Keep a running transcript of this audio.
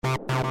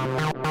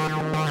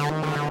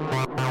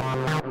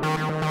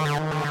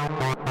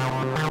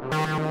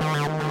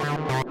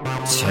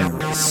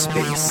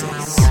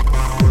TerraSpaces.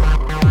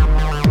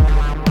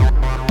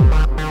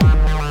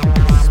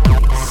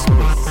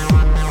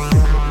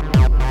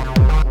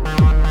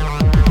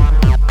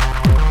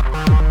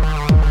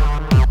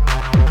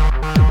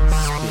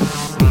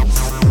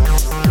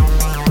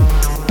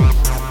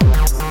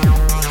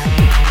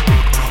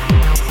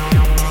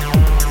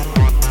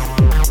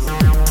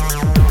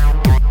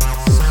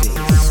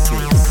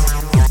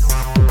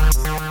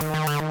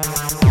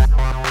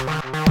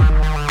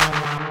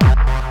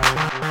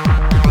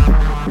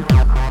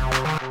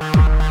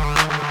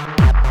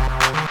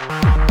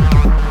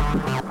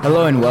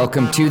 Hello and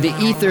welcome to The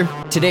Ether.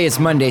 Today is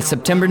Monday,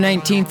 September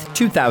 19th,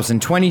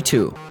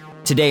 2022.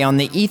 Today on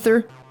The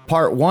Ether,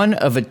 part one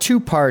of a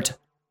two-part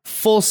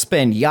full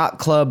spin yacht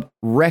club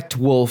Rekt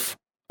Wolf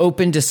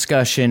open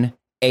discussion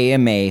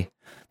AMA.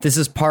 This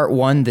is part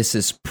one. This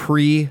is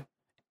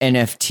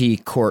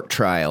pre-NFT court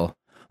trial.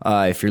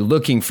 If you're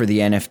looking for the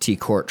NFT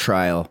court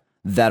trial,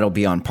 that'll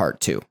be on part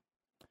two.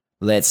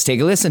 Let's take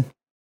a listen.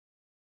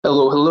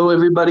 Hello,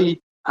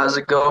 everybody. How's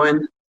it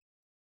going?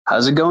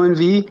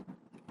 V?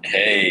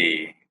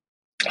 Hey,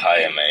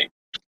 hi, mate.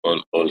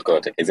 All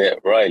good. Is it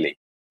Riley?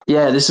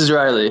 Yeah, this is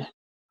Riley.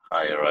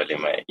 Hi, Riley,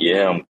 mate.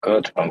 Yeah, I'm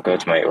good,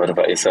 mate. What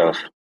about yourself?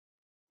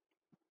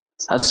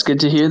 That's good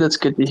to hear.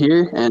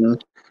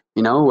 And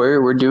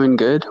we're doing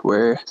good.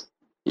 We're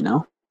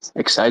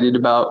excited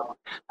about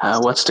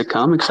what's to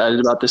come.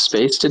 Excited about the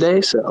space today.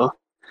 So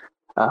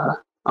I'm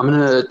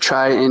gonna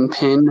try and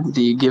pin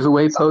the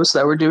giveaway post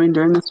that we're doing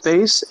during the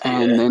space,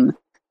 and then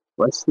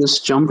let's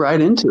just jump right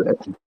into it.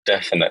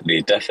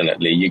 Definitely.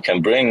 You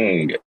can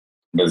bring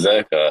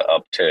Berserker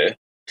up to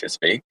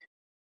speak.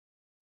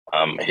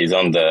 He's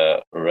on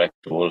the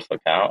Rekt Wolf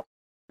account.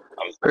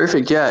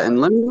 Perfect. Yeah, and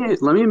let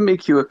me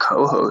make you a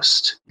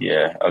co-host.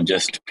 Yeah, I've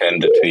just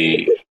pinned the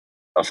tweet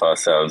of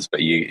ourselves, but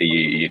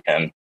you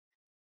can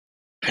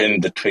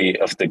pin the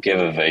tweet of the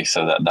giveaway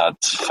so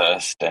that's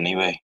first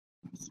anyway.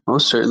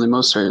 Most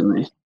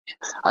certainly.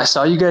 I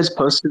saw you guys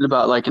posted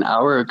about like an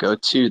hour ago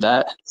too.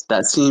 That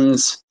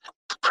seems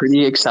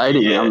pretty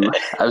exciting. Yeah.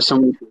 I have so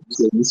many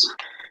questions.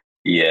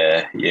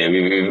 Yeah,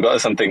 we've got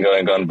something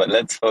going on, but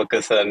let's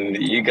focus on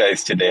you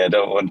guys today. I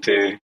don't want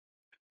to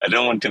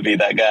be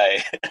that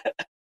guy.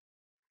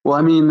 Well,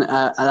 I mean,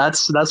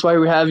 that's why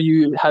we have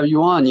you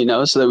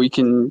on, so that we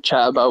can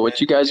chat about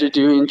what you guys are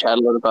doing, chat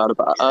a little about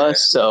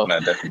us. So no,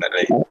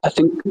 definitely.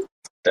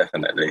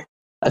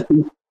 I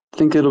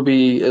think it'll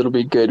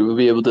be good. We'll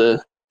be able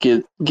to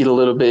get a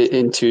little bit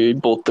into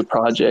both the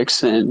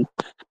projects, and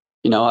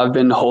I've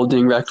been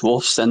holding Rekt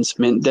Wolf since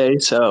Mint Day,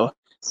 so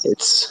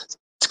it's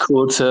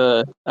cool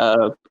to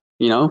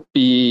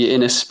be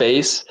in a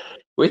space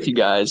with you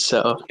guys.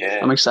 So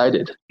I'm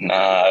excited. No,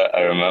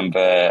 I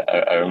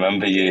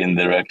remember you in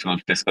the Rekt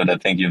Wolf Discord. I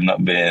think you've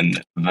not been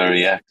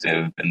very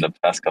active in the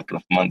past couple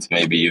of months.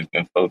 Maybe you've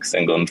been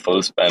focusing on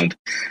full spend.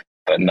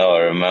 But no,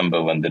 I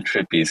remember when the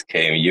trippies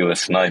came, you were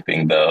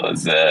sniping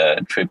those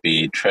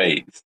trippy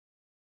trades,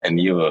 and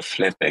you were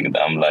flipping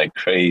them like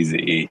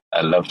crazy. I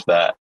loved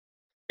that.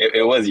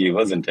 It was you,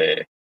 wasn't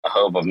it? I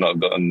hope I've not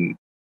gotten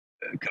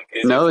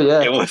confused. No,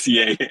 yeah. It was,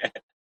 yeah.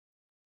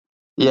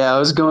 Yeah, I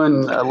was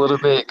going a little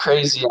bit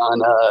crazy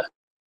on,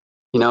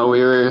 we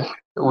were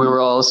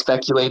all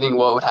speculating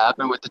what would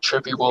happen with the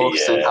trippy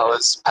wolves, and I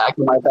was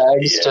packing my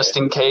bags just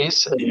in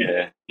case.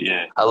 Yeah.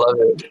 I love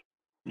it.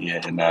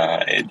 Yeah,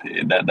 no,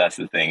 that's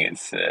the thing.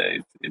 It's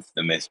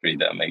the mystery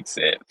that makes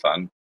it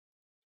fun.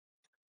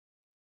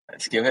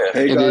 Let's give it.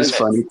 It is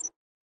fun.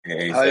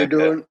 Hey, how you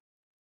doing?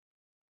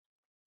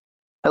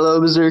 Hello,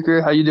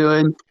 Berserker. How you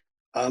doing?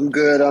 I'm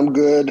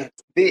good.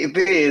 V,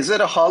 is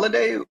it a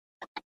holiday?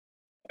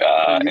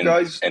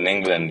 In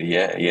England,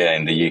 yeah,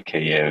 in the UK,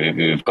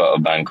 we've got a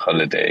bank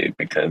holiday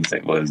because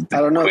it was the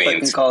I don't know Queen's. if I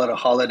can call it a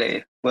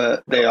holiday,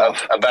 but day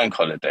off. A bank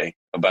holiday.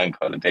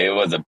 It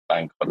was a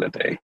bank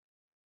holiday.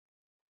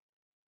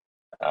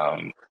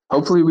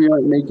 Hopefully we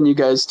aren't making you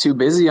guys too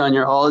busy on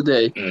your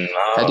holiday. No.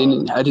 I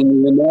didn't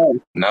even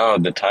know. No,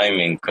 the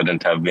timing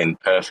couldn't have been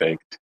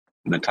perfect.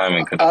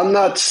 I'm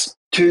not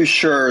too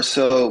sure,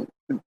 so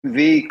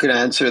V could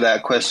answer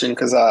that question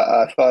because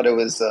I thought it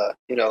was the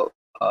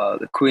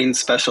Queen's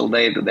special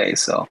day today.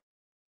 So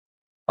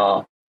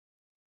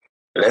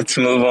let's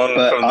move on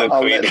from the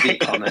I'll Queen. Let V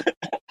comment.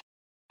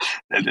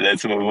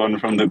 Let's move on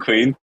from the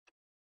Queen.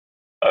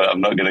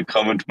 I'm not going to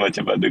comment much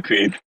about the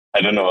Queen. I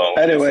don't know what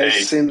Anyway,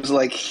 it seems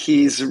like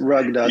he's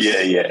rugged us.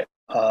 Yeah.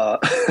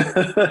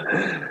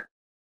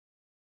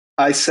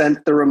 I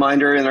sent the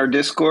reminder in our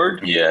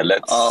Discord. Yeah,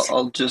 let's.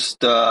 I'll just.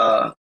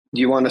 Do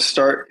you want to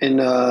start in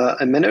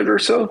a minute or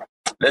so?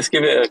 Let's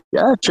give it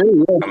a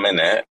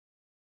minute.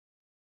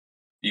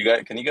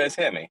 Can you guys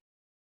hear me?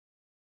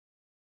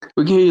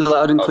 We can hear you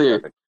loud and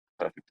clear.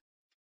 Perfect.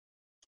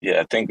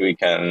 Yeah, I think we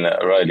can.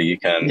 Riley, you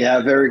can.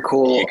 Yeah, very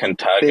cool. You can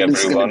tag Ben's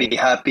everyone. Going to be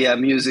happy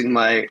I'm using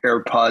my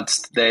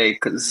AirPods today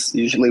because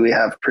usually we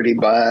have pretty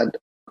bad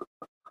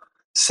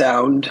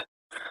sound.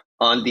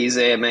 on these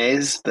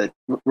AMAs, but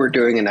we're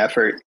doing an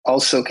effort.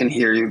 Also can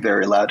hear you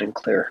very loud and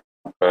clear.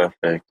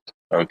 Perfect.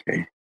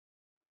 Okay.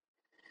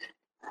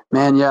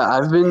 Man, yeah,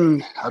 I've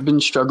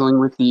been struggling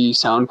with the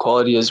sound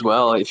quality as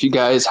well. If you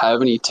guys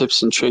have any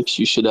tips and tricks,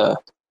 you should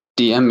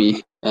DM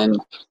me.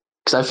 And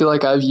because I feel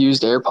like I've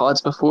used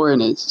AirPods before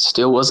and it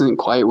still wasn't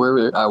quite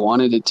where I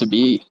wanted it to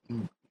be.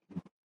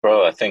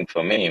 Bro, I think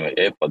for me, my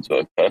AirPods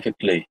work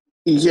perfectly.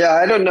 Yeah,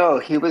 I don't know.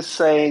 He was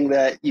saying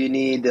that you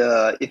need,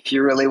 if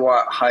you really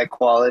want high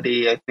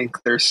quality, I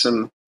think there's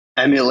some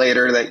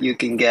emulator that you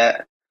can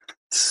get,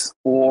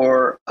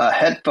 or a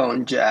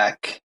headphone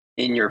jack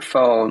in your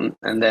phone,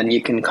 and then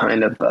you can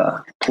kind of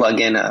plug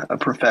in a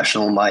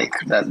professional mic.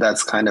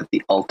 That's kind of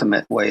the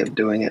ultimate way of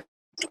doing it.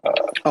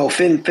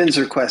 Finn's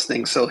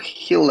requesting, so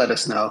he'll let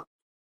us know.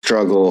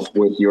 Struggle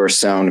with your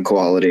sound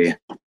quality.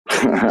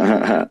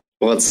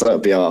 What's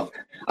up, y'all?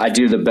 I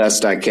do the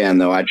best I can,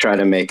 though. I try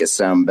to make it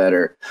sound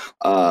better.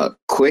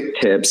 Quick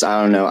tips.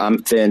 I don't know.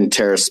 I'm Finn,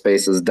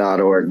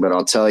 terraspaces.org, but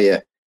I'll tell you,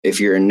 if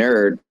you're a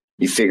nerd,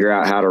 you figure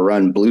out how to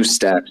run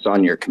BlueStacks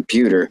on your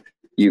computer,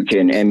 you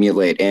can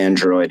emulate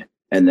Android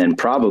and then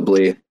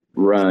probably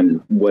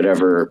run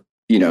whatever,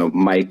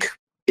 mic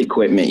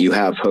equipment you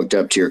have hooked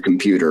up to your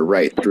computer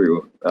right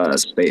through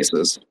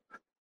Spaces.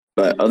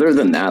 But other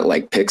than that,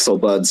 like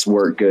Pixel Buds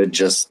work good.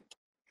 Just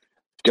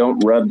don't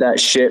rub that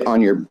shit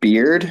on your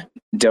beard.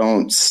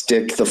 Don't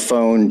stick the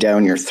phone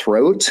down your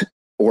throat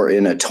or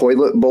in a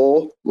toilet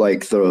bowl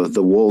like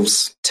the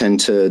wolves tend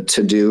to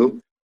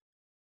do.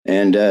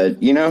 And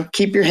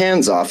keep your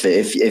hands off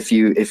it.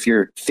 If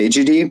you're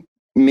fidgety,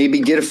 maybe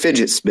get a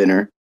fidget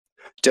spinner.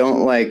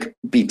 Don't like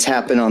be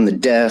tapping on the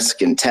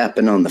desk and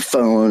tapping on the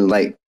phone.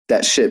 Like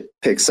that shit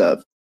picks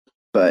up.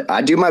 But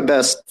I do my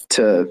best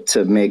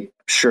to make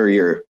sure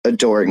your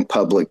adoring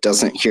public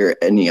doesn't hear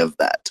any of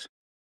that.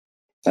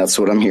 That's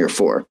what I'm here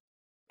for.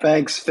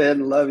 Thanks,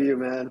 Finn. Love you,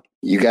 man.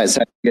 You guys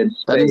have a good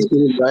space. That is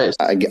good advice.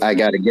 I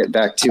got to get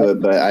back to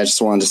it, but I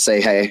just wanted to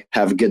say, hey,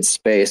 have a good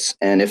space.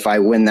 And if I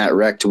win that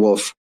Rekt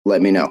Wolf,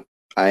 let me know.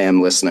 I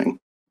am listening.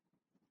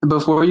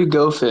 Before you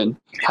go, Finn,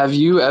 have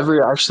you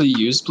ever actually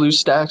used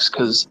BlueStacks?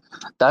 Because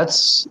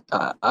that's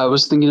I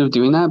was thinking of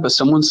doing that, but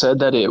someone said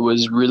that it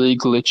was really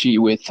glitchy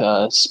with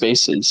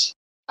Spaces.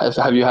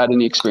 Have you had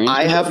any experience?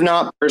 I have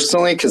not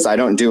personally, because I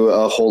don't do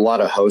a whole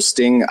lot of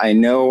hosting. I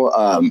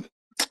know,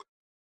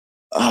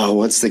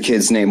 what's the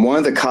kid's name? One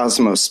of the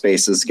Cosmos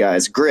Spaces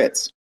guys,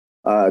 Grits.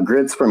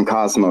 Grits from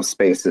Cosmos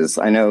Spaces.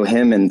 I know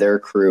him and their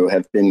crew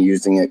have been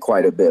using it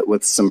quite a bit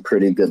with some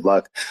pretty good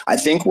luck. I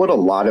think what a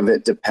lot of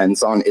it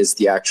depends on is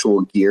the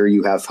actual gear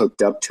you have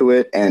hooked up to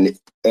it and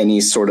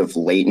any sort of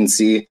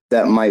latency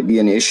that might be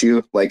an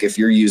issue. Like if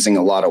you're using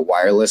a lot of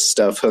wireless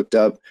stuff hooked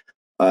up,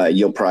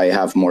 you'll probably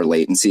have more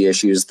latency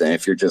issues than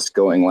if you're just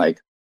going like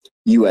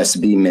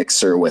USB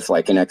mixer with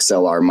like an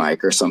XLR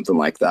mic or something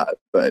like that.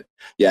 But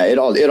yeah, it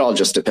all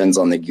just depends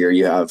on the gear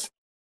you have.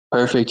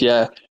 Perfect.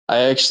 Yeah. I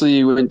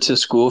actually went to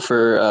school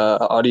for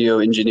audio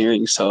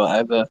engineering, so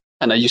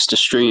and I used to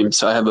stream,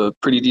 so I have a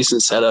pretty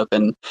decent setup,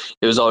 and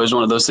it was always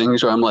one of those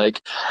things where I'm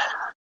like,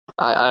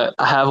 I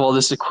have all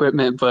this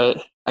equipment,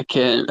 but I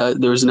can't,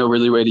 there was no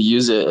really way to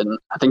use it, and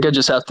I think I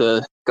just have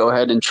to go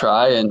ahead and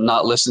try and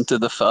not listen to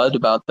the FUD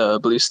about the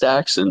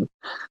BlueStacks and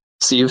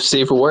see if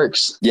it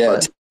works.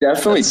 Yeah,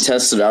 definitely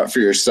test it out for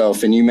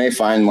yourself, and you may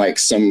find like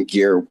some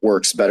gear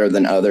works better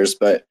than others,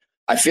 but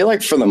I feel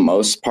like for the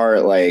most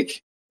part,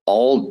 like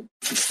all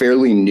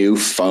fairly new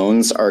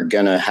phones are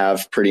gonna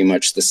have pretty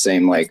much the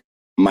same like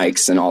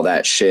mics and all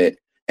that shit.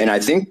 And I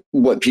think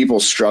what people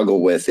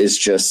struggle with is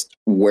just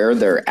where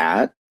they're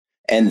at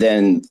and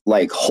then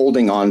like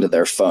holding on to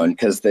their phone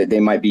because they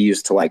might be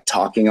used to like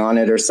talking on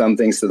it or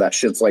something. So that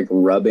shit's like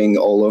rubbing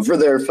all over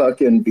their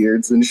fucking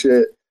beards and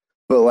shit.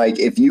 But like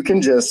if you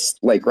can just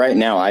like right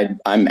now,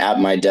 I'm at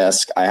my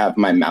desk, I have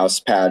my mouse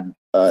pad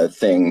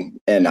thing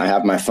and I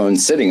have my phone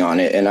sitting on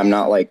it and I'm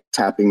not like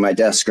tapping my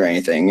desk or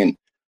anything. And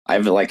I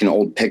have like an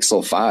old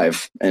Pixel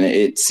 5 and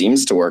it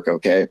seems to work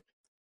okay.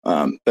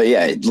 But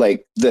yeah,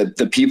 like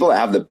the people that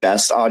have the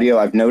best audio,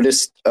 I've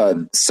noticed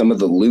some of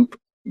the Loop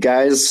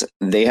guys,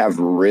 they have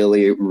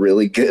really,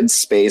 really good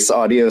space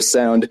audio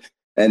sound.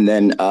 And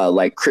then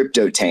like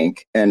Crypto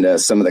Tank and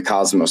some of the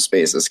Cosmos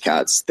Spaces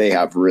cats, they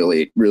have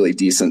really, really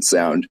decent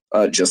sound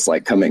just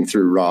like coming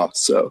through raw.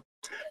 So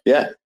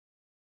yeah,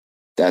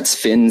 that's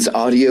Finn's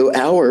audio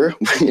hour.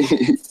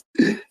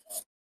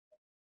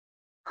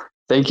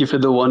 Thank you for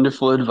the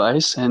wonderful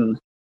advice, and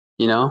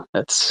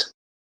that's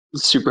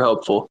super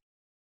helpful.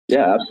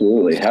 Yeah,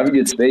 absolutely. Have a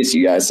good space,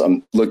 you guys.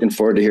 I'm looking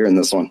forward to hearing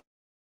this one.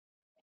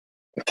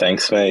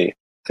 Thanks, mate.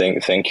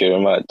 Thank you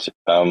very much.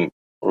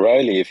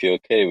 Riley, if you're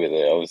okay with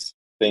it, I was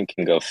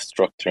thinking of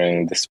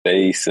structuring the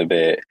space a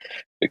bit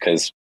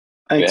because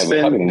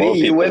we're having more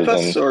people. Are you with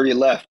us or you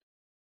left?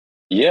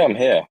 Yeah, I'm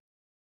here.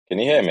 Can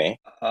you hear me?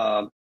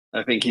 I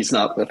think he's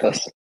not with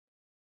us.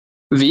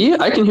 V,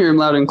 I can hear him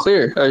loud and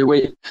clear.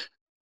 Wait.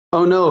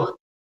 Oh no!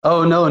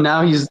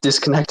 Now he's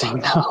disconnecting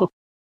now.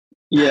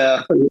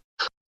 Yeah.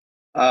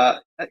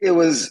 It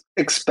was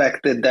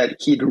expected that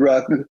he'd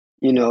run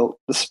the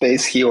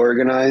space he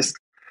organized,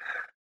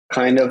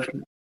 kind of.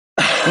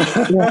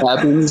 It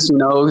happens,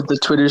 the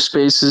Twitter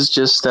spaces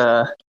just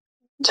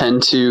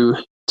tend to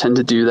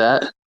do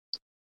that. Let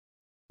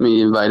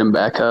me invite him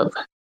back up.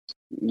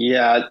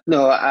 Yeah,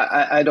 no,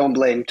 I don't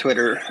blame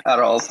Twitter at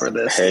all for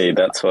this. Hey,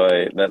 that's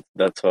why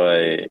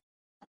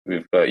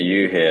we've got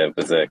you here,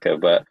 Berserker.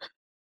 But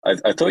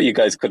I thought you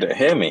guys couldn't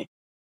hear me,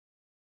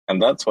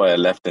 and that's why I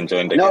left and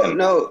joined again.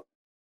 No.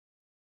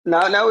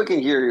 Now we can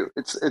hear you.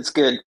 It's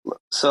good.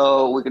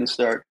 So we can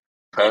start.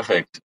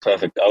 Perfect.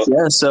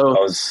 So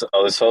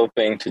I was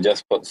hoping to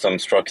just put some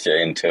structure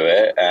into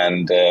it,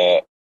 and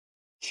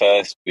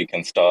first we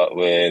can start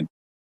with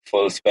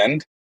full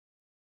spend.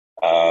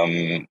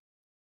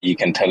 You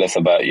can tell us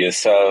about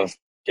yourself,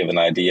 give an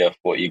idea of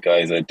what you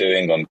guys are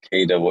doing on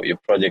CADA, what your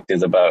project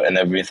is about, and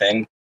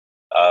everything.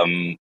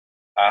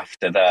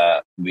 After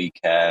that, we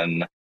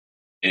can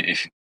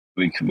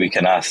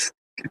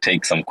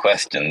take some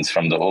questions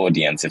from the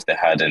audience if they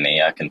had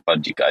any. I can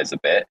fudge you guys a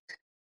bit.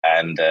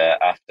 And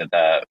after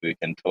that, we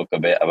can talk a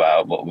bit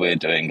about what we're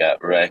doing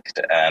at Rekt,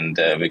 and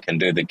we can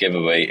do the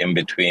giveaway in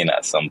between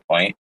at some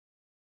point.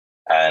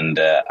 And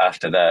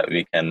after that,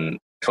 we can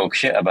talk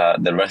shit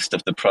about the rest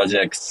of the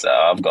projects.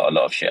 I've got a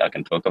lot of shit I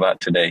can talk about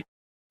today.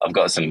 I've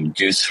got some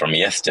juice from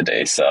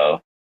yesterday, so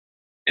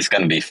it's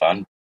going to be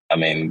fun. I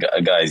mean,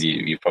 guys,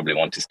 you probably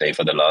want to stay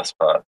for the last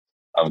part.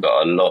 I've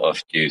got a lot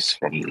of juice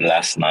from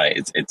last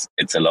night.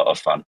 It's a lot of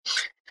fun.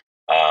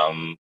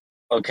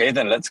 Okay,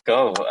 then let's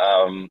go.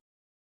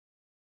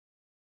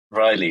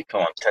 Riley,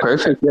 come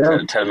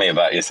on. Tell me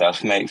about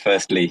yourself, mate.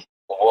 Firstly,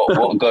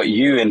 what got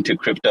you into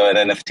crypto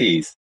and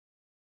NFTs?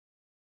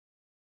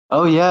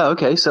 Oh, yeah.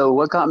 Okay. So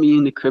what got me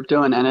into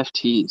crypto and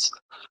NFTs?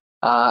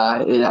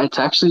 It's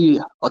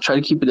actually, I'll try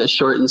to keep it as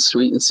short and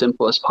sweet and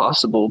simple as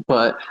possible.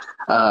 But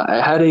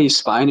I had a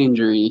spine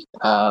injury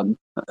about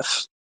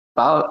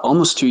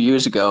almost 2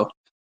 years ago.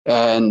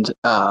 And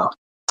I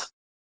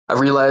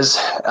realized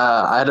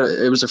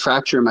it was a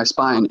fracture in my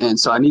spine. And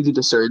so I needed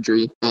a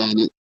surgery,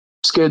 and it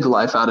scared the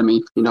life out of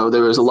me.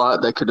 There was a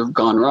lot that could have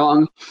gone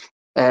wrong.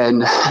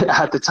 And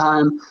at the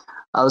time,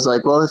 I was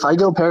like, well, if I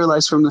go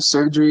paralyzed from the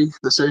surgery's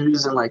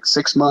in like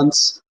 6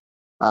 months.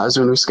 Is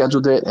when we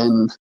scheduled it.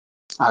 And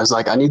I was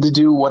like, I need to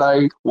do what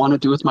I want to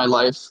do with my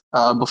life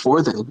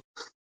before then.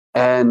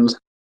 And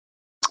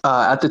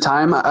at the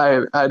time,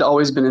 I'd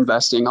always been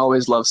investing,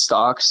 always loved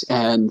stocks.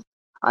 And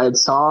I had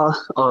saw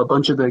a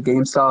bunch of the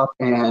GameStop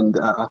and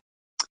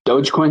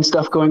Dogecoin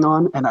stuff going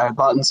on. And I had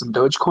bought in some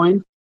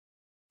Dogecoin.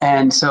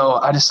 And so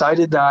I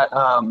decided that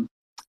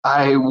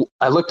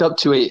I looked up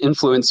to an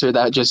influencer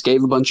that just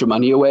gave a bunch of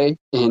money away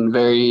in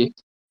very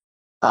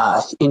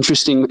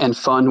interesting and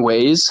fun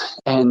ways,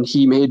 and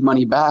he made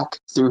money back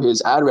through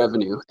his ad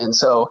revenue. And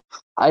so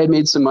I had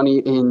made some money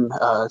in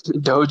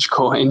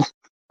Dogecoin,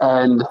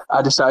 and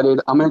I decided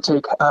I'm going to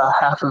take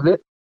half of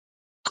it,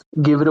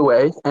 give it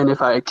away, and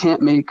if I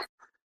can't make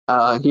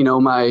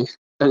my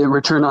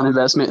return on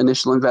investment,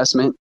 initial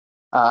investment,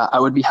 I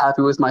would be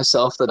happy with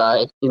myself that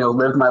I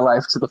lived my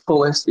life to the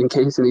fullest in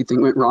case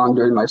anything went wrong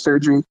during my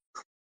surgery.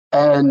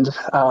 And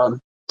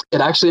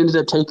it actually ended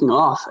up taking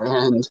off,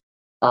 and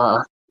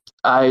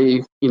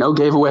I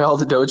gave away all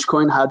the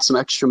Dogecoin, had some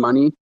extra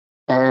money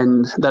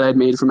and that I'd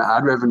made from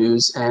ad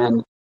revenues,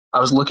 and I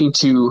was looking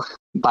to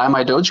buy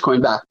my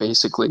Dogecoin back,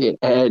 basically.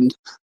 And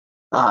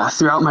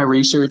throughout my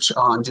research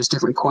on just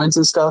different coins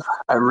and stuff,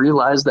 I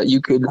realized that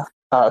you could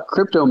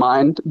crypto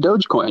mine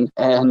Dogecoin.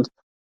 And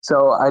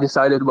so I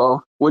decided,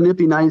 well, wouldn't it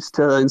be nice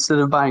to, instead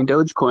of buying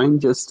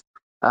Dogecoin, just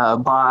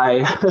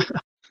buy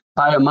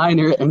a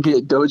miner and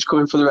get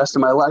Dogecoin for the rest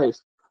of my life?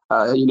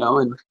 And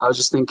I was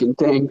just thinking,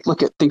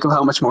 think of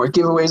how much more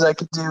giveaways I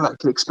could do. I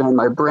could expand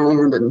my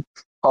brand and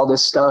all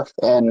this stuff.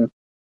 And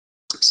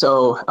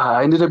so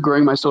I ended up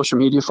growing my social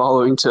media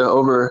following to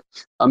over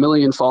 1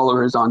 million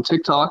followers on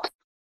TikTok.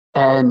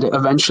 And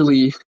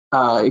eventually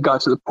it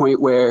got to the point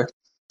where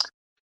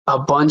a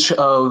bunch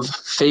of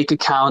fake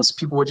accounts,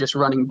 people were just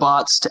running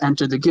bots to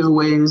enter the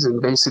giveaways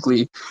and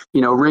basically,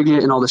 rig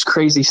it and all this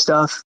crazy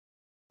stuff.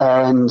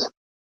 And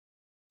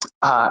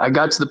I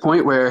got to the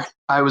point where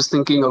I was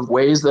thinking of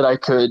ways that I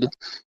could,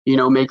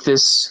 make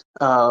this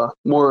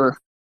more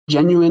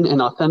genuine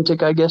and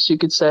authentic, I guess you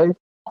could say.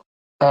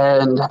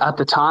 And at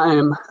the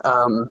time,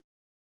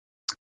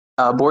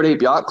 Bored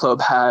Ape Yacht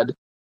Club had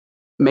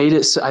made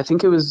it, I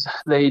think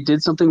they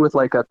did something with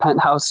like a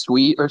penthouse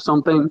suite or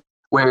something,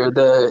 where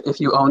if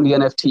you own the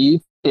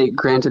NFT, it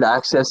granted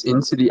access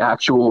into the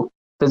actual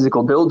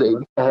physical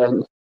building.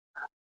 And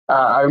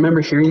I remember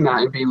hearing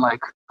that and being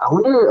like, I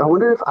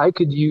wonder if I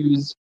could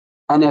use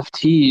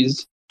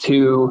NFTs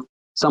to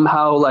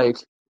somehow like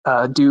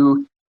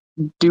do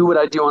what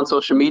I do on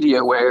social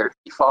media, where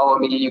you follow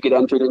me, you get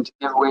entered into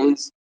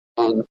giveaways,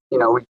 and we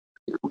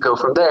go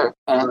from there.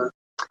 And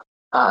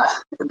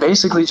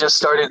basically just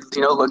started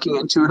looking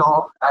into it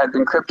all. I had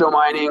been crypto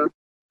mining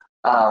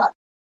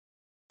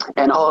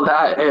and all of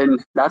that,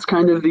 and that's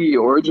kind of the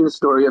origin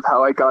story of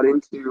how I got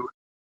into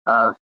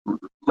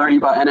learning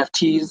about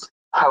NFTs,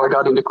 how I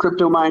got into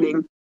crypto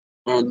mining,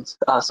 and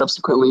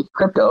subsequently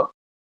crypto.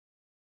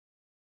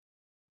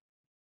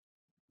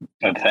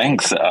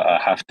 Thanks. I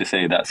have to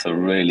say that's a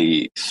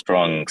really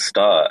strong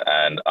start,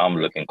 and I'm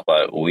looking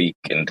quite weak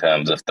in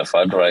terms of the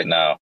FUD right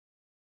now.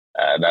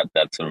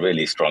 That's a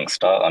really strong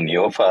start on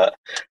your part.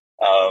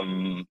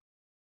 Um,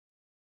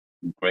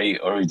 Great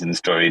origin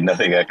story.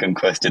 Nothing I can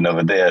question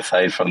over there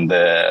aside from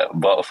the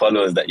bot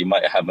followers that you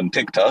might have on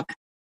TikTok.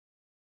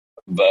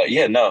 But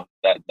yeah, no,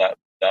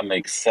 that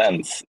makes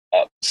sense.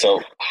 So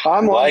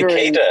I'm why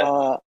wondering.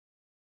 cater?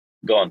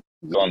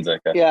 Go on,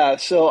 Zeka. Yeah,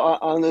 so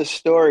on this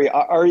story,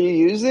 are you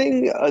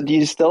using, do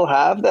you still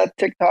have that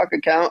TikTok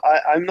account?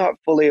 I'm not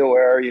fully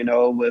aware,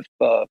 with,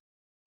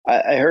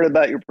 I heard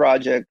about your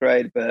project,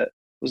 right? But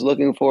was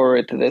looking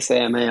forward to this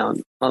AMA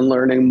on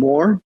learning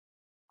more.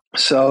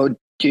 So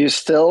do you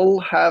still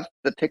have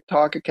the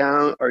TikTok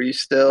account? Are you I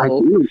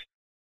still, do.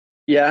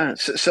 yeah.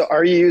 So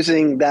are you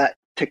using that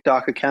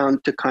TikTok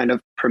account to kind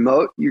of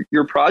promote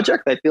your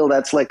project? I feel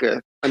that's like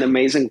an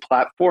amazing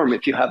platform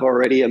if you have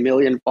already 1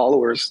 million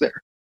followers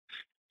there.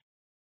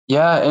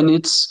 Yeah, and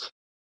it's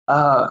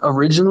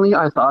originally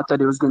I thought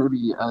that it was going to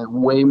be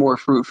way more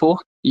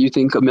fruitful. You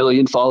think 1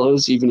 million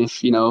follows, even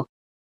if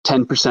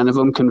 10% of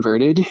them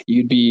converted,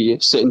 you'd be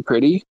sitting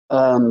pretty.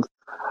 And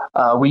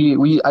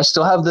we I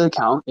still have the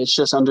account. It's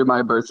just under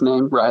my birth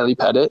name, Riley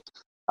Pettit.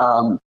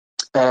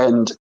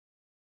 And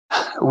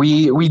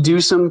we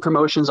do some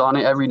promotions on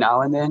it every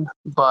now and then,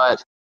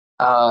 but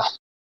uh,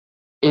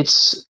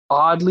 it's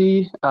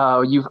oddly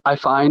I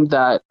find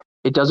that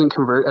it doesn't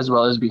convert as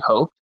well as we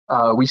hope.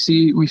 We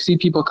see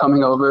people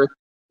coming over,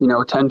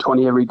 10,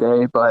 20 every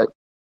day, but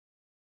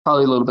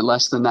probably a little bit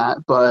less than that.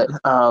 But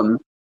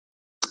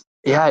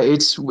yeah,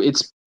 it's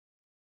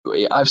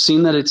I've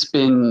seen that it's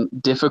been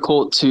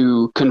difficult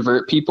to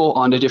convert people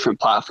onto different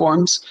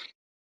platforms.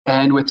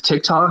 And with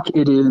TikTok,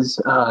 it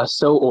is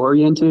so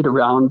oriented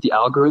around the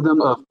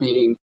algorithm of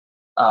being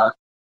uh,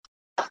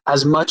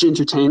 as much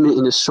entertainment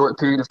in a short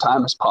period of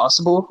time as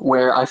possible,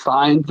 where I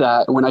find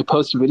that when I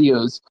post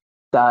videos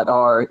that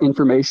are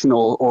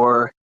informational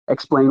or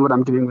explain what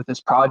I'm doing with this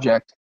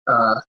project,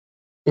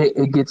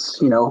 it gets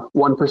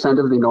 1%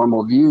 of the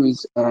normal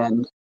views,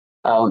 um,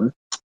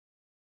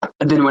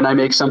 and then when I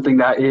make something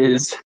that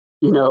is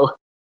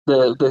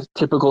the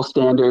typical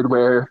standard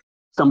where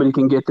somebody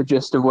can get the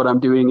gist of what I'm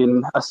doing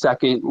in a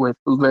second with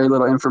very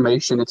little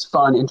information, it's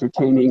fun,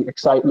 entertaining,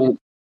 excitement,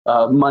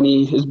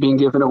 money is being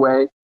given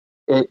away.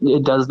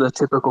 It does the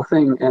typical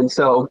thing, and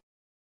so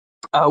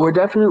we're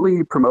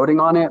definitely promoting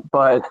on it,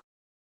 but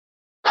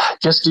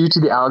just due to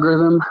the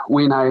algorithm,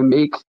 when I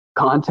make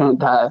content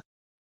that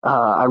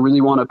I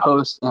really want to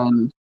post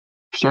and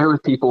share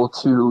with people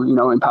to,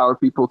 empower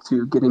people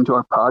to get into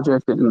our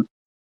project and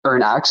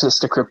earn access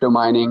to crypto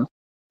mining,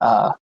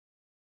 uh,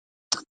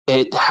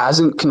 it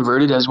hasn't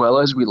converted as well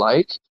as we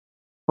like,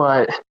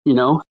 but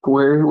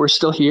we're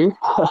still here.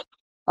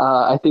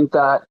 I think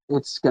that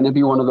it's going to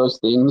be one of those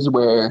things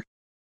where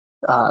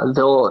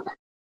they'll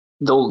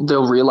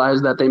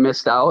realize that they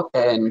missed out,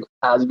 and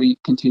as we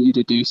continue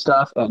to do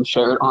stuff and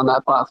share it on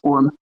that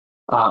platform,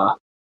 uh,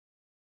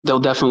 they'll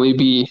definitely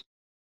be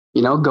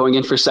going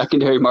in for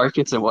secondary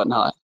markets and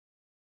whatnot.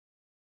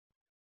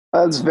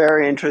 That's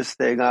very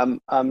interesting.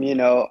 I'm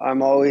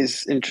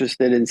always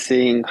interested in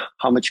seeing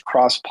how much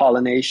cross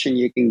pollination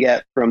you can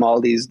get from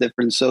all these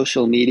different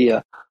social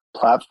media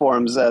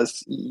platforms.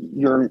 As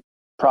you're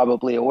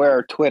probably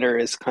aware, Twitter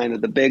is kind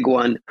of the big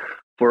one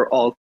for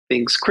all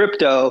things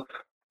crypto.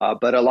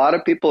 But a lot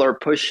of people are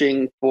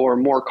pushing for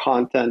more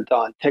content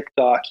on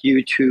TikTok,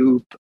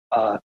 YouTube,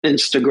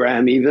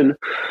 Instagram, even.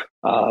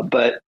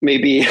 But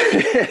maybe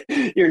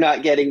you're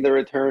not getting the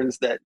returns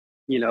that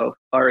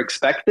are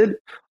expected.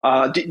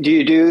 Do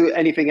you do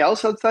anything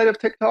else outside of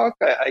TikTok?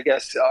 I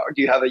guess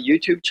do you have a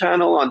YouTube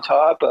channel on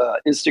top,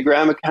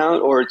 Instagram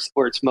account, or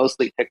it's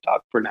mostly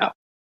TikTok for now?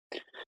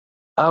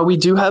 We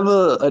do have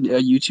a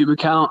YouTube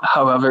account.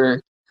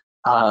 However,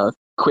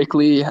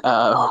 quickly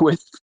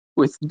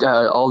with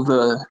all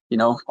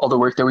the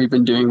work that we've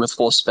been doing with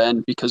Full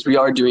Spend, because we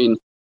are doing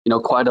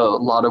quite a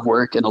lot of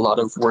work and a lot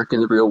of work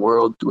in the real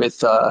world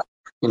with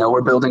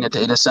we're building a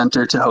data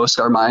center to host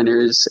our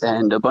miners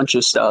and a bunch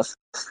of stuff,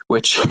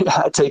 which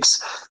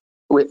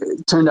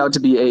turned out to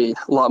be a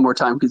lot more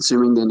time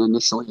consuming than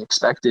initially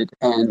expected.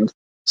 And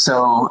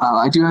so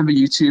I do have a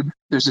YouTube.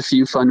 There's a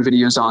few fun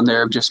videos on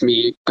there of just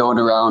me going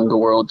around the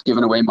world,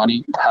 giving away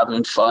money,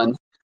 having fun.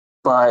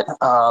 But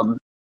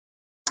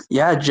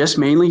yeah, just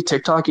mainly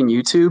TikTok and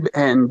YouTube.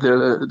 And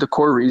the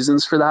core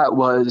reasons for that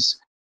was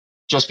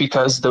just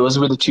because those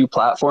were the two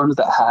platforms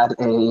that had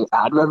a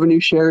ad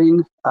revenue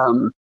sharing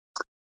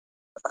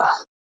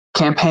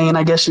campaign,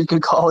 I guess you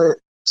could call it.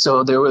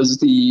 So there was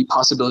the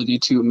possibility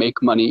to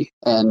make money,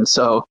 and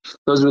so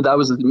that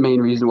was the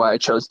main reason why I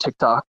chose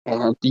TikTok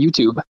and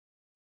YouTube.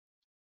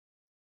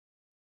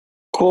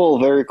 Cool,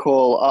 very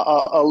cool.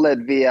 I'll let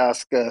V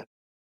ask the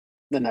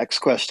next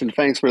question.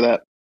 Thanks for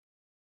that.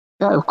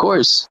 Yeah, of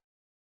course.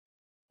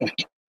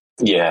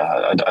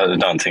 Yeah, I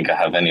don't think I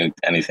have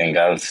anything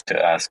else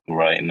to ask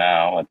right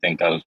now. I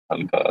think I'll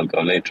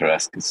go later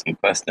ask some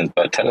questions.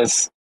 But tell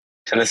us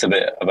tell us a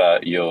bit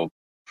about your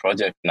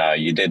project now.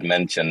 You did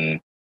mention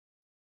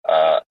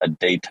a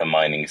data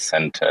mining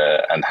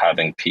center and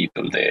having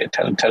people there.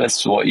 Tell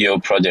us what your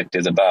project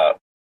is about.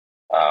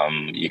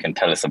 You can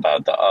tell us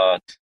about the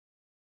art,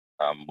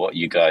 what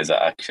you guys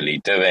are actually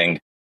doing.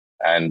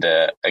 And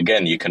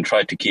again, you can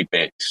try to keep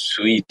it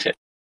sweet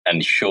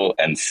and short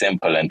and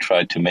simple and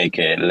try to make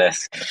it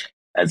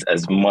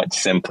as much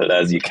simple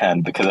as you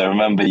can. Because I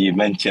remember you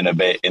mentioned a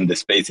bit in the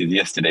spaces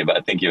yesterday, but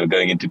I think you were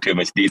going into too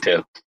much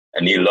detail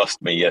and you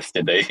lost me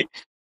yesterday.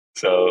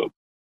 So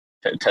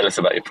tell us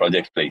about your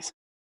project, please.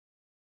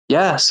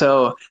 Yeah,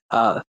 so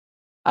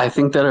I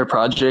think that our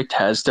project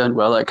has done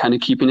well at kind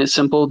of keeping it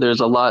simple. There's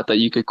a lot that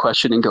you could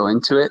question and go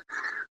into it,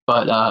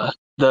 but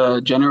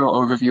the general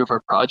overview of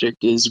our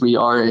project is we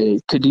are a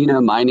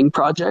Kadena mining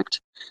project,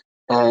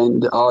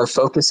 and our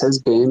focus has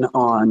been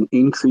on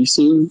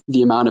increasing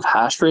the amount of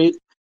hash rate,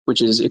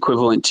 which is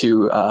equivalent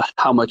to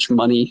how much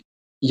money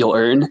you'll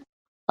earn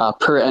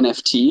per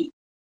NFT.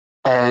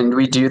 And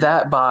we do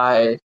that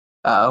by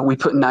we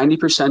put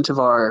 90% of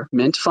our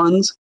mint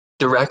funds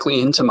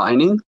directly into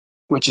mining,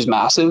 which is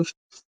massive.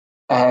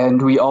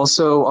 And we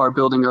also are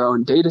building our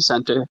own data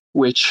center,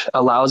 which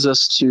allows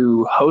us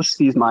to host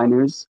these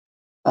miners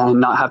and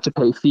not have to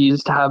pay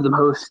fees to have them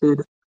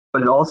hosted.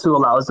 But it also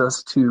allows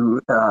us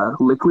to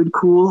liquid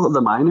cool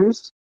the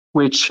miners,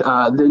 which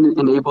then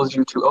enables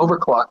you to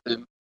overclock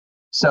them.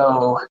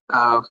 So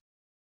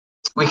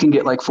we can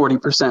get like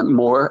 40%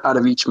 more out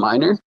of each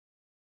miner.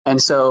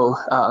 And so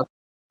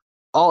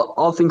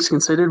all things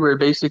considered, we're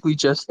basically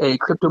just a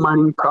crypto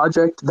mining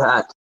project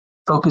that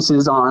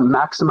focuses on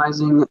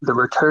maximizing the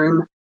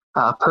return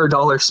per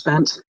dollar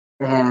spent,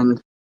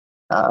 and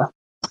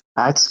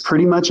that's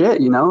pretty much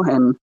it,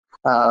 And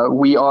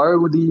we are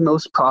the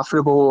most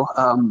profitable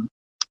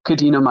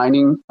Kadena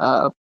mining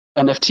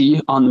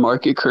NFT on the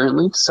market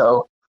currently.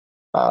 So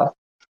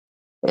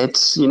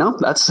it's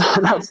that's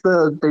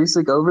the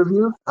basic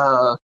overview.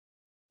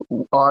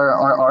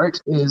 Our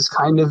art is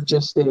kind of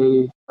just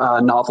a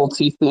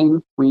novelty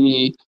thing.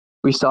 We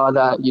saw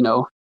that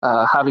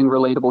having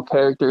relatable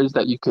characters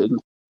that you could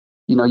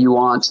you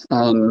want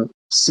and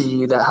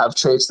see that have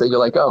traits that you're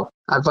like, oh,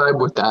 I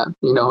vibe with that,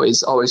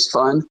 is always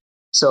fun.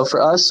 So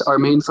for us, our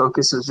main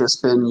focus has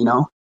just been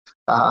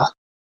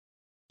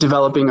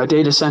developing a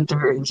data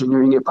center,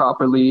 engineering it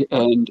properly,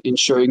 and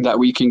ensuring that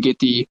we can get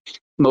the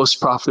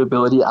most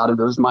profitability out of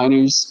those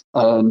miners.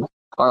 And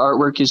our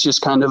artwork is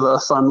just kind of a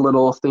fun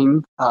little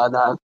thing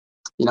that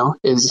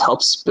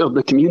helps build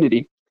the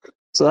community.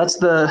 So that's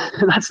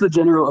the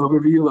general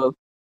overview of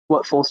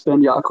what Full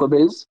Spend Yacht Club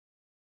is.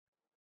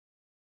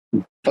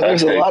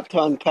 There's a lot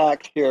to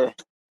unpack here.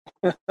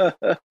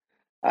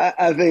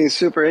 I think it's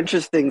super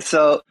interesting.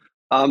 So,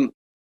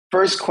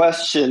 first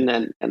question,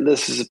 and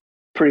this is a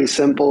pretty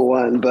simple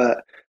one,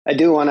 but I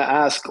do want to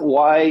ask,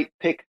 why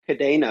pick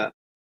Kadena?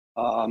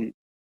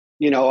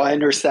 I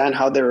understand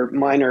how their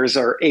miners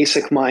are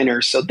ASIC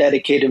miners, so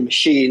dedicated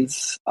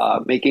machines,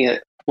 making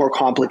it more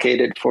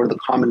complicated for the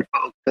common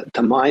folk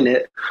to mine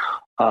it.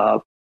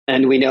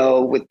 And we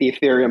know with the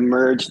Ethereum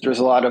merge, there's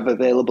a lot of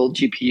available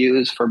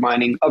GPUs for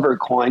mining other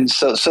coins.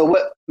 So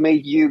what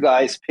made you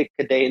guys pick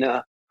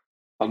Kadena?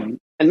 And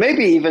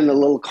maybe even a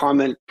little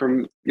comment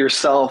from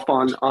yourself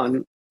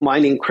on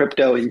mining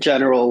crypto in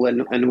general,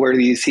 and where do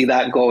you see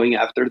that going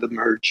after the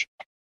merge?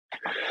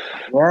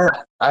 Yeah,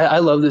 I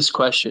love this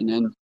question.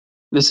 And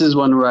this is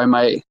one where I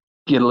might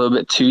get a little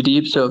bit too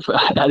deep. So if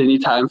at any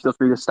time, feel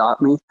free to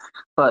stop me.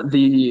 But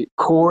the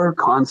core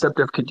concept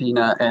of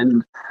Kadena,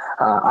 and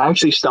I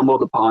actually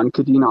stumbled upon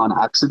Kadena on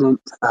accident.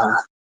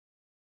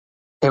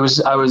 I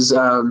was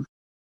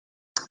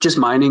just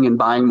mining and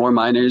buying more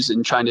miners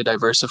and trying to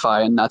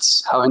diversify, and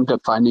that's how I ended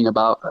up finding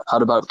out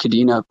about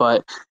Kadena.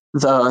 But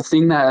the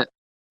thing that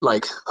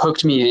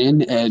hooked me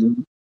in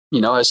and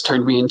has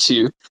turned me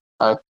into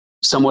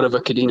somewhat of a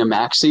Kadena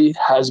maxi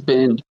has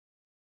been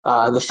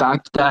the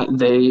fact that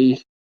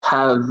they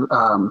have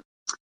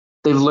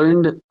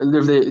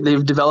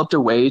they've developed a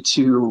way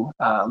to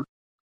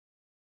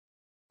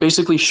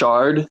basically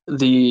shard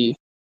the,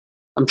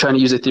 I'm trying to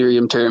use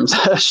Ethereum terms,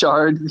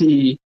 shard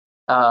the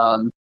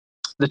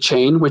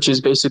chain, which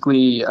is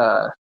basically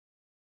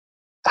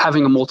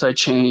having a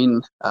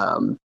multi-chain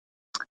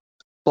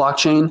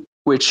blockchain,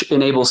 which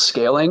enables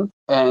scaling.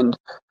 And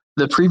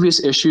the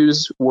previous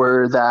issues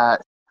were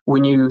that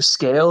when you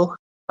scale,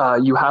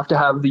 you have to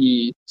have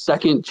the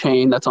second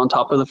chain that's on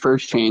top of the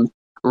first chain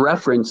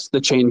reference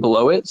the chain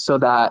below it, so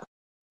that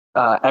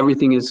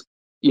everything is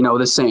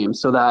the same,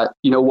 so that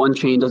one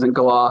chain doesn't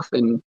go off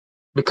and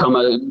become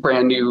a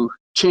brand new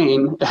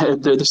chain.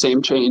 They're the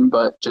same chain,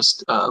 but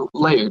just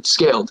layered,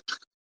 scaled.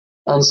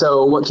 And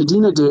so what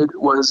Kadena did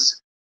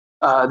was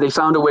they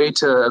found a way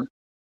to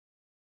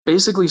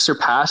basically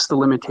surpass the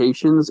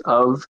limitations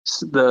of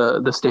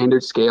the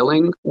standard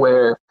scaling,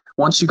 where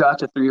once you got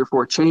to 3 or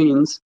 4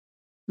 chains,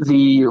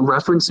 the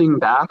referencing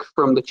back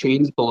from the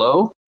chains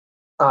below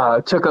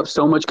took up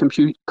so much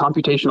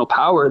computational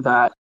power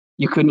that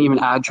you couldn't even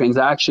add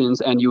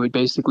transactions, and you would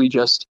basically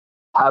just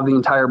have the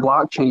entire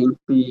blockchain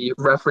be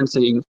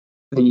referencing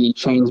the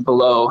chains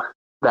below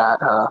that,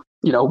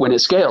 when it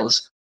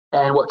scales.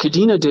 And what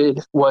Kadena did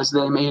was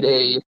they made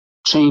a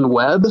chain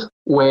web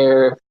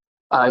where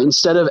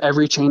instead of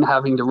every chain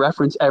having to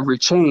reference every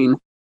chain,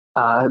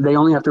 they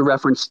only have to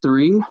reference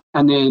 3,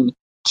 and then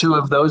 2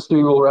 of those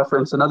 3 will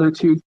reference another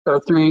 2 or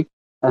 3,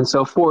 and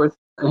so forth,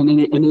 and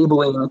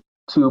enabling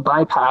to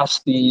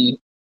bypass the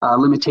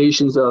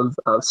limitations of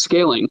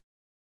scaling.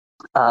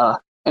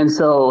 And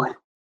so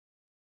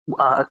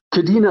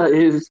Kadena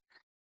is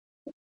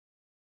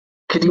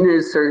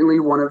certainly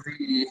one of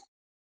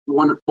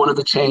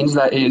the chains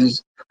that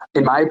is,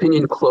 in my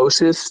opinion,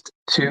 closest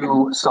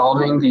to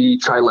solving the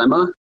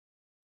trilemma,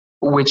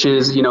 which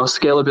is,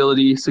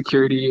 scalability,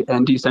 security,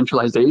 and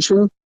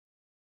decentralization.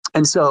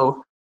 And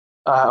so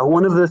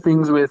one of the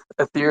things with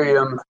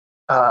Ethereum,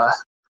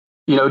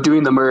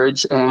 doing the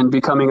merge and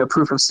becoming a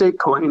proof of stake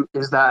coin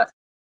is that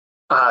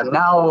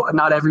now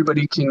not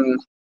everybody can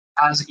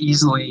as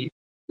easily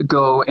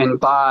go and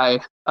buy,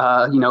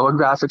 a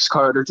graphics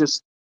card or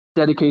just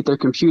dedicate their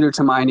computer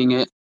to mining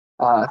it.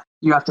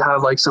 You have to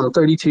have like some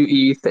 32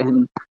 ETH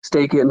and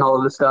stake it and all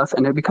of this stuff,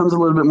 and it becomes a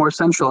little bit more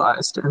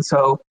centralized. And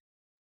so,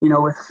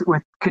 with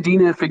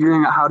Kadena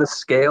figuring out how to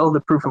scale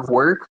the proof of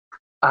work,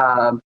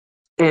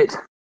 it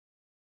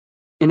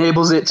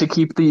enables it to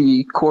keep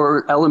the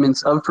core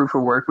elements of proof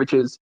of work, which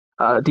is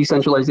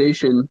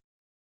decentralization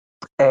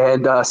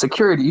and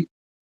security.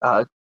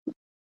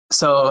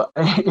 So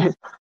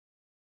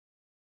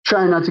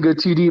trying not to go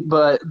too deep,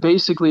 but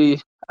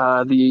basically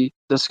the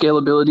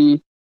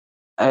scalability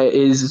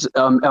is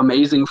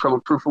amazing from a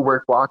proof of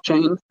work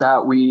blockchain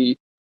that we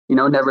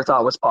never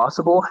thought was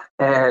possible,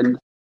 and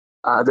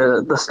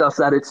the stuff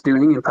that it's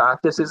doing in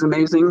practice is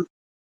amazing.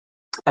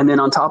 And then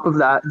on top of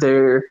that,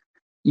 they're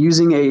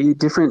using a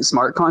different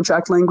smart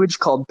contract language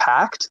called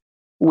Pact,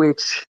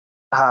 which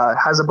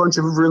has a bunch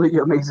of really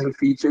amazing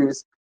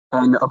features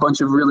and a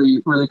bunch of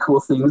really, really cool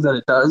things that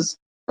it does,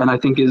 and I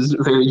think is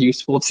very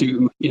useful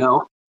to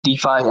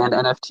DeFi and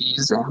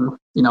NFTs and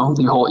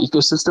the whole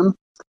ecosystem.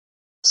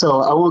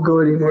 So I won't go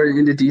any more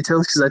into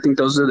details because I think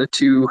those are the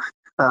 2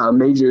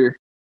 major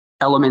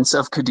elements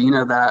of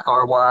Kadena that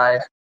are why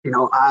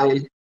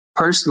I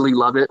personally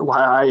love it,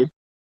 why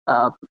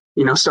I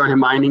started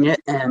mining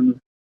it, and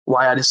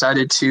why I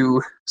decided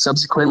to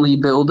subsequently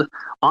build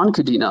on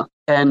Kadena.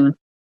 And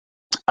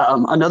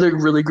another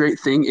really great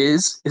thing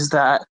is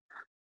that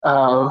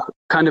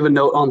kind of a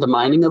note on the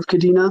mining of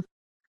Kadena.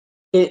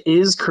 It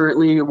is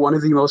currently one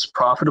of the most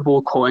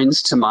profitable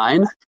coins to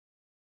mine,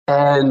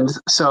 and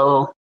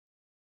so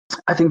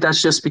I think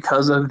that's just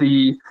because of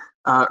the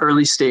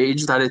early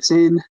stage that it's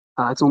in.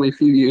 It's only a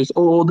few years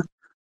old,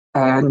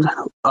 and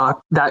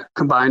that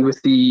combined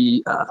with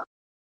the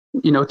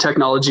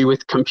technology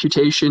with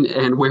computation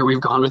and where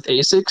we've gone with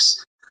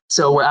ASICs.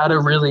 So we're at a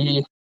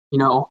really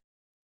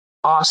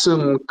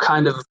awesome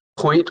kind of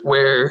point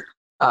where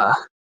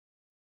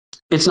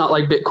it's not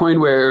like Bitcoin,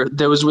 where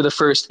those were the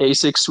first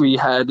ASICs we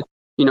had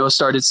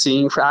started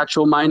seeing for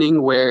actual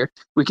mining, where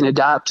we can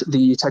adapt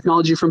the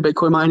technology from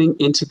Bitcoin mining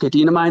into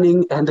Kadena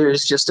mining, and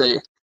there's just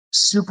a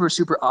super,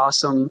 super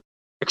awesome,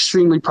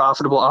 extremely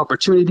profitable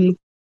opportunity.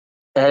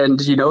 And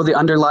the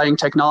underlying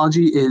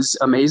technology is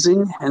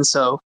amazing, and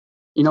so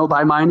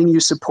by mining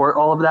you support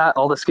all of that,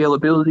 all the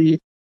scalability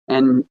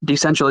and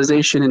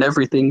decentralization and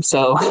everything.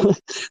 So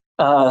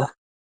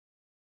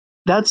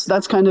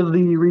that's kind of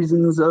the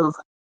reasons of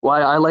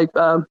why I like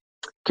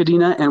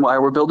Kadena and why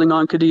we're building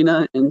on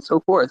Kadena and so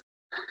forth.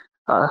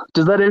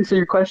 Does that answer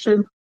your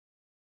question?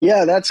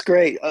 Yeah, that's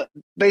great.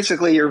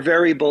 Basically, you're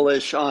very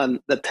bullish on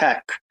the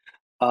tech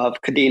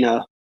of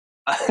Kadena.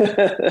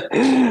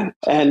 And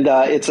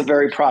it's a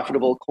very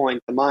profitable coin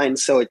to mine,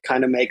 so it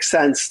kind of makes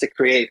sense to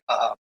create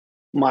a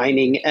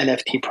mining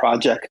NFT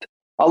project.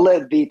 I'll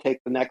let V take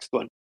the next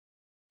one.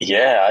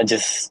 Yeah, I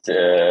just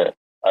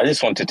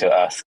wanted to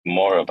ask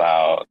more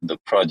about the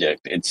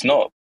project. It's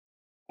not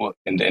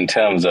in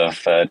terms of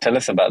tell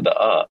us about the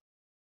art.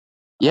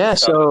 Yeah,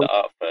 so the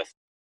art first.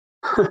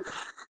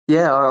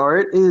 Yeah, our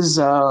art is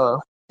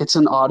it's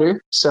an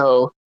otter.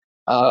 So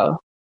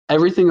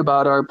everything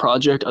about our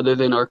project, other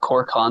than our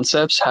core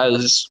concepts,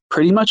 has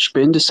pretty much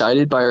been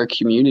decided by our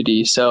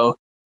community. So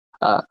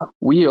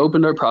we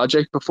opened our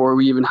project before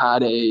we even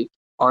had a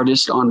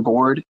artist on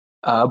board,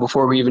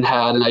 before we even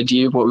had an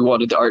idea of what we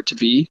wanted the art to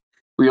be.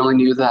 We only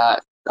knew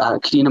that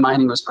Kadena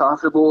mining was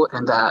profitable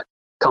and that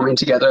coming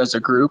together as a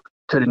group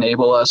could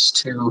enable us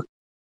to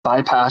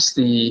bypass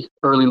the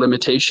early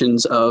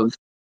limitations of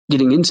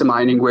getting into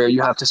mining, where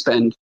you have to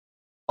spend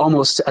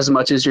almost as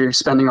much as you're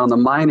spending on the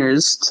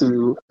miners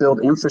to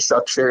build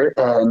infrastructure.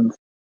 And,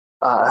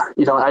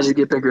 as you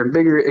get bigger and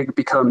bigger, it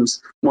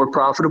becomes more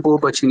profitable,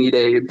 but you need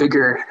a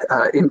bigger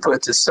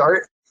input to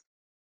start.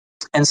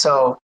 And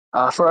so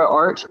for our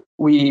art,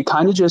 we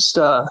kind of just,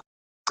 let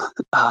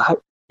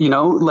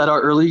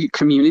our early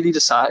community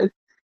decide,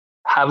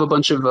 have a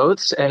bunch of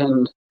votes,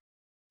 and,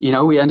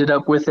 we ended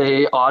up with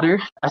a otter.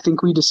 I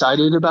think we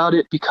decided about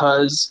it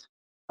because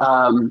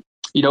our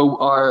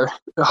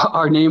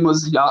name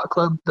was Yacht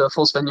Club, the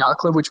Full Spend Yacht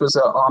Club, which was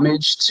a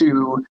homage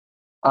to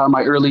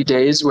my early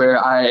days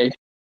where I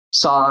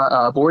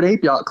saw Bored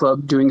Ape Yacht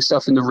Club doing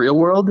stuff in the real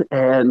world,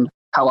 and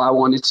how I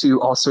wanted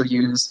to also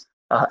use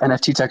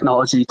NFT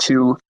technology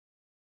to,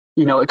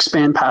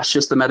 expand past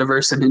just the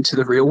metaverse and into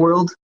the real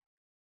world.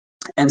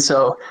 And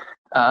so,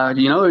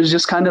 it was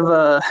just kind of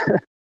a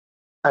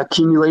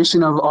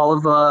accumulation of all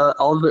of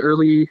the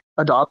early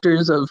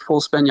adopters of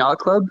Full Spin Yacht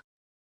Club.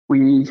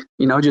 We,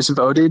 just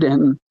voted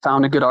and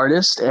found a good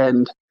artist.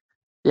 And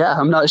yeah,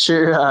 I'm not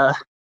sure,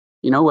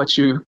 what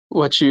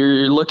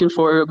you're looking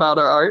for about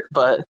our art,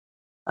 but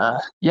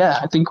yeah,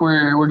 I think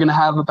we're gonna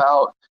have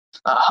about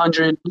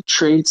 100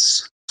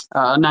 traits,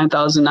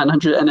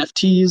 9,900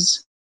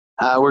 NFTs.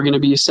 We're gonna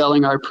be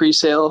selling our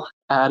pre-sale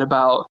at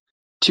about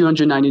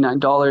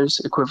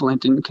 $299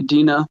 equivalent in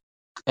Kadena,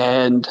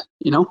 and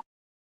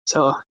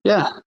so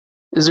yeah.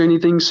 Is there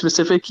anything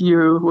specific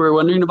you were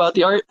wondering about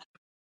the art?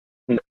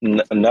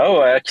 No,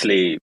 I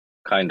actually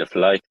kind of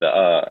like the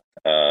art.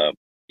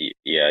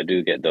 Yeah, I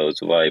do get those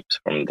vibes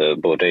from the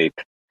Bored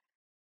Ape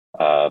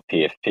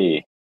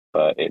PFP,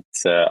 but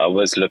it's I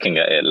was looking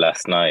at it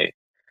last night,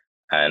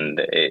 and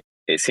it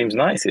seems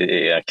nice.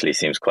 It actually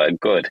seems quite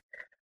good.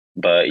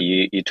 But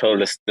you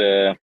told us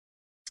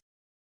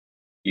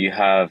you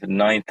have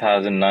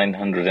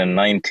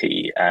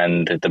 9,990,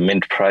 and the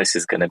mint price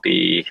is going to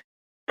be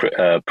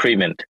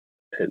pre-mint.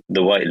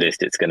 The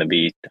whitelist, it's going to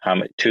be how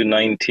much?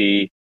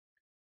 290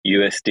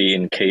 USD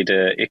in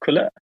CADA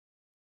equivalent.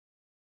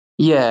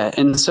 Yeah,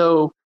 and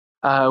so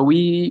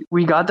we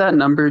got that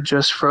number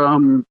just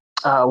from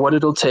what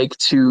it'll take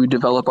to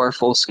develop our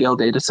full-scale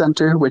data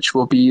center, which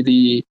will be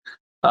the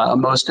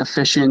most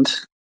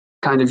efficient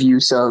kind of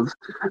use of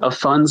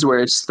funds, where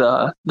it's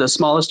the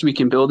smallest we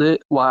can build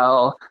it,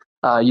 while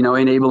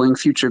enabling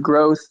future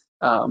growth,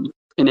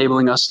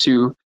 enabling us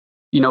to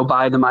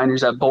buy the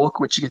miners at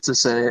bulk, which gets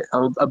us a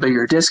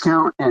bigger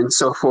discount, and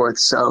so forth.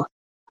 So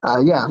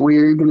yeah,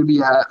 we're going to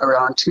be at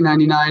around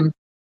 299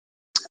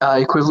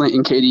 equivalent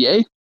in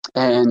KDA,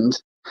 and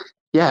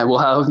yeah, we'll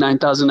have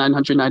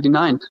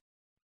 9,999.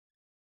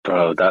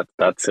 Bro,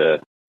 that's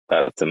a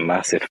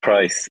massive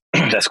price.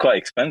 That's quite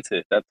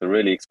expensive. That's a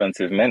really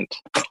expensive mint.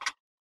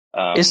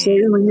 It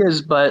certainly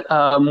is, but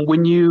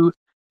when you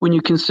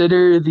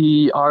consider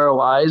the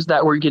ROIs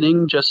that we're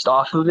getting just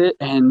off of it,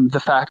 and the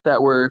fact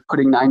that we're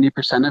putting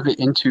 90% of it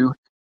into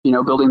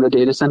building the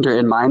data center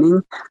and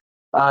mining,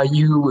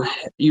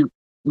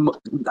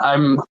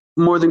 I'm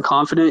more than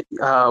confident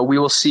we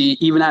will see,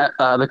 even at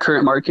the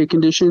current market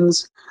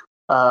conditions,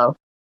 over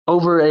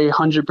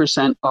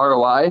 100%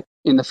 ROI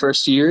in the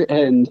first year.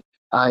 And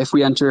if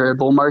we enter a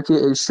bull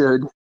market, it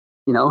should,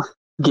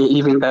 get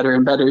even better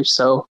and better.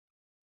 So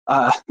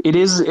it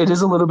is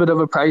a little bit of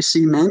a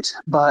pricey mint,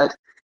 but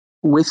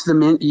with the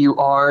mint, you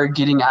are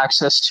getting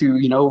access to,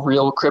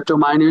 real crypto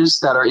miners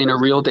that are in a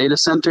real data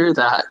center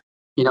that,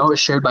 is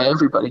shared by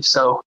everybody.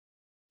 So,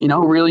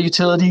 real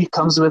utility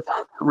comes with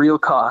real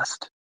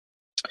cost.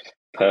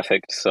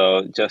 Perfect.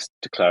 So just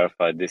to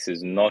clarify, this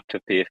is not a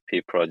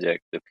PFP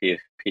project. The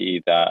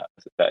PFP that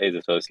is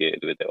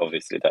associated with it,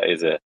 obviously, that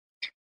is a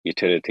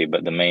utility,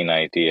 but the main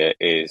idea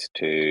is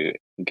to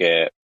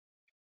get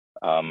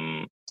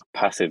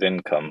passive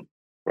income,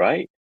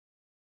 right?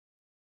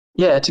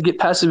 Yeah, to get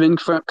passive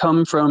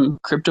income from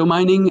crypto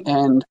mining.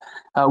 And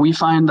we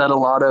find that a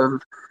lot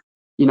of,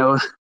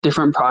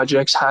 different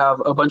projects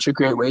have a bunch of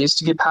great ways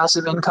to get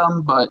passive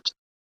income, but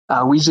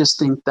we just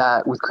think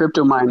that with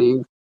crypto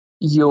mining,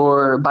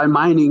 by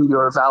mining,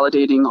 you're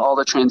validating all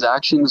the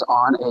transactions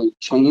on a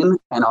chain,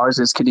 and ours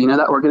is Kadena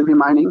that we're going to be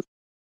mining.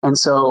 And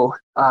so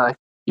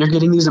you're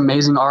getting these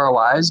amazing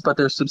ROIs, but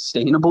they're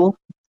sustainable.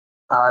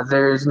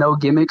 There's no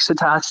gimmicks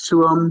attached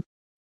to them,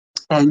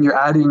 and you're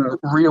adding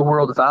real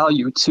world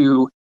value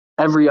to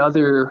every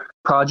other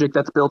project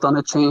that's built on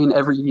a chain,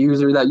 every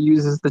user that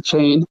uses the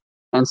chain,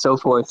 and so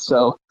forth.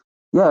 So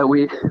yeah,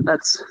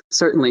 that's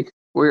certainly,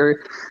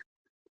 we're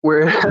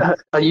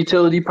a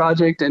utility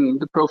project, and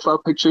the profile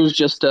picture is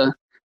just a,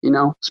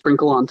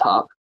 sprinkle on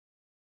top.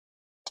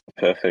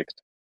 Perfect.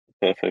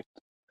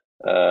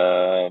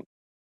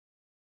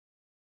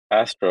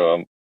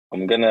 Astro,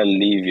 I'm gonna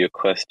leave your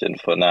question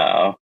for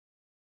now.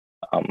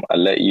 I'll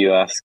let you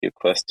ask your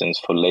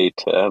questions for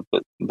later.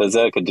 But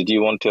Berserker, did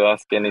you want to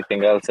ask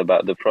anything else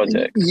about the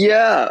project?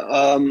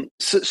 Yeah.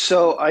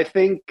 So I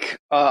think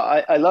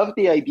I love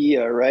the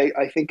idea, right?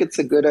 I think it's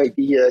a good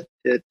idea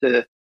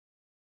to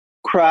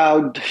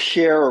crowd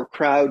share or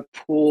crowd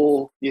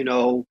pool,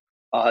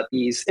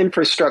 these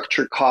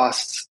infrastructure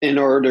costs in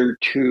order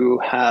to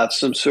have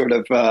some sort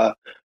of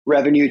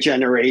revenue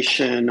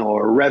generation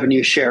or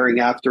revenue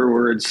sharing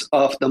afterwards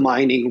of the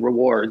mining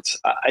rewards.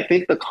 I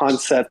think the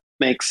concept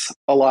makes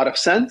a lot of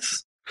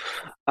sense.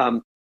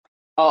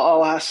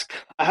 I'll ask,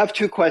 I have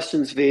two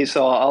questions, V,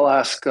 so I'll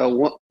ask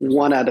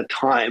one at a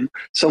time.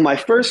 So my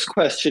first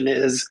question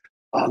is,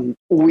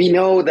 we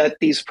know that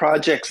these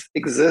projects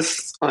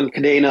exist on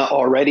Kadena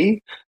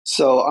already.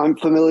 So I'm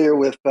familiar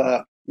with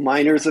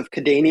Miners of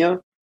Kadena,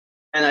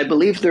 and I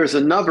believe there's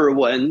another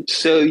one.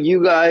 So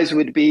you guys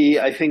would be,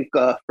 I think,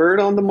 third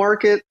on the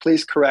market.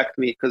 Please correct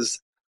me, because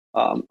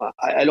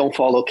I don't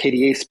follow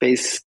KDA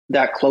space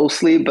that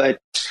closely, but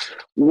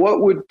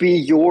what would be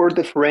your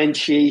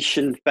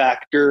differentiation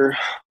factor,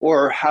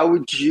 or how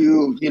would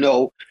you,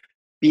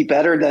 be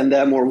better than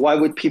them, or why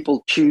would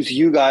people choose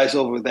you guys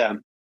over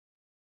them?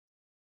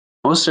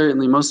 Most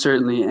certainly, most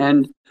certainly.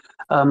 And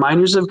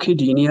miners of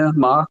Cadenia,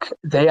 Mock,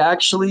 they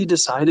actually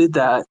decided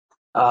that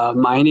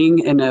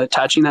mining and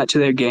attaching that to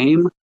their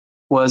game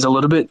was a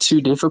little bit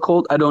too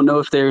difficult. I don't know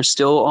if they're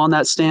still on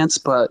that stance,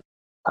 but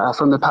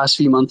from the past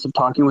few months of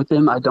talking with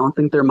them, I don't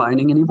think they're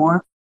mining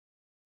anymore.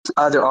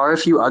 There are a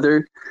few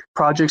other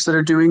projects that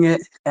are doing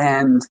it.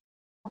 And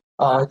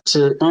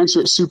to answer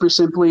it super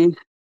simply,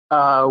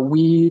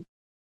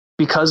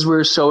 because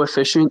we're so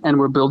efficient and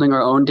we're building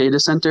our own data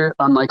center,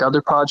 unlike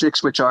other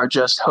projects, which are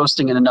just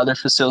hosting in another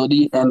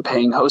facility and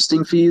paying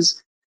hosting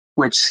fees,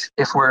 which,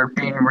 if we're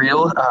being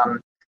real,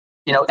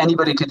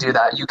 anybody could do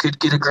that. You could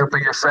get a group of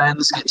your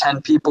friends, get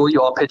 10 people,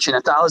 you all pitch in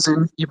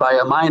 1,000, you buy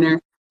a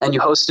miner, and you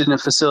host it in a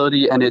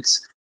facility, and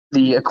it's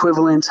the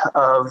equivalent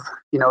of,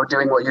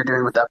 doing what you're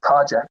doing with that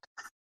project.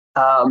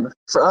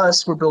 For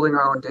us, we're building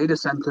our own data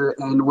center,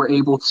 and we're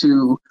able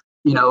to,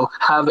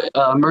 have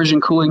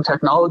immersion cooling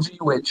technology,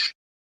 which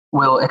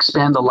will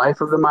expand the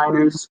life of the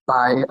miners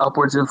by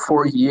upwards of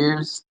 4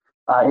 years.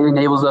 It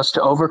enables us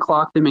to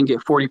overclock them and get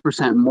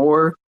 40%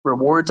 more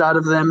rewards out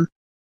of them.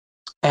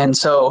 And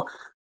so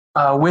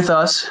with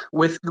us,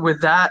 with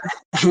that,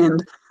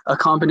 and a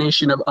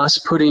combination of us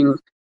putting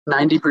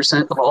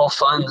 90% of all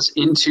funds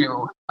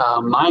into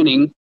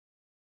mining,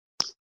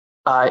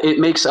 it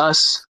makes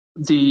us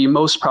the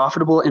most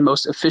profitable and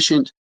most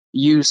efficient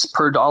use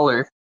per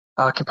dollar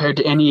compared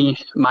to any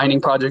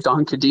mining project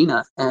on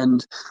Kadena.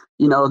 And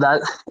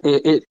that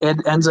it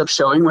ends up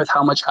showing with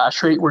how much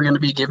hash rate we're going to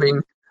be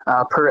giving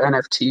per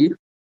NFT.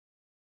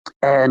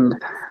 And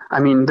I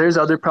mean, there's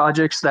other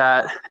projects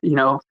that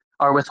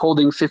are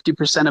withholding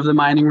 50% of the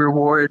mining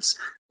rewards.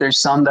 There's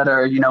some that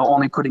are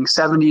only putting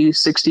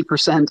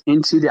 70-60%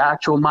 into the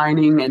actual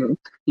mining, and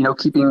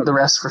keeping the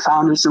rest for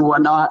founders and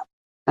whatnot.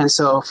 And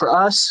so for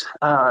us,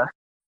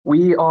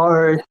 we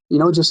are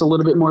just a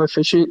little bit more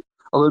efficient,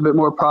 a little bit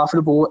more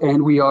profitable,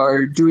 and we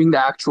are doing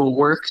the actual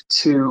work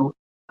to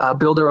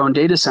build our own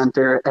data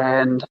center.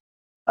 And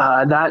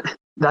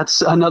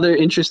that's another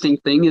interesting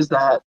thing, is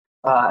that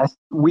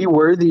we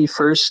were the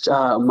first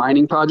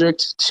mining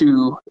project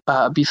to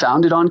be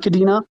founded on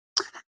Kadena.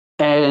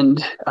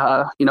 And,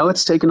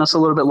 it's taken us a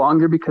little bit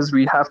longer because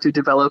we have to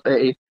develop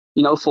a,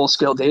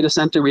 full-scale data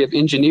center. We have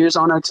engineers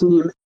on our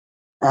team.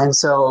 And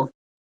so,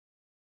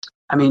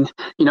 I mean,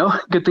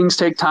 good things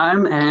take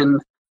time.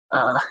 And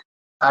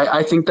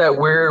I think that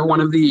we're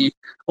one of the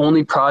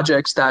only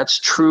projects that's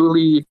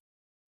truly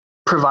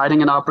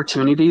providing an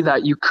opportunity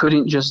that you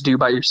couldn't just do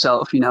by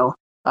yourself.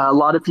 A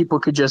lot of people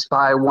could just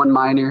buy one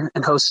miner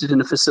and host it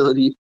in a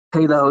facility,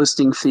 pay the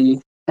hosting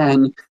fee,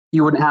 and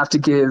you wouldn't have to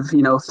give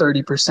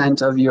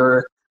 30% of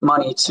your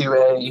money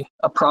to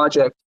a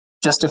project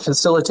just to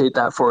facilitate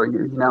that for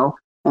you.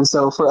 And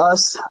so for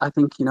us, I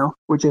think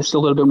we're just a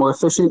little bit more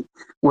efficient.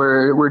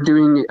 We're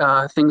doing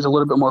things a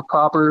little bit more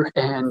proper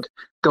and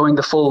going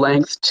the full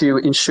length to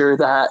ensure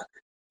that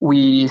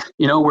we're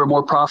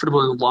more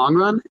profitable in the long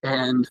run,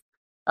 and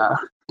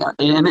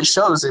it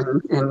shows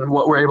in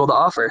what we're able to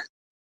offer.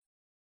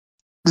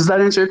 Does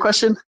that answer your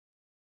question?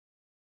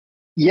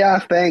 Yeah,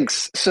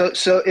 thanks. So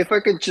if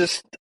I could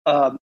just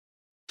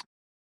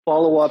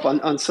follow up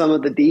on some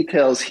of the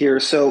details here.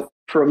 So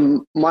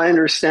from my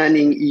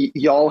understanding,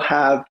 y'all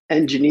have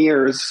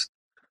engineers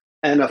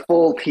and a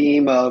full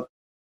team of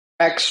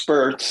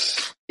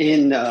experts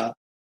in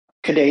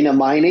Kadena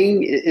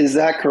mining. Is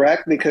that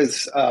correct?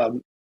 Because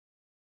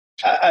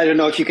I don't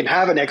know if you can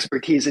have an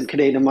expertise in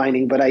Kadena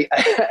mining, but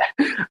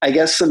I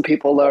guess some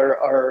people are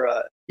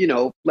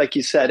like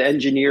you said,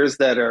 engineers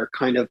that are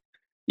kind of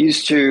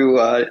used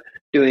to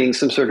doing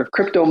some sort of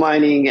crypto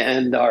mining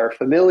and are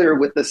familiar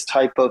with this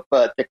type of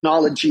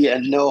technology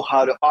and know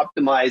how to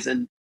optimize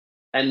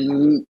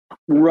and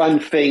run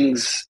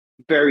things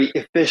very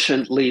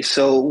efficiently.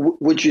 So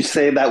would you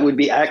say that would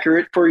be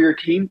accurate for your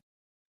team?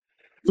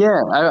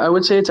 Yeah, I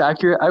would say it's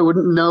accurate. I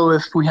wouldn't know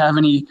if we have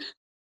any.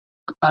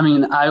 I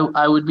mean,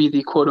 I would be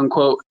the quote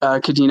unquote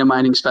Kadena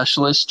mining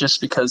specialist,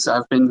 just because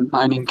I've been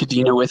mining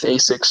Kadena with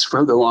ASICs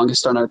for the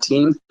longest on our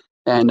team.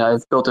 And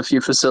I've built a few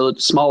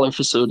smaller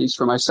facilities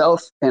for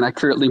myself. And I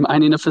currently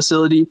mine in a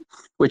facility,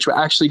 which we're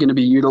actually going to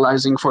be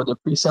utilizing for the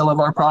pre-sale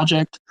of our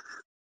project.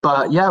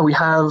 But yeah, we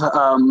have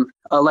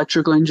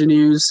electrical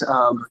engineers.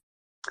 I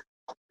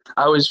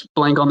always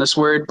blank on this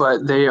word,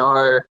 but they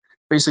are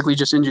basically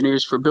just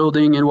engineers for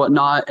building and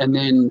whatnot. And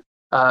then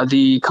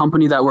the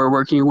company that we're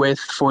working with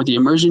for the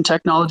immersion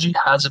technology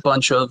has a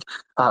bunch of,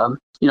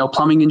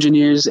 plumbing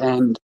engineers,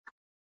 and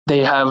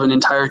they have an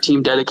entire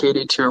team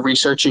dedicated to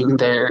researching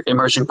their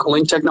immersion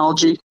cooling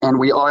technology. And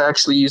we are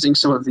actually using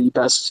some of the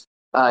best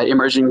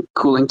immersion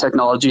cooling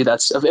technology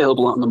that's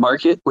available on the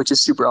market, which is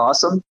super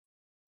awesome.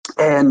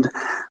 And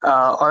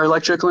our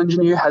electrical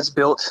engineer has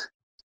built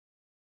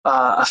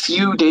a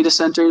few data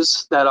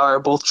centers that are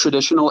both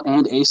traditional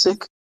and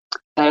ASIC.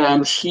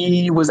 and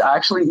he was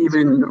actually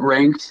even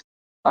ranked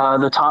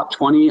the top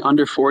 20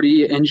 under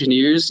 40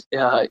 engineers.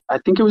 I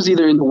think it was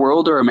either in the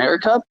world or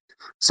America.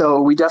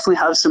 So we definitely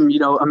have some,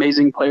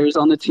 amazing players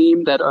on the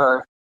team that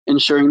are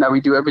ensuring that we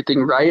do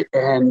everything right.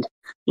 And,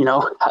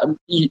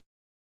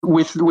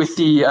 with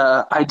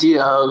the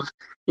idea of,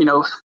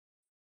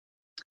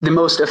 the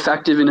most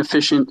effective and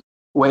efficient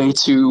way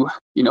to,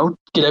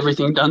 get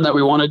everything done that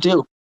we want to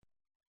do.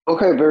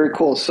 Okay, very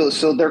cool.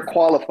 So they're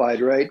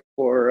qualified, right,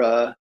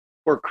 for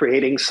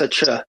creating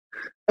such a.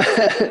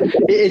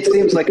 It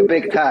seems like a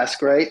big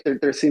task, right?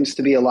 There seems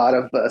to be a lot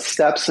of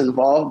steps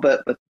involved,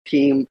 but the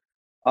team,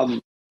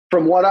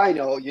 from what I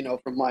know,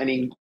 from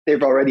mining,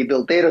 they've already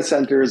built data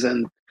centers,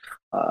 and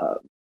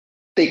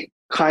they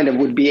kind of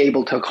would be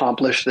able to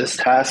accomplish this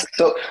task.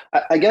 So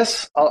I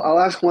guess I'll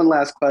ask one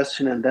last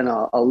question, and then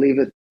I'll leave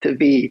it to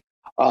be.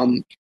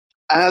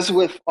 As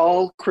with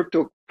all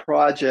crypto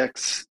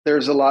projects,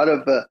 there's a lot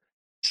of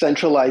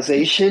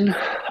centralization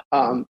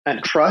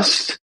and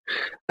trust,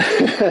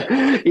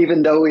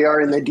 even though we are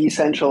in the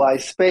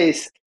decentralized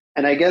space.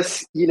 And I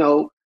guess,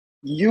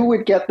 you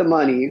would get the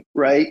money,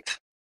 right?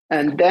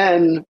 And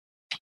then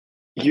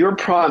your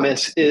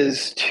promise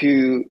is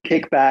to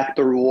kick back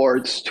the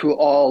rewards to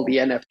all the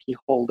NFT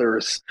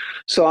holders.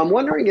 So I'm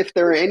wondering if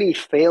there are any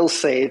fail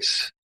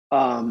safes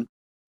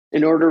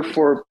in order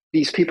for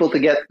these people to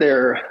get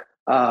their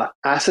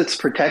assets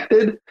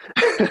protected,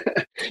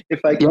 if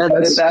I can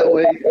put it that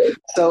way.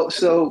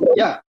 So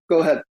yeah, go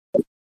ahead.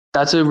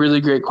 That's a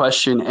really great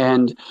question.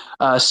 And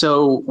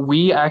so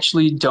we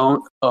actually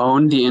don't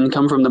own the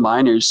income from the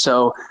miners.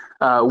 So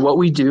what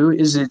we do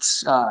is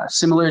it's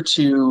similar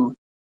to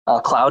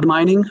cloud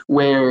mining,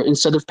 where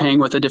instead of paying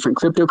with a different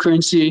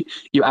cryptocurrency,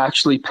 you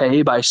actually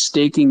pay by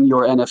staking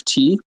your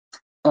NFT.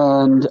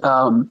 And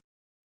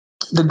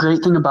the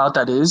great thing about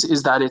that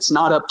is that it's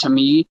not up to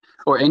me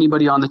or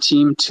anybody on the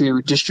team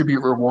to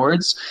distribute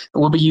rewards.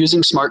 We'll be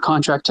using smart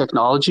contract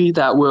technology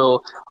that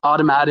will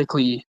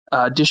automatically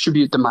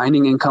distribute the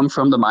mining income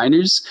from the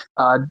miners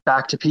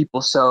back to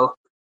people. So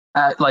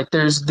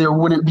there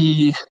wouldn't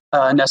be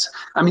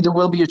there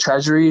will be a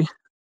treasury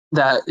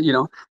that,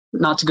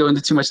 not to go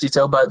into too much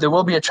detail, but there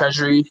will be a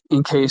treasury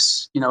in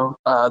case,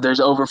 there's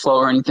overflow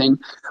or anything.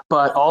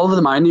 But all of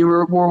the mining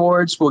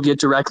rewards will get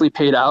directly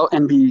paid out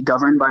and be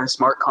governed by a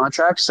smart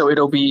contract. So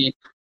it'll be,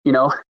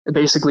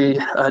 basically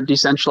a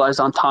decentralized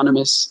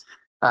autonomous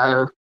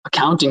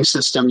accounting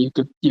system,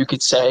 you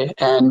could say.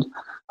 And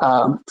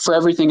for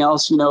everything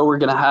else, we're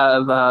going to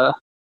have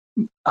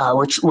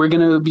we're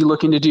going to be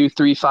looking to do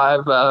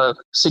 3-5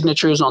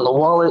 signatures on the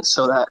wallet,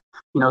 so that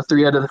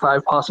 3 out of the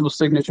 5 possible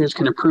signatures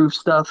can approve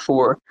stuff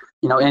for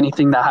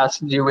anything that has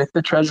to do with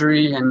the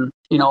treasury and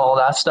all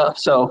that stuff.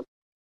 So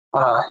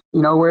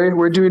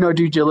we're doing our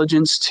due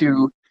diligence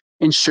to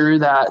ensure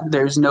that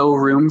there's no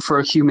room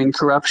for human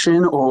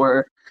corruption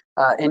or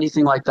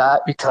anything like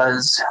that,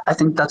 because I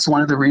think that's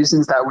one of the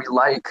reasons that we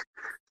like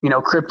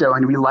crypto,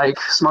 and we like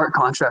smart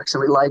contracts,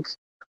 and we like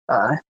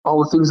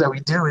all the things that we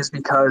do, is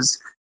because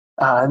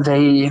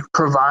they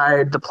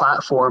provide the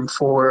platform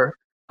for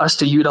us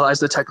to utilize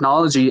the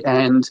technology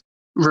and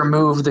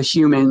remove the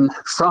human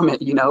from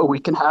it. We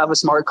can have a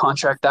smart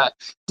contract that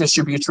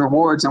distributes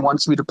rewards, and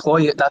once we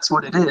deploy it, that's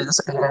what it is.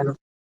 And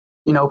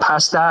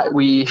past that,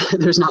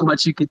 there's not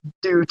much you could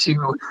do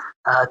to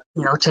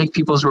take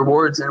people's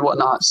rewards and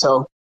whatnot.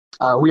 So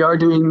we are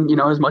doing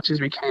as much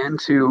as we can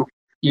to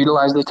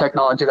utilize the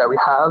technology that we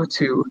have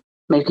to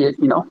make it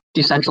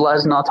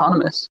decentralized and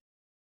autonomous.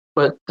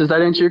 But does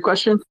that answer your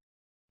question?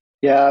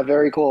 Yeah,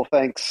 very cool.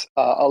 Thanks.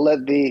 I'll let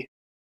V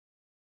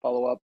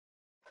follow up.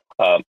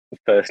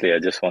 Firstly, I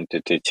just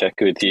wanted to check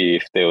with you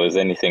if there was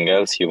anything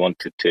else you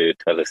wanted to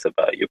tell us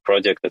about your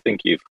project. I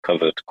think you've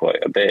covered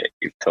quite a bit.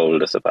 You've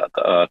told us about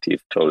the art,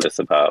 you've told us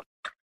about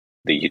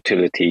the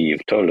utility,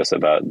 you've told us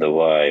about the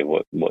why,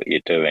 what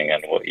you're doing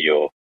and what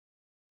your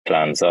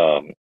plans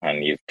are,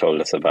 and you've told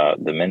us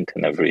about the mint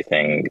and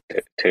everything,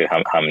 to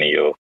how many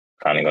you're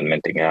planning on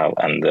minting out,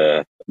 and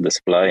the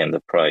supply and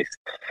the price.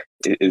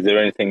 Is there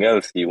anything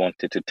else you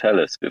wanted to tell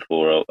us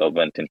before I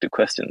went into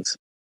questions?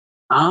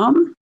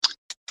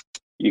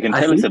 You can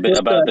tell us a bit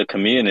about the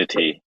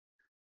community.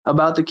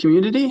 About the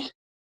community?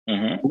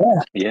 Mm-hmm.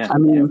 Yeah. I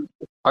mean,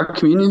 our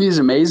community is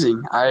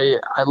amazing. I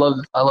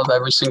love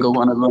every single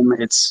one of them.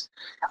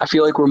 I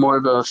feel like we're more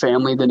of a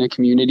family than a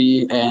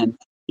community, and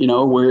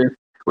we're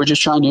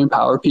just trying to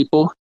empower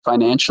people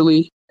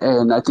financially.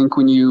 And I think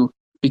when you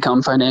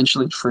become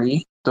financially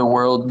free, the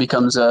world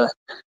becomes a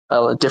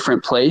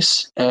different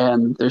place.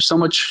 And there's so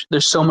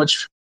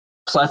much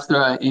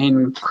plethora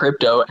in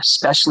crypto,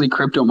 especially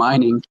crypto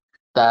mining,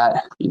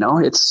 that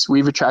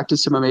we've attracted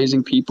some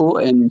amazing people.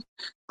 And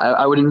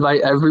I would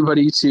invite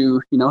everybody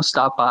to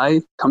stop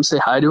by, come say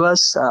hi to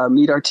us,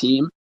 meet our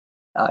team.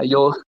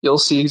 You'll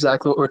see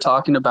exactly what we're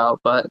talking about.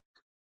 But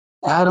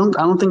I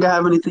don't think I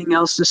have anything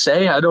else to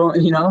say.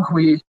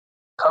 We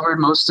covered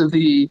most of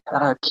the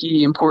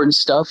key important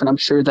stuff, and I'm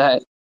sure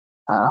that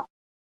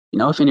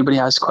if anybody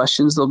has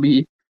questions, they'll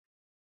be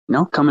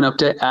coming up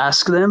to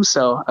ask them.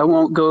 So I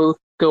won't go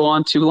go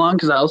on too long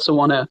because I also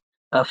want to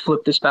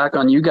flip this back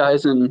on you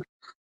guys and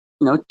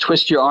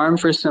twist your arm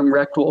for some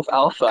Rekt Wolf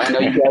Alpha. I know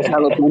you guys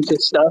have a bunch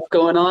of stuff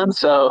going on,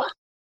 so.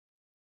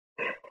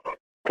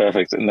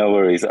 Perfect. No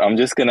worries. I'm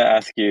just going to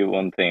ask you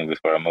one thing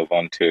before I move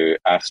on to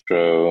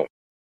Astro,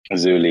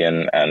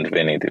 Zulian, and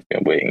Vinny. They've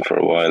been waiting for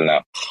a while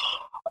now.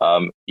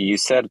 You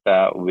said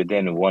that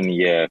within 1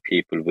 year,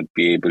 people would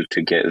be able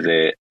to get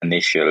their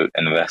initial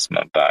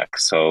investment back.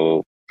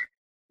 So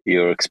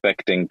you're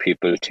expecting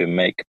people to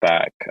make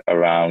back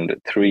around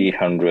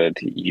 300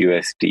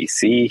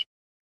 USDC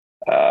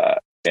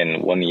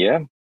in 1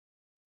 year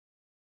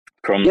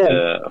from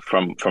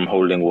from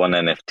holding one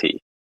NFT.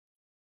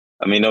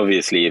 I mean,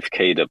 obviously, if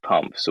KDA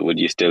pumps, would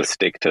you still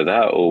stick to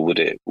that, or would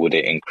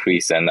it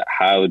increase? And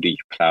how do you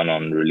plan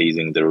on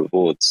releasing the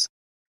rewards?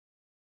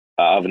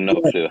 I have no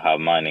clue how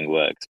mining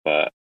works,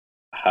 but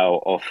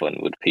how often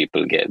would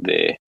people get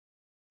their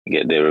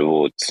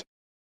rewards?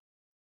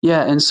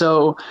 Yeah, and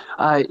so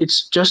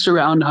it's just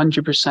around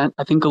 100%.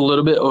 I think a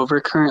little bit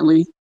over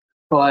currently,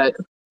 but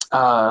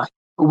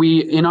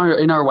we in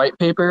our white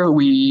paper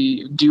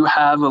we do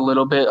have a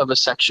little bit of a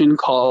section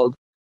called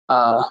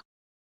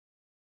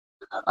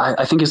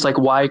I think it's like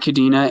why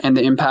Kadena and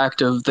the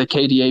impact of the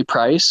KDA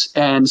price,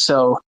 and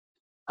so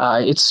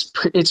it's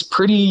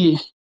pretty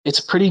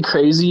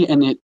crazy,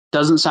 and it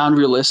doesn't sound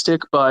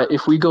realistic. But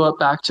if we go up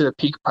back to the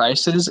peak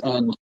prices,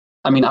 and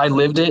I mean, I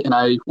lived it, and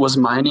I was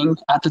mining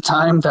at the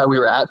time that we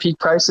were at peak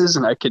prices,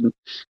 and I can,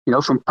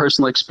 from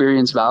personal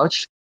experience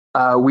vouch.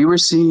 We were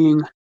seeing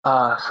it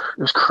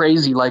was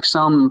crazy, like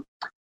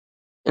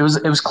it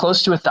was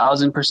close to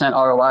 1,000%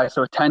 ROI,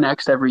 so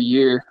 10x every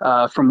year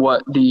from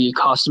what the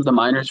cost of the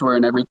miners were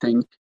and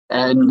everything.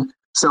 And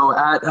so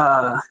at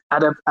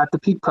the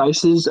peak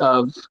prices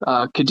of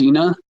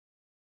Kadena,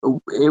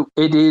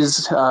 it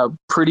is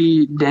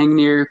pretty dang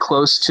near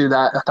close to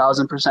that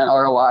 1,000%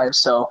 ROI.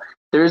 So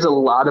there is a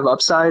lot of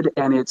upside,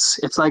 and it's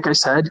like I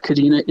said,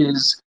 Kadena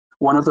is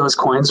one of those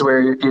coins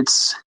where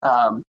it's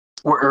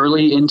we're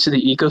early into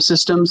the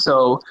ecosystem,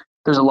 so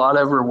there's a lot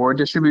of reward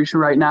distribution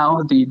right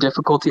now. The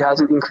difficulty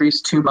hasn't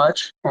increased too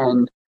much,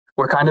 and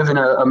we're kind of in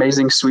an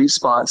amazing sweet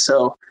spot.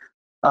 So,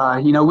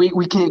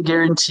 we can't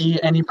guarantee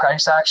any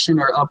price action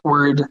or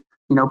upward,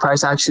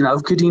 price action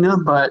of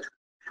Kadena, but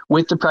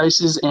with the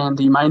prices and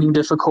the mining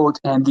difficult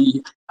and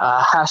the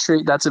hash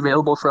rate that's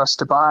available for us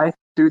to buy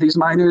through these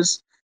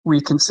miners, we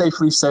can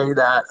safely say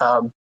that,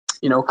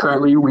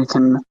 currently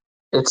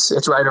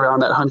it's right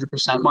around that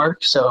 100%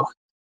 mark. So,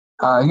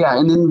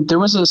 and then there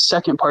was a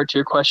second part to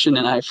your question,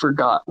 and I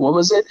forgot. What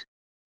was it?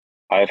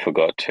 I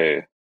forgot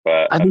too,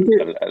 but I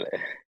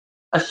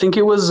think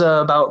it was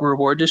about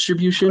reward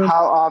distribution.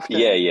 How often?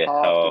 Yeah.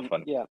 How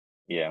often?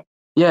 Yeah.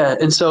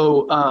 And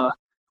so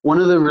one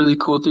of the really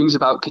cool things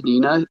about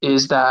Kadena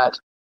is that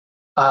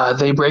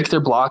they break their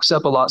blocks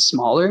up a lot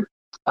smaller.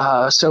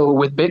 So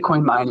with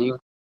Bitcoin mining,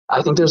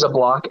 I think there's a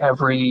block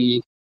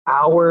every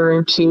hour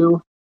or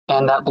two,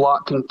 and that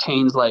block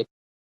contains I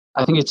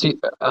think it's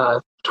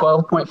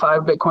 12.5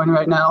 Bitcoin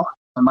right now.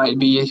 I might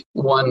be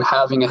one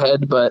halving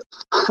ahead, but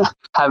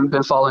haven't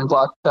been following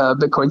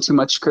Bitcoin too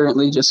much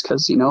currently, just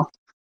because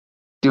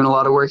doing a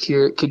lot of work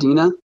here at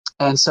Kadena.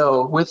 And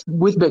so with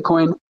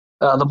Bitcoin,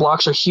 the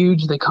blocks are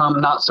huge. They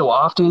come not so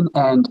often,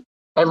 and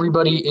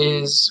everybody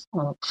is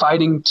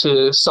fighting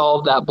to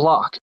solve that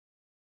block.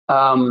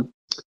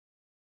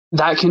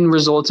 That can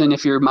result in,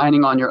 if you're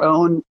mining on your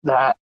own,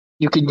 that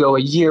you could go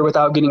a year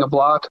without getting a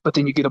block, but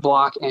then you get a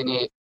block, and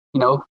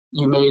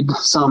you made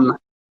some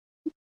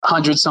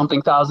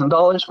 $100-something thousand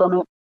from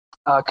it.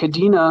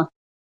 Kadena,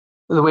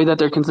 the way that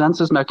their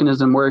consensus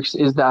mechanism works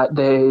is that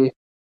they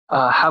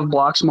have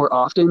blocks more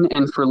often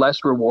and for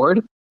less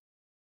reward.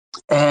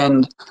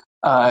 And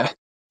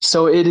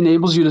so it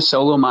enables you to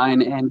solo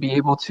mine and be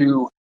able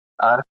to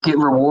get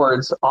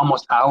rewards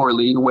almost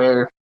hourly,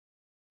 where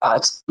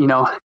it's,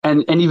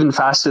 and even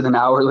faster than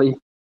hourly.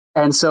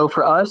 And so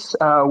for us,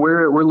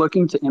 we're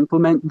looking to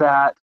implement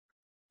that.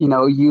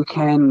 You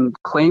can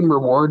claim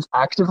rewards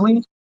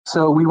actively.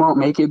 So we won't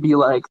make it be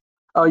like,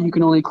 oh, you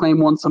can only claim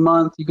once a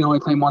month, you can only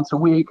claim once a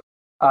week.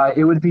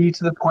 It would be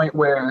to the point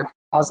where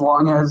as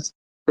long as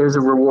there's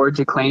a reward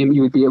to claim,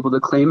 you would be able to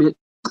claim it.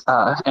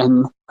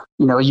 And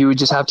you would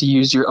just have to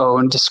use your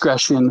own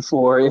discretion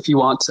for if you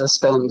want to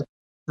spend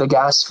the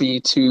gas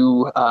fee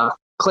to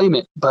claim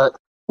it. But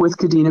with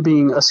Kadena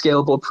being a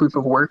scalable proof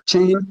of work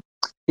chain,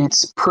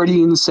 it's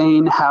pretty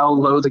insane how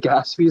low the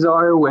gas fees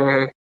are,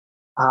 where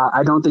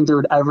I don't think there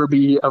would ever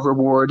be a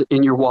reward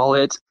in your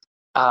wallet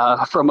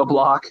from a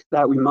block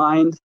that we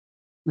mined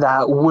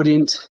that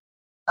wouldn't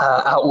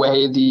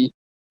outweigh the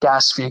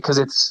gas fee, because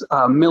it's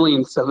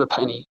millionths of a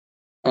penny.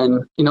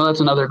 And that's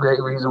another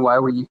great reason why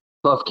we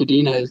love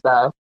Kadena, is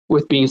that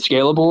with being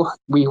scalable,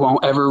 we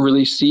won't ever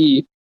really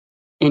see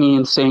any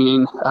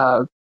insane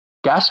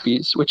gas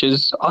fees, which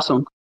is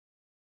awesome.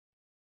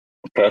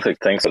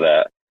 Perfect. Thanks for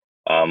that.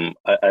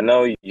 I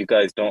know you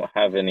guys don't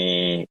have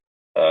any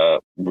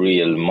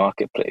real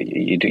marketplace.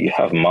 You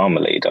have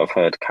Marmalade. I've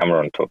heard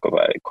Cameron talk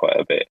about it quite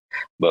a bit,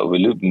 but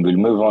we'll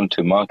move on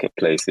to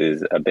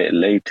marketplaces a bit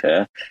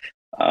later.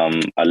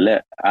 I'll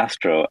let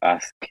Astro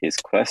ask his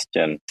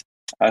question.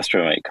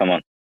 Astro, mate, come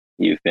on.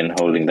 You've been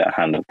holding that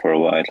hand up for a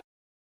while.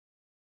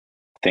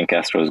 I think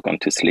Astro's gone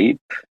to sleep.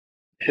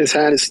 His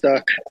hand is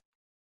stuck.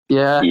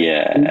 Yeah.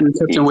 Yeah. We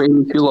kept him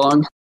waiting too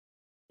long.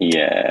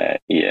 Yeah.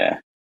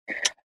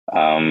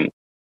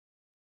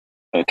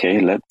 Okay,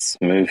 let's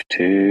move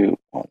to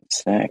 1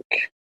 sec.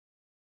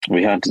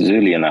 We had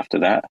Zulian after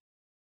that.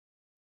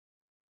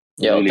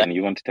 Zulian,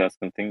 you wanted to ask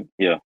something?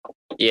 Yeah.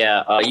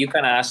 Yeah, you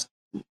kind of asked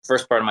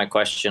first part of my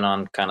question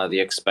on kind of the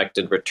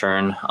expected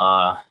return.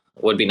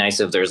 Would be nice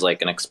if there's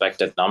like an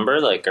expected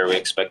number. Like, are we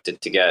expected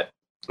to get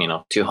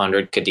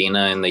 200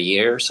 Kadena in the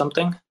year or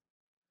something?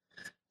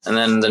 And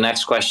then the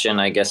next question,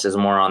 I guess, is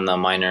more on the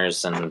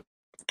miners and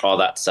all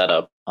that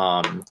setup.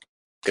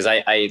 Because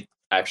I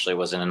actually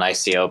was in an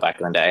ICO back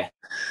in the day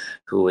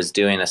who was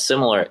doing a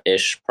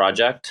similar-ish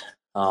project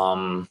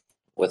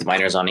with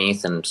miners on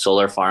ETH and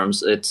solar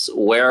farms. It's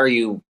where are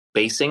you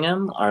basing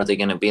them? Are they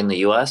going to be in the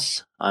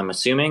US, I'm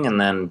assuming?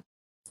 And then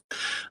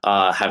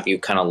have you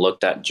kind of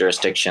looked at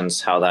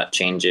jurisdictions, how that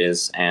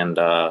changes, and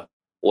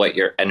what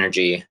your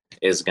energy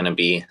is going to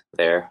be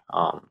there?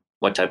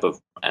 What type of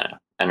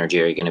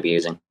energy are you going to be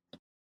using?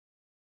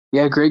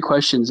 Yeah, great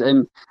questions.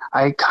 And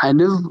I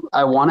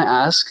want to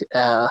ask,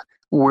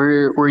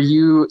 were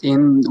you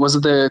in, was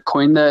it the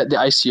coin that the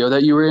ICO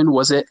that you were in,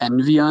 was it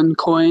Envion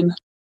coin?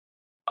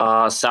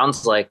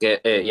 Sounds like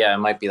it. Yeah, it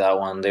might be that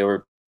one. They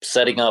were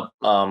setting up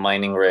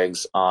mining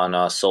rigs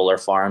on solar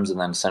farms, and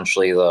then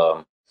essentially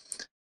the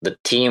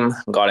team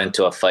got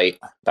into a fight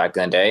back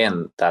in the day,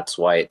 and that's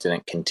why it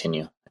didn't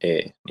continue.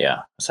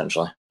 Yeah,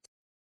 essentially.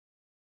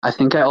 I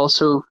think I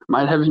also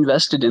might have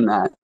invested in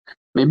that.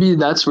 Maybe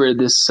that's where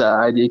this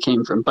idea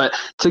came from. But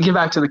to get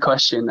back to the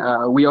question,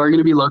 we are going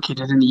to be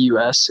located in the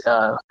U.S.,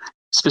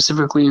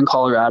 specifically in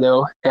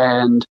Colorado,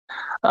 and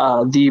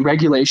the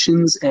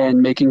regulations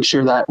and making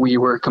sure that we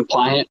were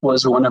compliant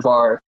was one of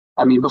our.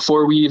 I mean,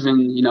 before we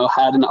even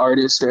had an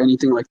artist or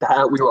anything like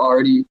that, we were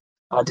already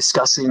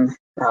discussing.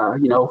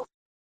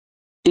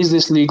 Is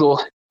this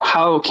legal?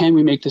 How can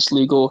we make this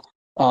legal?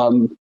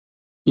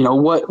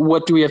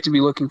 What do we have to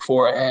be looking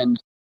for?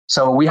 And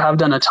so we have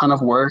done a ton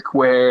of work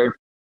where.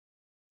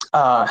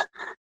 The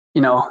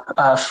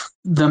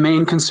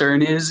main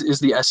concern is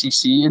the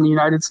SEC in the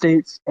United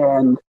States,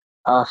 and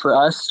for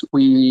us,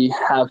 we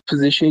have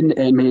positioned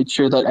and made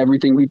sure that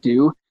everything we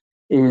do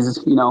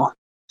is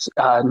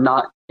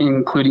not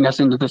including us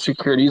into the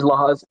securities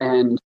laws,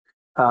 and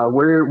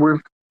we're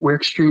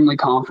extremely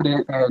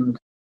confident, and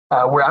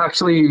we're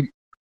actually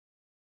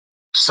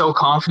so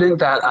confident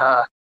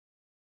that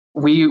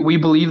we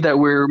believe that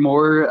we're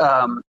more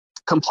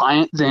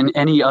compliant than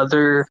any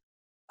other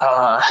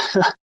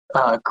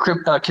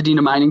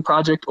Kadena mining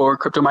project or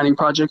crypto mining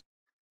project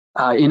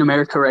in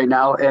America right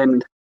now,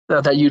 and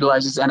that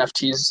utilizes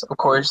NFTs, of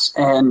course.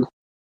 And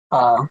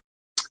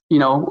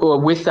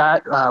with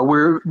that,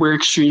 we're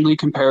extremely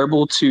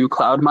comparable to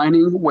cloud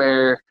mining,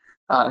 where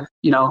the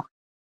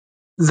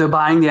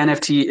buying the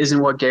NFT isn't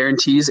what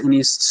guarantees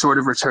any sort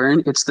of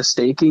return; it's the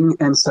staking.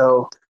 And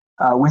so,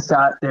 with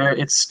that,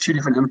 it's two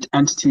different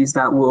entities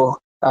that will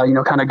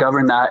kind of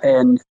govern that,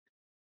 and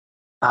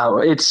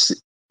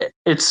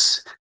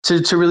it's.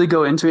 To really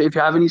go into it, if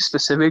you have any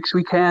specifics,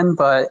 we can,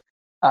 but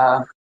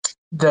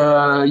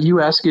the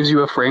US gives you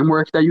a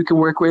framework that you can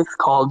work with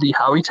called the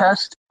Howey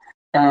test.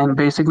 And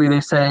basically they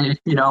say,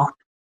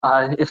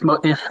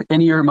 if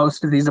any or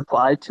most of these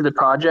apply to the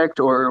project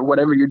or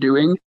whatever you're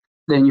doing,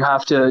 then you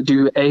have to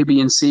do A,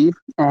 B, and C.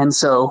 And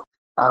so,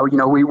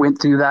 we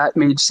went through that,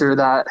 made sure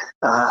that,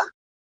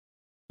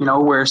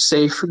 we're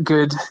safe,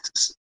 good,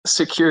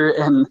 secure,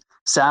 and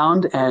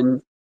sound.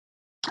 And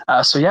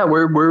so, yeah,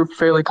 we're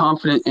fairly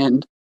confident,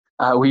 and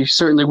we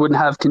certainly wouldn't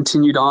have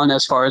continued on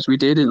as far as we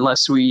did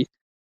unless we,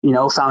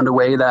 found a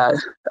way that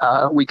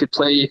we could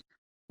play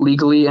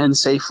legally and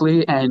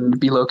safely and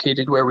be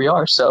located where we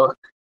are. So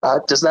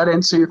does that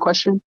answer your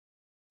question?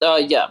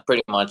 Yeah,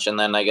 pretty much. And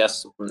then I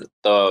guess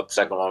the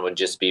second one would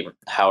just be,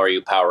 how are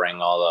you powering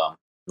all the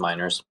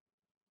miners?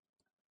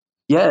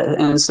 Yeah,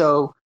 and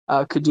so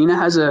Kadena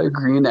has a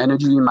green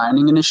energy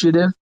mining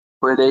initiative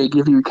where they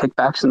give you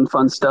kickbacks and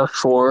fun stuff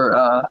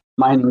for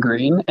mining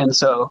green. And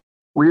so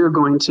we are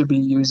going to be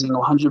using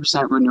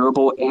 100%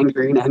 renewable and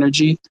green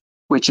energy,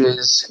 which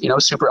is,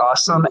 super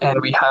awesome.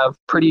 And we have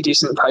pretty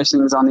decent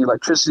pricings on the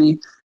electricity.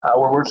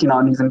 We're working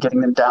on even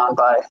getting them down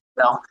by,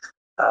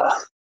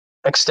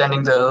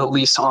 extending the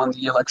lease on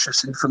the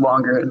electricity for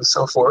longer and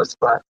so forth.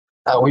 But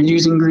we're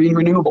using green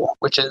renewable,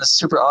 which is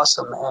super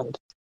awesome. And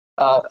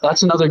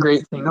that's another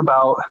great thing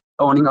about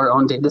owning our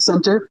own data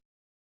center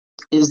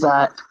is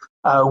that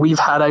we've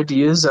had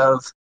ideas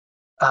of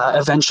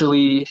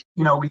eventually,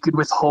 we could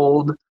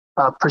withhold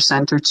a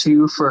percent or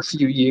two for a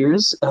few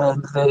years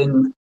and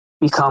then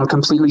become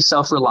completely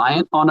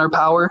self-reliant on our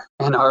power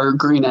and our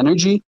green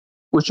energy,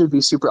 which would be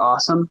super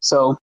awesome.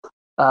 So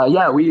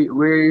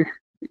we're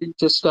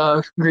just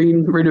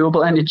green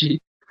renewable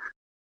energy.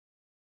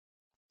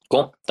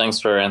 Cool. Thanks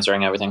for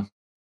answering everything.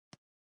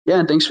 Yeah,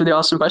 and thanks for the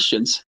awesome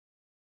questions.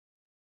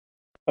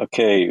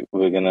 Okay,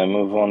 we're gonna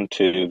move on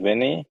to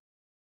Vinny.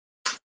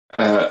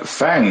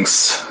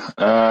 Thanks.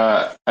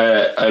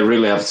 I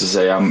really have to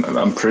say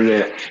I'm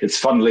pretty. It's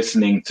fun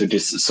listening to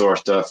this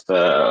sort of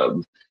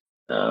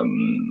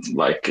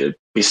like a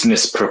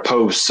business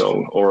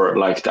proposal or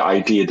like the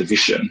idea, the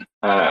vision.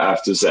 I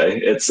have to say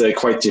it's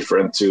quite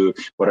different to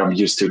what I'm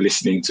used to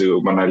listening to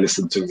when I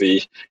listen to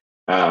V.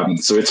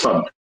 So it's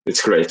fun.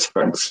 It's great.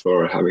 Thanks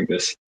for having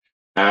this.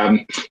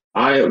 I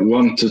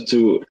wanted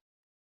to.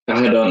 I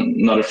had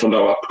another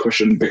follow-up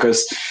question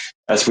because,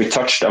 as we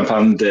touched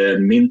upon, the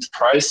mint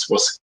price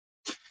was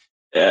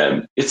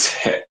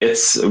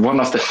it's one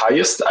of the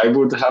highest I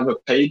would have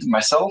paid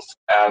myself,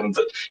 and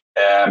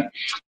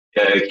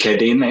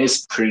Kadena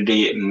is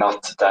pretty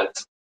not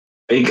that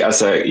big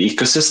as an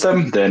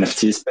ecosystem, the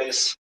NFT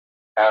space,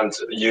 and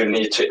you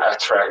need to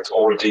attract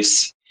all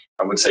these,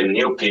 I would say,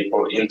 new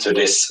people into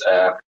this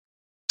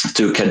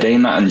to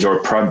Kadena and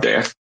your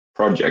project.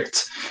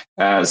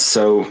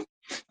 So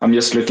I'm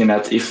just looking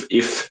at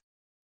if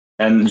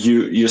and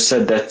you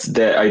said that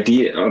the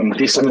idea on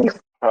this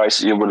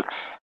price you will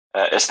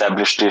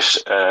establish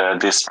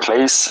this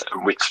place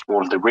with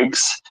all the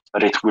rigs,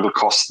 but it will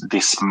cost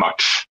this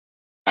much.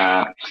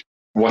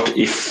 What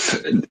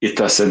if it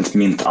doesn't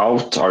mint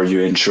out? Are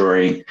you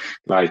ensuring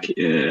like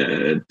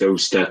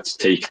those that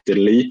take the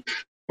leap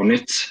on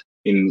it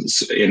in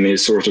any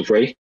sort of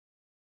way?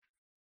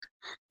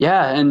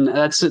 Yeah, and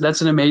that's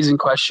an amazing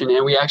question,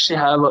 and we actually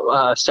have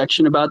a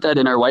section about that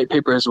in our white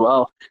paper as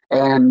well.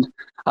 And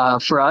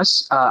for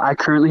us, I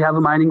currently have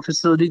a mining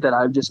facility that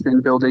I've just been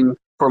building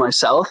for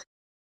myself,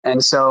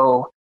 and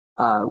so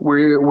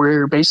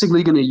we're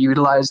basically going to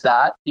utilize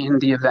that in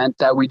the event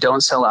that we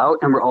don't sell out,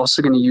 and we're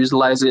also going to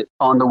utilize it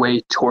on the way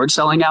towards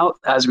selling out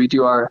as we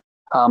do our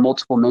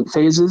multiple mint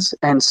phases.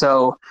 And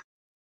so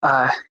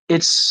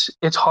it's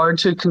hard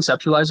to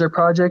conceptualize our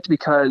project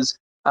because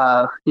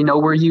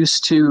we're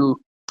used to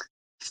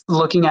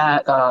looking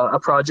at a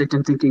project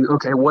and thinking,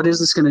 okay, what is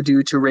this going to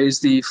do to raise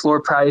the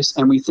floor price?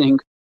 And we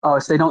think, oh,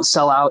 if they don't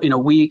sell out in a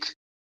week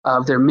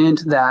of their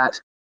mint,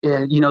 that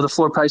the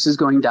floor price is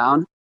going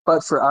down.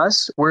 But for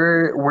us,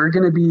 we're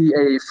going to be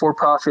a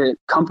for-profit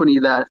company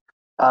that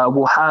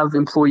will have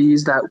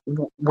employees that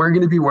we're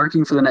going to be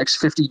working for the next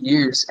 50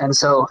 years. And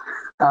so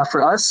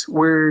for us,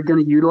 we're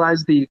going to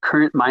utilize the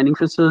current mining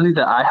facility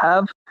that I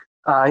have.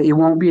 It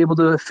won't be able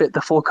to fit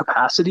the full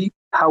capacity.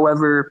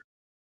 However,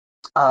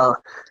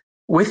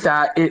 with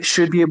that, it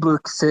should be able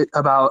to fit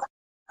about,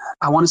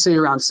 I want to say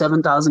around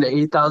 7,000 to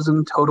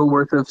 8,000 total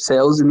worth of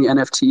sales in the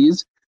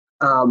NFTs.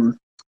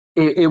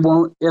 It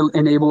won't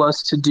enable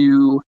us to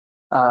do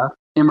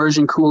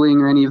immersion cooling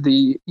or any of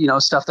the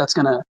stuff that's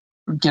going to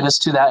get us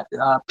to that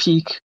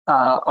peak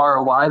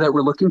ROI that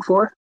we're looking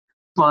for.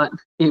 But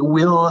it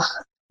will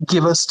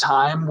give us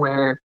time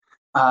where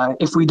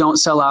if we don't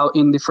sell out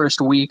in the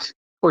first week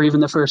or even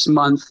the first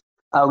month,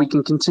 we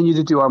can continue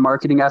to do our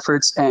marketing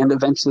efforts and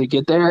eventually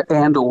get there,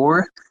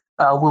 or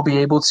we'll be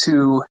able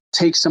to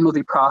take some of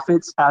the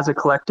profits as a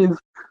collective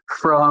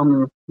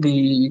from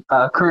the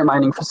current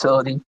mining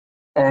facility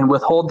and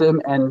withhold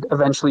them and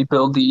eventually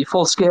build the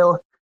full scale,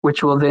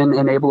 which will then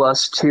enable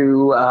us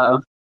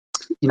to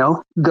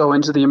go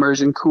into the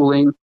immersion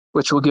cooling,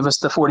 which will give us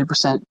the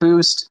 40%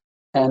 boost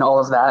and all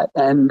of that.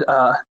 And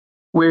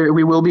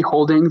we will be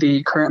holding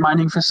the current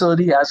mining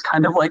facility as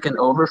kind of like an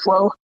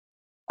overflow.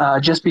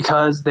 Just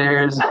because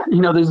there's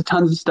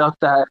tons of stuff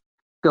that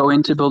go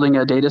into building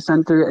a data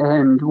center,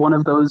 and one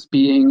of those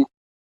being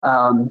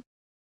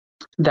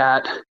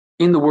that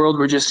in the world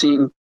we're just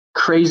seeing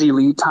crazy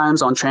lead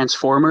times on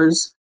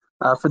transformers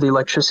for the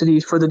electricity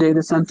for the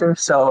data center.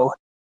 So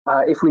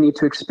if we need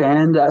to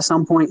expand at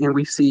some point and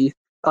we see,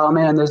 oh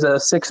man, there's a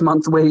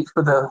 6-month wait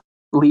for the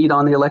lead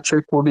on the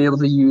electric, we'll be able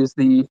to use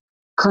the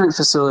current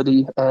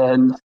facility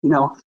and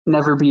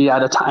never be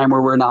at a time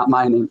where we're not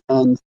mining.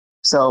 And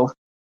so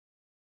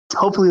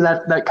hopefully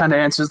that kind of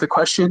answers the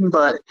question,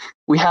 but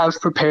we have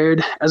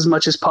prepared as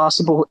much as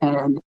possible,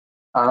 and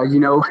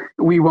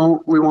we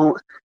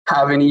won't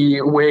have any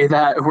way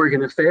that we're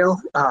going to fail.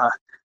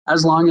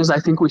 As long as I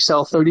think we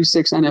sell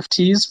 36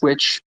 NFTs,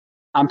 which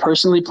I'm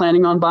personally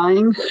planning on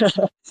buying,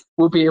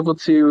 we'll be able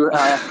to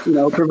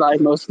provide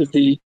most of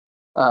the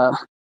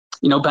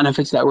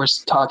benefits that we're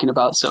talking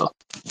about. So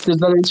does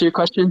that answer your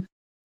question?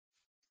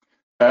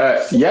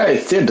 Yeah,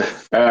 it did.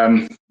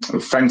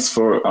 Thanks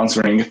for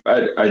answering.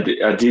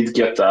 I did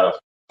get a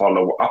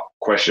follow-up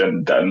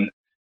question then.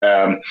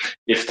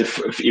 If the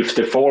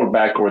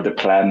fallback or the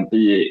plan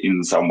B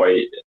in some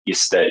way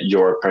is that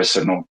your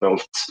personal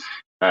built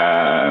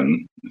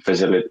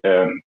facility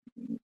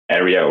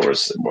area, or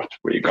what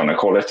we're gonna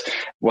call it,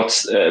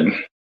 what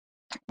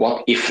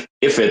if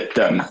it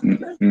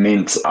then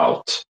mints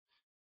out?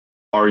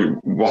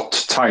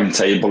 What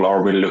timetable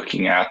are we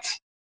looking at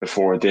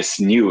before this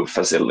new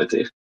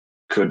facility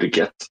could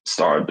get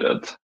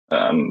started?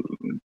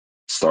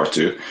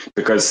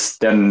 Because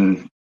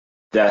then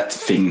that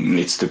thing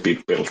needs to be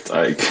built,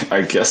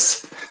 I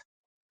guess.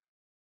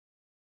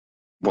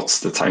 What's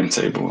the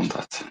timetable on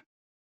that?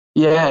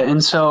 Yeah,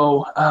 and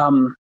so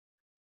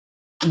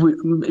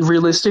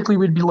realistically,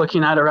 we'd be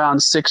looking at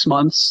around 6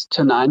 months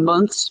to 9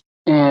 months.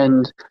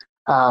 And,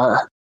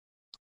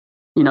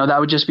 that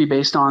would just be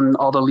based on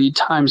all the lead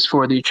times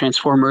for the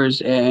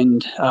transformers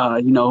and,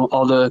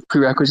 all the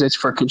prerequisites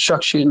for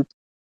construction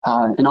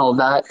and all of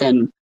that.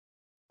 And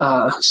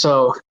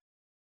so,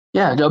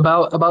 yeah,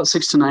 about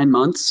 6 to 9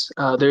 months.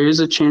 There is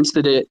a chance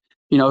that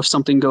if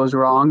something goes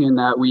wrong and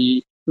that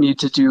we need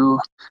to do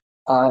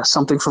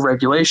something for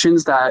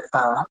regulations that,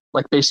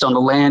 like based on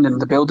the land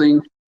and the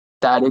building,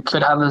 that it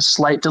could have a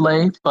slight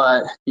delay.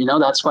 But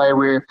that's why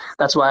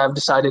I've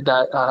decided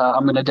that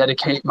I'm going to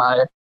dedicate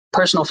my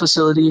personal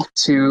facility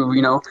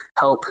to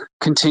help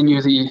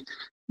continue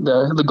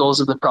the goals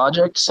of the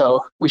project.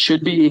 So we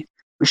should be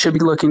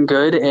looking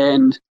good.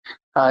 And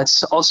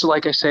it's also,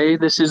 like I say,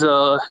 this is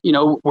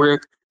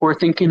we're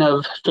thinking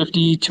of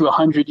 50 to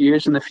 100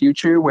 years in the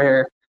future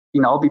where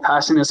I'll be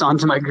passing this on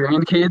to my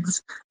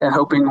grandkids and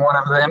hoping one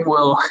of them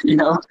will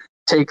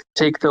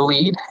take the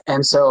lead.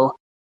 And so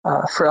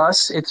for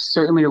us, it's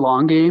certainly a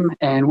long game.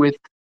 And with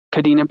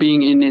Kadena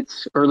being in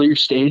its earlier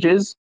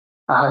stages,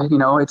 it's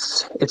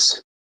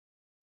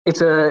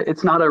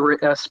not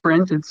a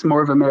sprint, it's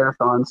more of a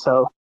marathon.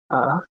 So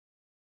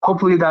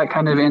hopefully that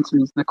kind of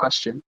answers the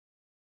question.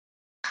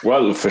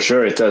 Well, for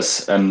sure it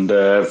does. And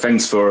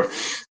thanks for,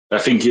 I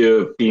think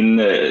your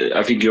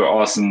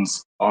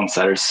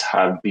answers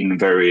have been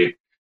very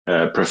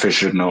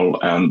professional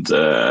and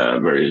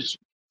very,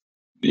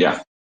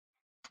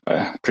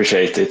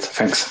 appreciate it.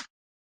 Thanks.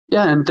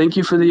 Yeah, and thank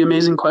you for the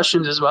amazing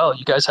questions as well.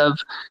 You guys have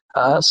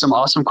some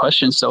awesome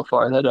questions so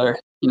far that are,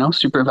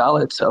 super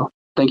valid. So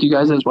thank you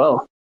guys as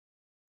well.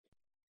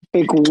 I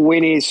think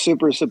Winnie's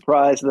super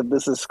surprised that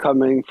this is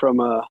coming from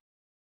a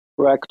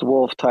Rekt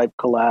Wolf type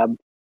collab.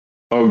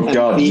 Oh, and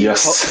God,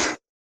 yes.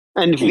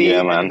 And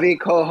V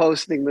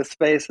co-hosting the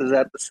spaces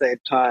at the same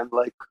time.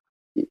 Like,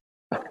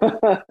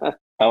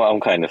 I'm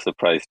kind of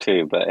surprised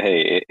too, but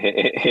hey,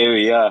 here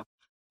we are.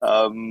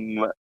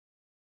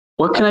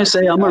 What can I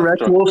say? I'm a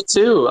Rekt Wolf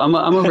too. I'm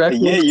a Rekt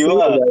Wolf. Yeah, you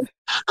are.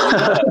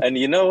 Yeah. And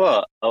you know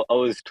what? I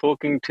was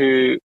talking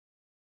to.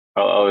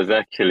 I was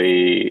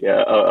actually.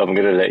 I'm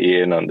gonna let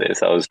you in on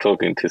this. I was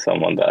talking to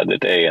someone the other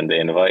day, and they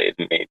invited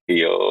me to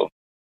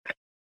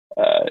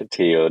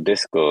your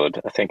Discord.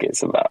 I think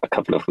it's about a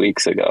couple of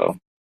weeks ago,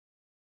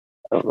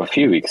 a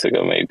few weeks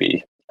ago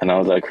maybe. And I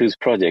was like, "Whose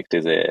project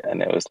is it?"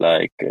 And it was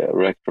like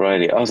Rekt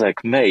Riley. I was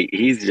like, "Mate,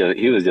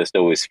 he was just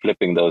always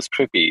flipping those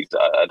trippies.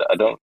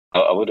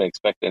 I wouldn't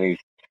expect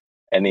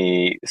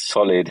any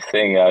solid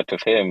thing out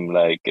of him,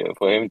 like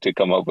for him to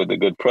come up with a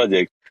good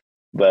project.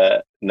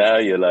 But now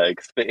you're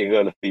like spitting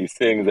all of these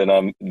things, and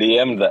I'm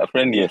DM'd that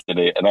friend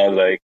yesterday, and I was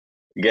like,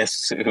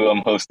 guess who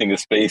I'm hosting a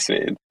space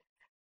with?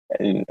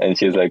 And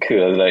she was like,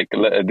 who? I was like,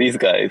 these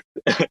guys.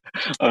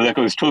 I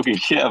was talking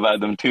shit about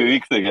them 2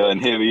 weeks ago,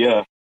 and here we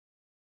are.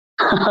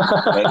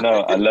 But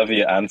no, I love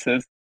your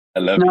answers.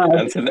 Your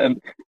answers.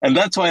 And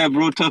that's why I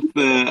brought up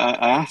I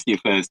asked you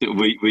first,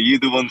 were you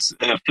the ones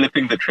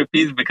flipping the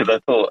trippies? Because I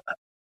thought,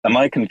 am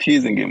I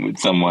confusing him with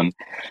someone?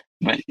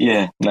 But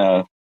yeah,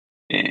 no,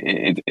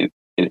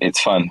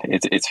 it's fun.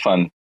 It's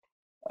fun.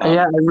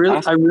 Yeah,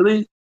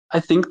 I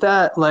think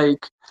that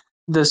like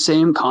the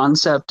same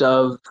concept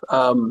of,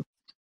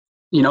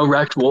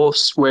 Rekt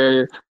Wolves,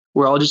 where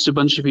we're all just a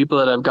bunch of people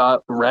that have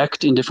got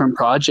wrecked in different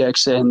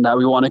projects and that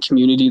we want a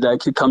community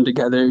that could come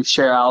together,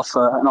 share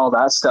alpha and all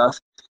that stuff,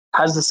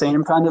 has the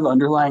same kind of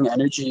underlying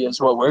energy as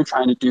what we're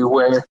trying to do,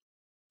 where,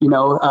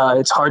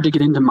 it's hard to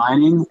get into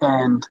mining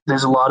and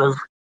there's a lot of,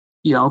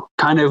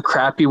 kind of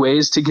crappy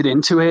ways to get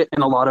into it,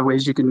 and a lot of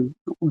ways you can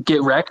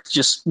get wrecked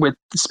just with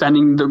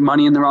spending the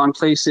money in the wrong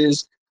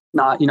places,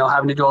 not,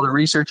 having to do all the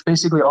research,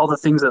 basically all the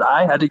things that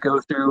I had to go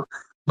through,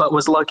 but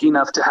was lucky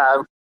enough to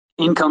have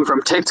income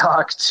from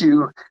TikTok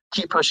to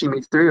keep pushing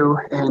me through.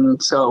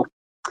 And so,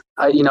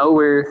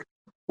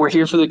 we're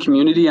here for the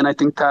community. And I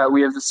think that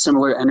we have a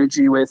similar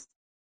energy with,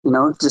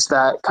 just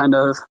that kind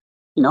of,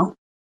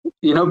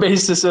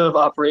 basis of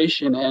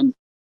operation. And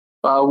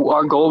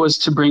our goal was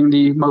to bring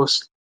the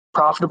most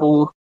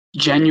profitable,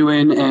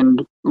 genuine,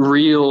 and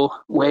real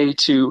way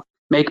to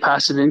make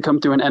passive income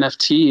through an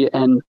NFT.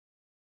 And,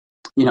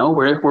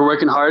 we're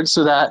working hard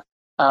so that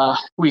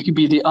we could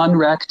be the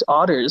unwrecked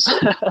otters.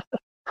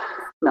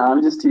 No,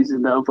 I'm just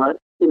teasing though, but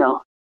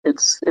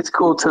it's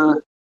cool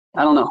to,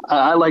 I don't know.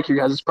 I like your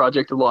guys'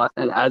 project a lot,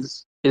 and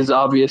as is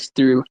obvious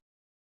through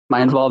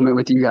my involvement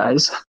with you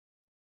guys.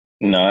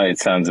 No, it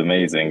sounds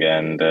amazing,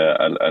 and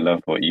I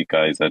love what you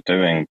guys are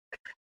doing.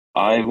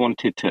 I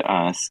wanted to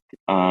ask,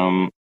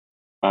 I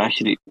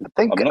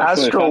think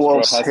Astro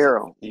Wolf's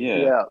hero.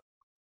 Yeah.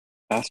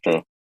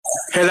 Astro.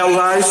 Hello,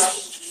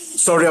 guys.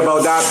 Sorry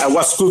about that. I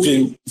was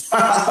cooking.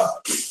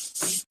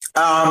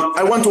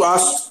 I want to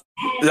ask,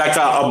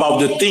 about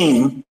the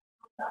team.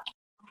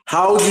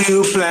 How do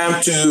you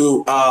plan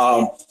to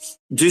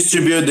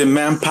distribute the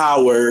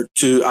manpower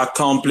to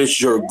accomplish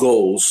your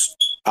goals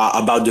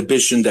about the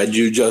vision that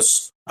you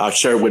just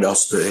shared with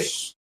us today?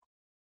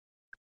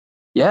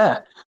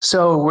 Yeah,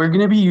 so we're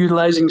going to be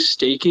utilizing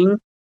staking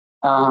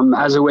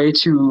as a way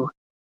to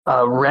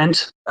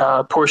rent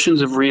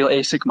portions of real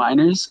ASIC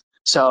miners.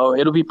 So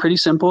it'll be pretty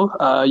simple.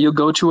 You'll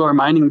go to our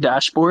mining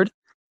dashboard.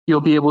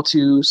 You'll be able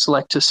to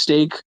select to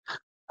stake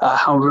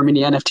however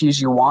many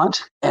NFTs you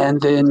want, and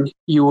then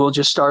you will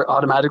just start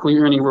automatically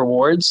earning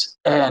rewards.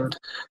 And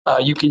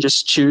you can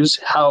just choose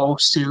how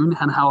soon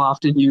and how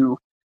often you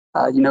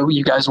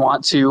guys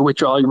want to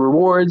withdraw your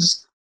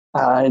rewards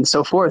and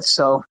so forth.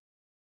 So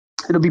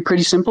it'll be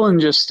pretty simple, and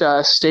just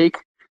stake,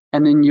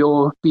 and then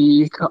you'll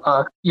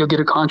get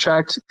a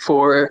contract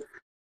for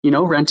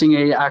renting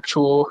a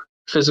actual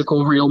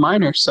physical real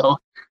miner. So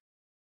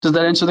does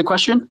that answer the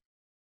question?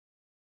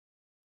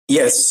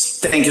 Yes,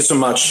 thank you so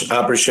much.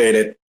 I appreciate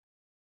it.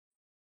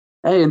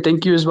 Hey, and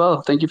thank you as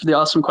well. Thank you for the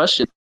awesome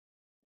question.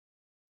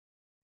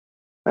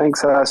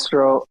 Thanks,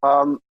 Astro.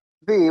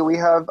 V, we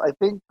have, I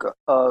think,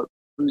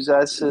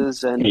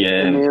 Uzes and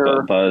Amir. We've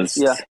got Buzz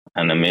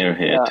and Amir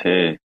here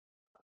too.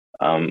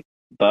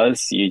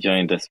 Buzz, you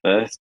joined us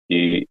first.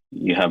 You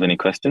have any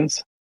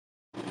questions?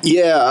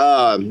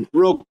 Yeah,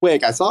 real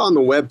quick. I saw on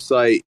the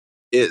website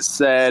it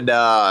said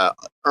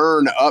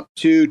earn up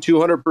to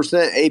 200%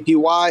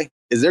 APY.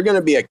 Is there going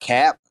to be a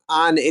cap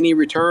on any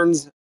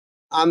returns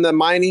on the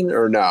mining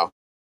or no?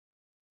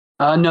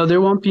 No,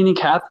 there won't be any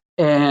cap,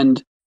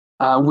 and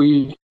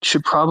we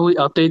should probably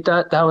update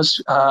that. That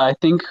was, I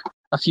think,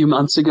 a few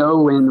months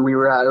ago when we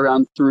were at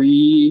around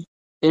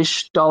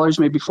 $3-ish,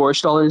 maybe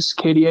 $4-ish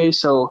KDA.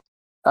 So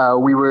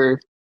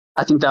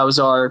I think that was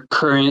our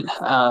current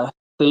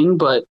thing,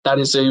 but that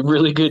is a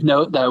really good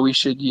note that we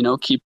should,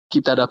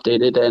 keep that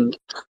updated. And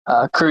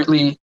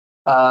currently,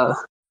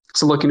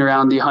 it's looking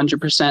around the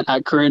 100%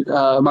 at current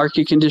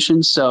market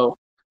conditions. So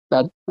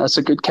that's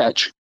a good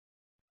catch.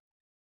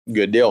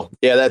 Good deal.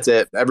 Yeah, that's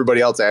it. Everybody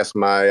else asked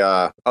my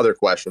other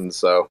questions,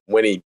 so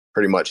Winnie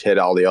pretty much hit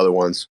all the other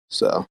ones.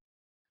 So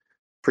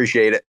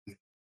appreciate it.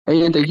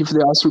 Hey, and thank you for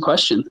the awesome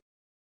question.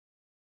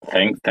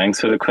 Thanks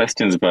for the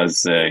questions,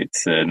 Buzz.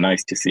 It's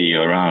nice to see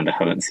you around. I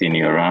haven't seen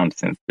you around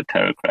since the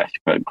Terra crash,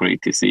 but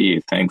great to see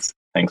you. Thanks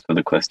for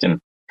the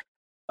question.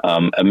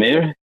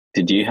 Amir,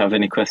 did you have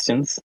any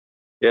questions?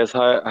 Yes.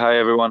 Hi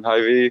everyone. Hi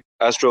V,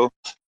 Astro.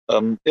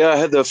 I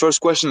had the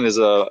first question is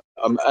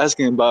I'm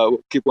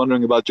keep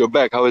wondering about your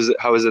back. How is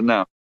it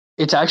now?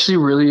 It's actually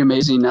really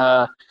amazing.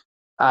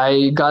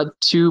 I got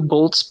 2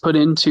 bolts put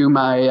into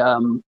my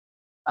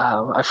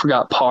I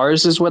forgot,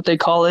 pars is what they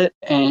call it,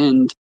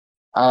 and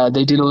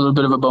they did a little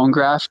bit of a bone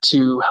graft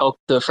to help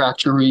the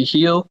fracture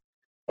re-heal.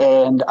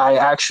 And I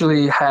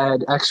actually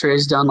had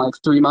x-rays done like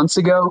 3 months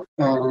ago,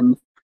 and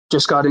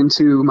just got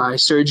into my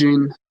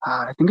surgeon,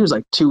 I think it was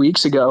like 2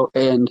 weeks ago,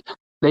 and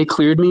they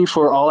cleared me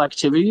for all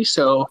activity.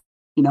 So,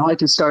 I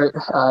can start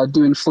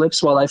doing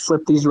flips while I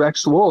flip these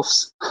Rekt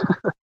wolves.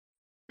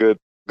 Good.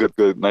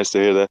 Nice to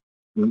hear that.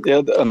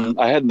 Yeah,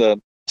 I had a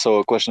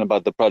question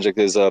about the project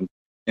is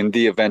in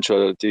the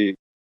eventuality,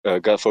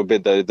 God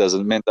forbid that it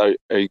doesn't mint, are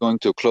you going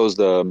to close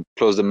the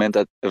mint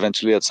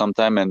eventually at some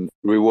time and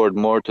reward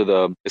more to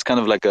the? It's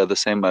kind of like the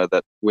same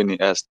that Winnie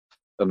asked.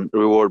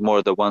 Reward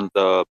more the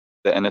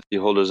NFT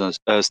holders and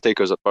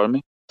stakers. Pardon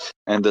me.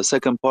 And the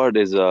second part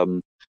is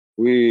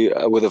we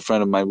with a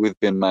friend of mine, we've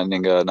been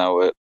mining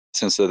now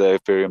since the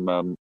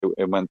Ethereum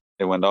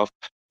it went off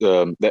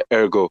the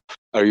Ergo.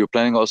 Are you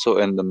planning also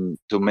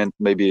to mint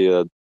maybe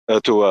to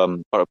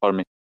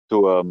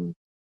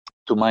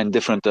mine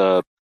different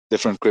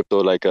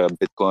crypto like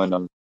Bitcoin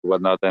and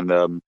whatnot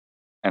and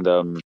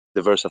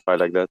diversify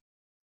like that?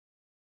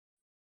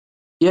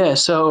 Yeah.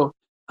 So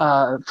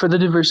for the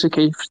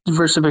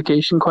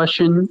diversification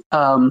question,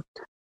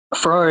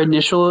 for our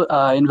initial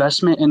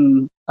investment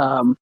in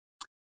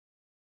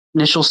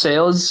initial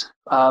sales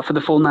for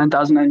the full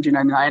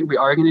 9,999, we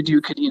are going to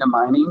do Kadena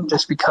mining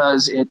just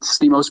because it's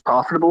the most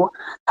profitable.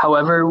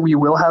 However, we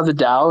will have a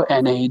DAO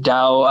and a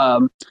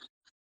DAO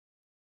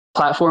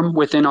platform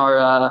within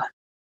our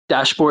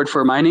dashboard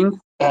for mining.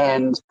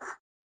 And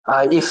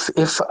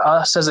if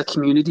us as a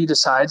community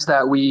decides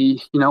that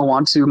we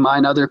want to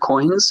mine other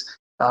coins,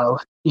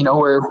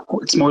 where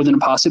it's more than a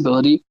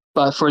possibility.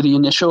 But for the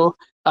initial,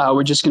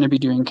 we're just going to be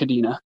doing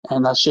Kadena,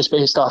 and that's just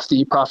based off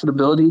the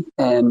profitability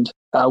and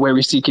where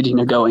we see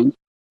Kadena going.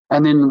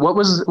 And then what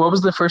was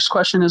the first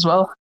question as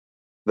well?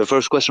 The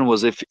first question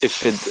was if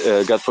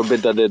it God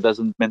forbid that it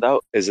doesn't mint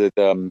out, is it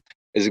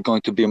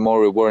going to be more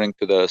rewarding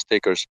to the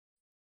stakers?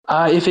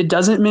 If it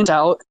doesn't mint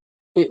out,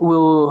 it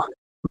will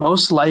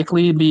most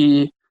likely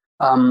be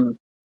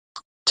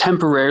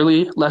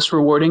temporarily less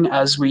rewarding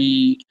as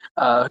we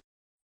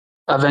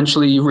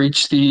eventually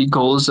reach the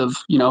goals of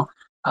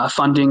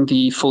funding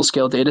the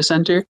full-scale data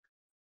center.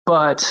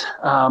 But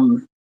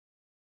then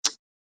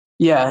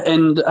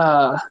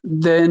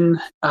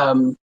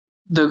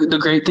the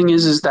great thing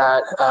is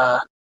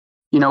that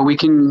we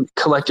can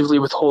collectively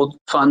withhold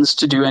funds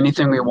to do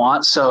anything we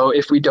want. So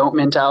if we don't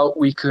mint out,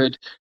 we could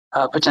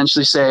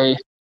potentially say,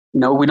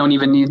 we don't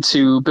even need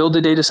to build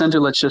a data center.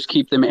 Let's just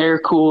keep them air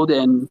cooled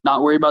and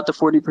not worry about the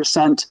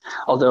 40%.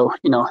 Although,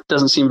 it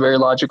doesn't seem very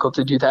logical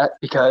to do that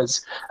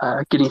because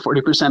getting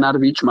 40% out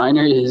of each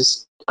miner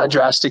is a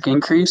drastic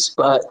increase.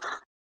 But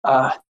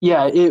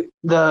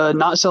the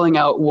not selling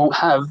out won't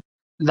have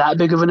that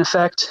big of an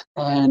effect,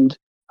 and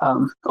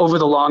over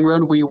the long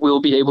run, we will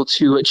be able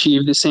to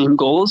achieve the same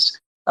goals,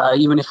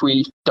 even if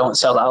we don't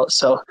sell out.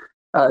 So,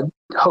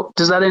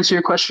 does that answer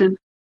your question?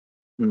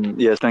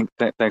 Yes,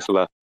 thanks a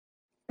lot.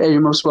 Hey,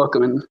 you're most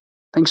welcome, and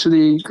thanks for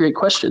the great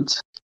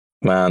questions.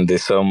 Man,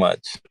 there's so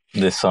much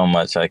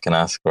I can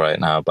ask right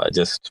now, but I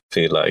just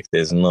feel like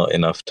there's not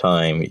enough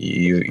time.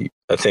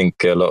 I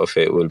think a lot of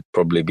it will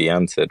probably be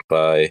answered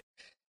by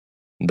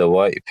the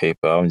white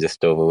paper. I'm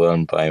just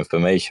overwhelmed by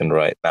information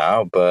right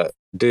now. But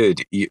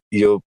dude,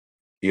 you're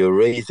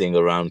raising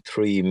around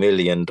 $3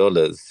 million,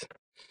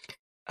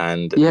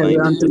 and Yeah,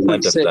 around 90%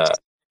 of 3.6. that,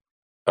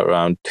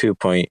 around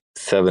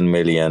 2.7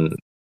 million,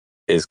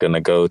 is going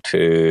to go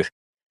to.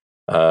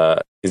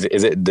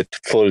 Is it the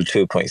full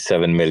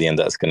 2.7 million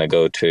that's going to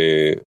go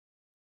to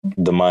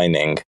the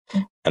mining,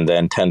 and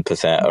then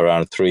 10%,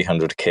 around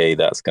 300K,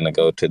 that's going to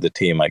go to the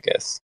team, I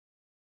guess?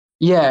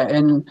 Yeah,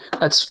 and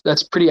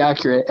that's pretty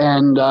accurate.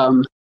 And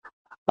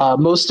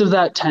most of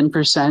that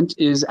 10%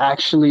 is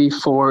actually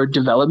for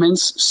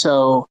developments.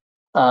 So,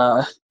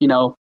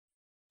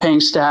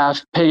 paying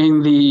staff,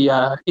 paying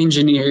the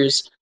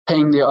engineers,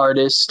 paying the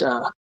artist,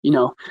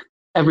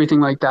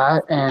 everything like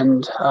that.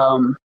 And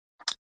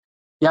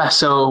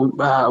so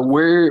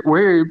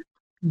we're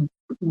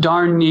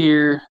darn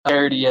near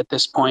parity at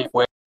this point.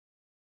 Where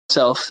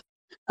itself,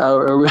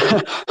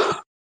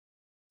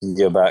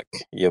 You're back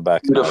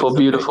beautiful, now.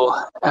 beautiful.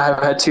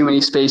 I've had too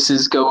many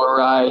spaces go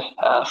awry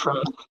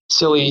from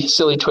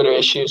silly Twitter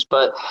issues,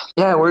 but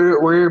yeah,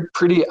 we're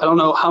pretty. I don't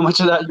know how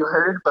much of that you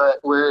heard, but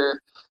we're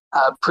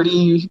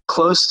pretty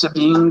close to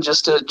being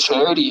just a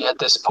charity at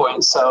this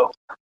point. So,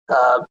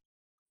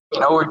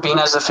 we're being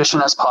as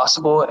efficient as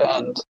possible,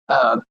 and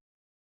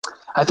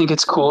I think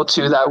it's cool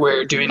too that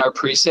we're doing our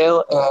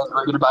pre-sale, and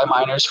we're going to buy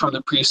miners from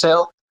the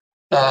pre-sale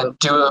and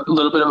do a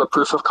little bit of a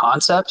proof of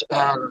concept.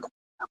 And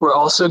we're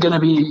also going to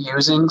be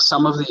using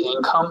some of the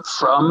income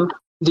from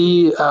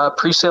the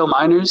pre-sale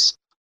miners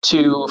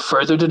to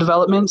further the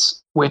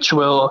developments, which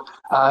will,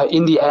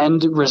 in the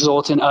end,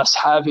 result in us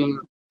having,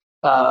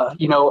 a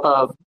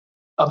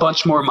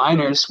bunch more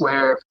miners,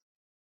 where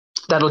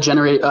that'll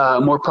generate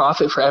more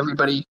profit for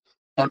everybody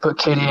and put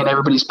KD in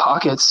everybody's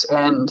pockets.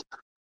 And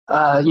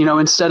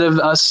instead of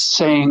us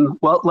saying,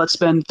 well, let's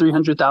spend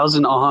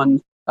 $300,000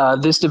 on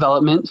this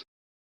development,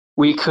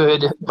 we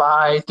could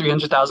buy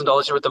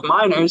 $300,000 worth of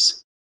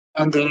miners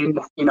and then,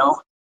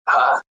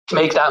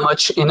 make that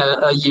much in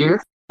a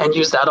year and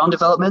use that on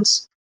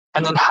developments,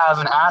 and then have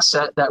an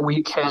asset that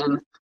we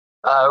can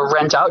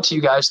rent out to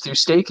you guys through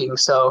staking.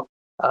 So,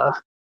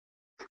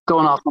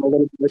 going off on a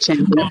little bit of a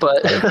tangent,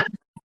 but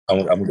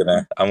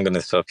I'm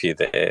gonna stop you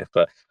there.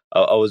 But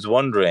I was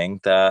wondering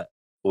that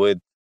with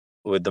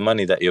the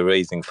money that you're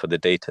raising for the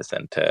data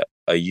center,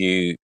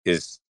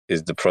 is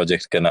the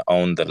project gonna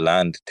own the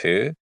land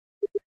too,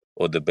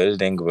 or the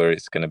building where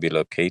it's gonna be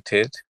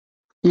located?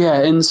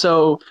 Yeah, and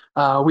so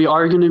we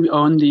are going to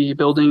own the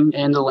building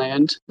and the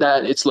land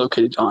that it's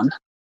located on.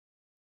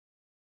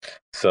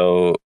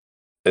 So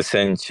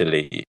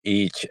essentially,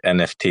 each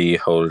NFT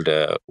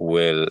holder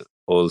will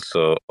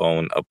also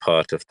own a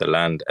part of the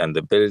land and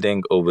the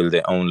building, or will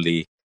they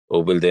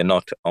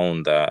not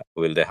own that?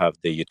 Will they have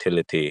the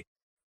utility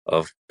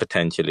of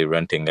potentially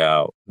renting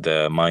out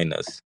the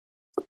miners?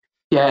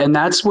 Yeah, and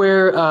that's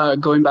where,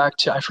 going back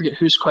to, I forget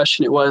whose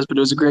question it was, but it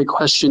was a great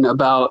question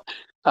about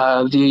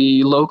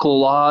the local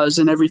laws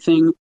and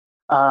everything.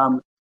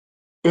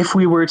 If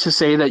we were to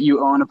say that you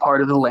own a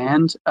part of the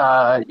land,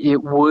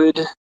 it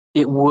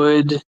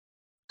would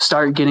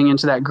start getting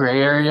into that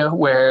gray area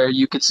where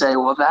you could say,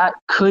 well, that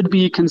could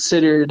be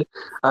considered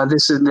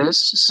this and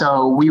this.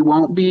 So you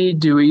won't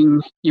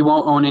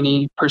own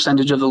any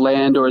percentage of the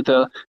land or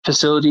the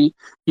facility.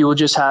 You will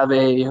just have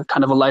a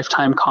kind of a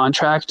lifetime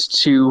contract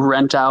to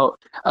rent out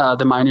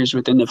the miners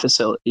within the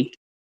facility.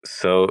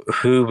 So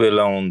who will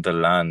own the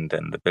land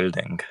and the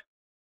building?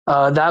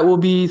 That will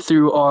be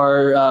through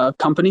our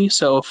company,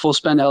 so Full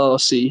Spend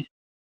LLC.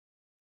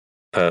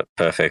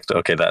 Perfect.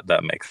 Okay,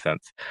 that makes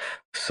sense.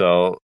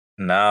 So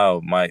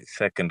now my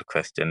second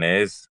question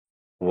is,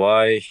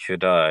 why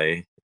should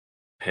I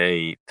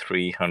pay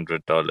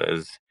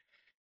 $300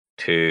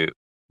 to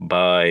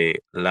buy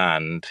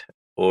land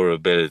or a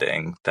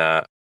building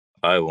that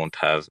I won't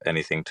have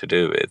anything to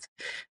do with?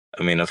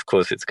 I mean, of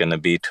course, it's going to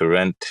be to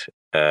rent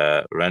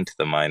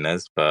the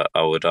miners, but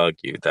I would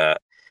argue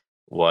that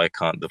why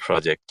can't the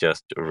project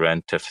just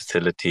rent a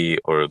facility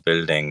or a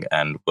building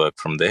and work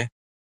from there?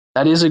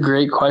 That is a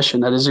great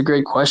question.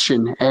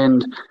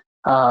 And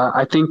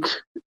I think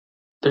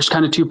there's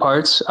kind of two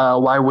parts.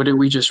 Why wouldn't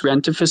we just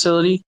rent a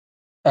facility?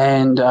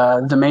 And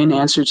the main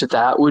answer to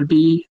that would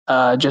be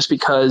just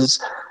because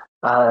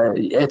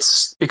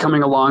it's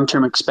becoming a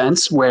long-term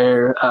expense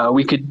where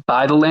we could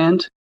buy the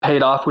land, pay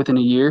it off within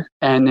a year,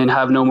 and then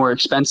have no more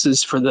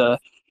expenses for the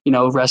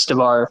rest of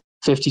our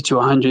 50 to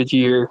 100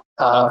 year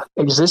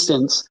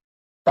existence.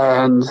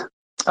 And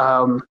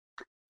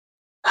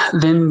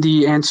then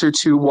the answer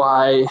to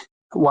why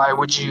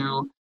would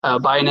you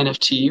buy an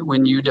NFT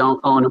when you don't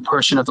own a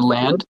portion of the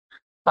land.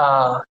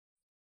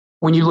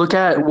 When you look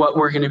at what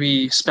we're going to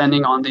be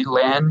spending on the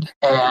land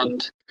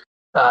and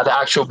the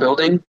actual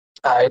building,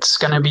 it's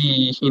going to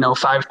be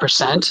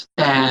 5%,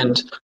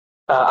 and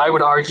I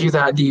would argue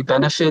that the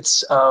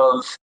benefits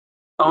of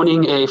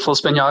owning a full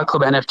spend yacht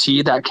club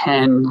NFT that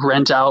can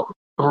rent out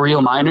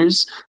real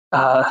miners,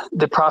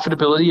 the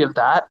profitability of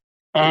that,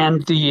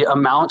 and the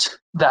amount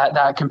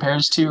that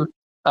compares to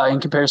in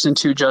comparison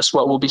to just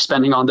what we'll be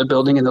spending on the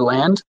building and the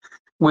land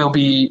will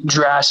be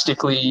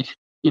drastically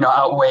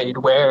outweighed.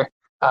 Where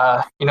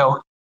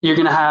you're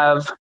going to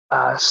have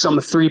some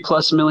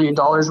 $3+ million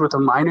worth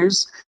of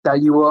miners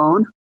that you will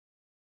own.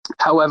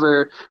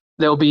 However,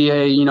 there'll be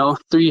a $300,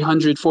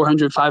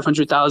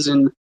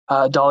 $400,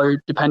 $500,000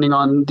 depending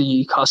on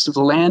the cost of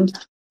the land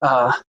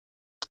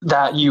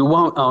that you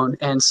won't own.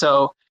 And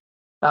so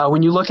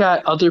when you look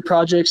at other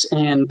projects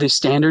and the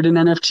standard in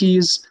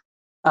NFTs,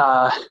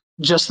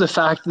 just the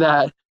fact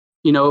that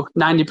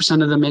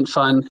 90% of the mint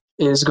fund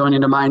is going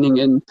into mining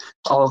and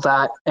all of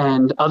that,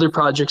 and other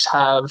projects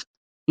have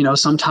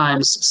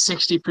sometimes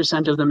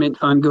 60% of the mint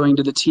fund going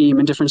to the team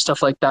and different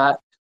stuff like that.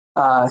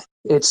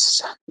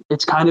 It's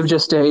kind of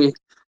just a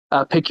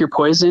pick your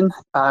poison.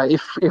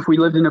 If we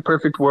lived in a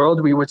perfect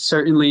world, we would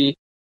certainly,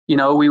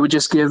 we would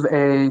just give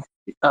a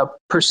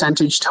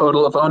percentage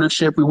total of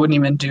ownership. We wouldn't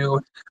even do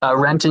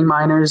renting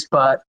miners.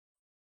 But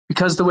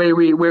because the way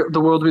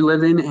the world we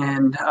live in,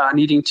 and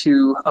needing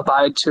to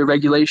abide to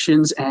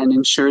regulations and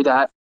ensure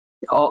that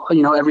all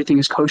everything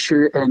is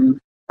kosher and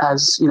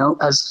as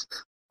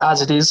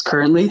it is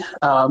currently,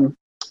 and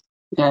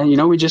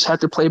we just have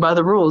to play by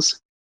the rules.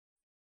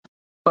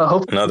 But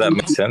hopefully, no, that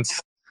makes sense.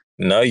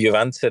 No, you've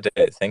answered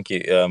it. Thank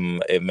you.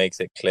 It makes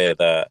it clear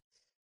that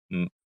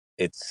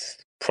it's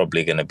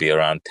probably going to be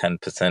around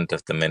 10%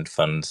 of the mint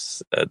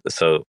funds.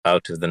 So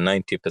out of the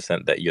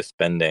 90% that you're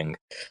spending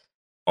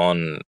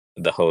on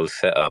the whole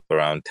setup,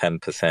 around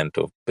 10%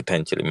 or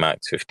potentially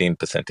max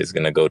 15% is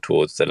going to go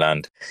towards the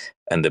land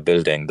and the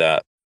building.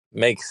 That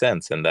makes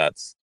sense, and I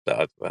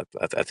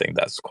think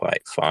that's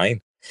quite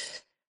fine.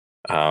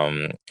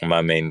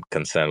 My main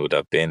concern would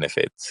have been if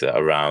it's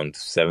around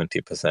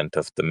 70%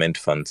 of the mint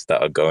funds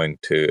that are going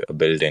to a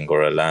building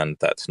or a land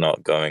that's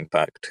not going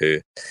back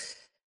to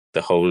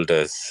the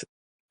holders.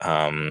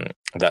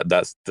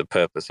 That's the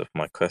purpose of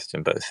my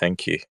question, but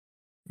thank you.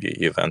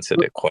 You've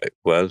answered it quite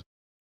well.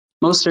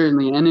 Most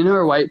certainly. And in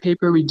our white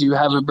paper, we do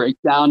have a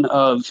breakdown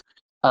of,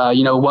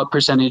 what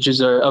percentages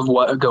of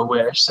what go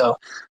where. So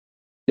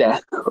yeah,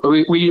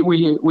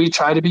 we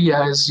try to be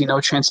as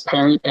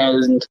transparent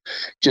and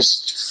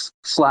just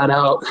flat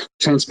out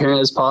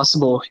transparent as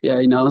possible.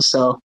 Yeah,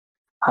 so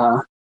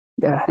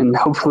yeah, and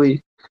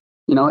hopefully,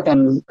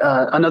 and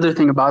another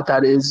thing about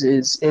that is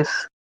if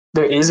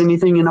there is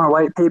anything in our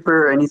white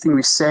paper or anything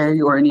we say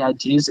or any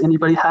ideas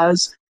anybody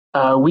has,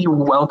 we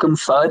welcome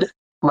FUD.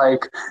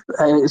 Like,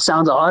 it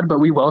sounds odd, but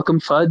we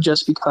welcome FUD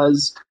just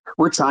because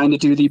we're trying to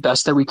do the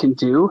best that we can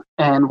do.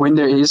 And when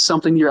there is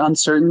something you're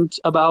uncertain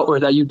about or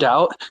that you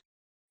doubt,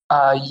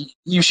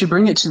 you should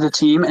bring it to the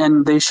team,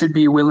 and they should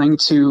be willing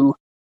to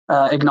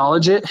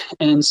acknowledge it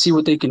and see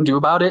what they can do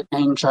about it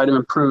and try to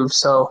improve.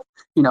 So,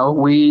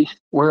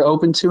 we're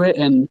open to it,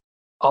 and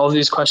all of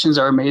these questions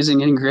are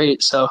amazing and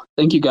great. So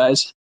thank you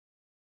guys.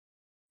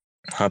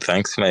 Oh,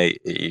 thanks, mate.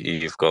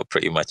 You've got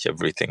pretty much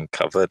everything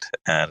covered,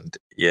 and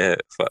yeah,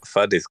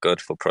 FUD is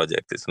good for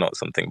project. It's not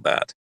something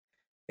bad.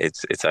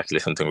 It's actually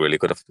something really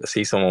good. I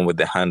see someone with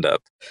their hand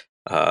up.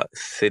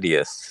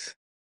 Sidious,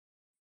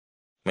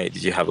 mate,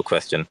 did you have a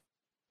question?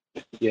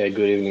 Yeah,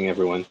 good evening,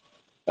 everyone.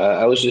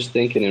 I was just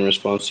thinking in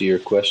response to your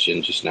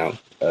question just now.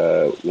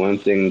 One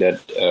thing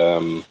that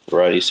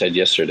Roddy said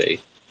yesterday,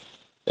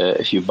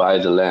 if you buy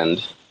the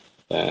land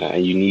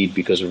and you need,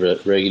 because of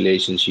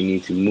regulations, you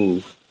need to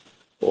move,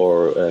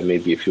 or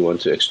maybe if you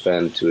want to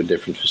expand to a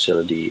different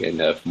facility and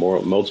have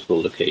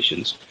multiple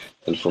locations,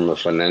 and from a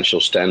financial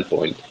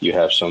standpoint, you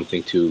have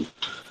something to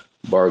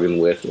bargain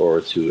with or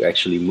to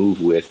actually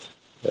move with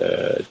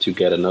to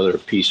get another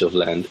piece of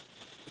land,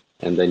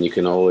 and then you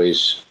can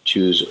always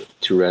choose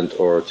to rent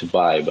or to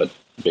buy. But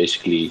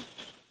basically,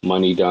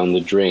 money down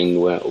the drain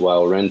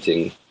while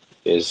renting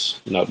is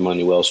not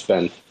money well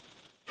spent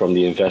from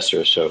the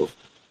investor. So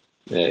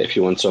if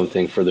you want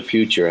something for the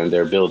future and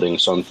they're building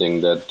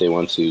something that they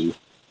want to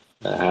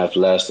have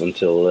last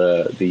until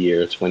the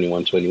year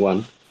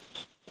 2121,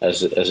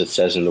 as it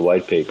says in the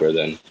white paper,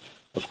 then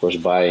of course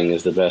buying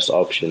is the best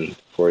option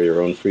for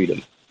your own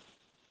freedom.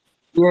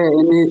 Yeah,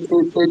 and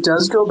it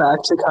does go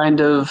back to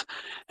kind of,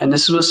 and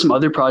this is what some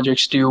other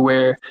projects do,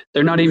 where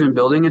they're not even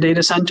building a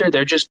data center,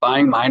 they're just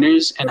buying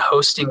miners and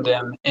hosting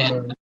them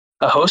in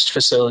a host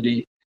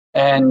facility.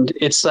 And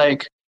it's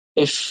like,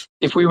 if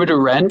we were to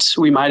rent,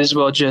 we might as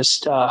well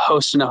just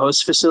host in a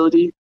host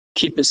facility,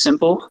 keep it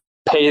simple,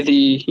 pay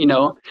the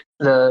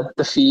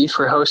the fee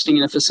for hosting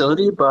in a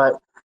facility, but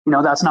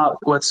that's not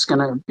what's going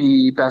to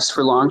be best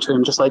for long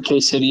term, just like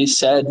K-City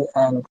said.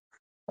 And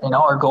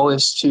our goal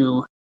is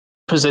to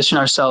position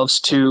ourselves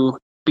to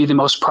be the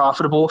most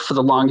profitable for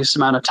the longest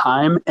amount of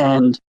time,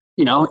 and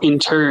in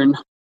turn,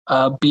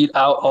 beat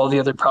out all the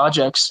other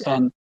projects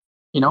and,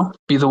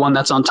 be the one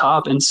that's on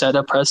top and set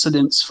a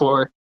precedence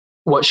for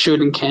what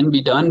should and can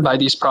be done by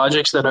these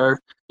projects that are,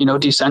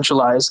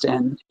 decentralized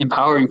and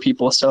empowering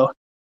people. So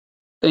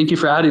thank you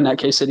for adding that,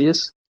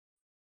 K-Cidius.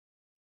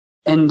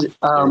 And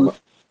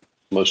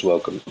most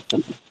welcome.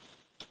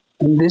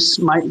 And this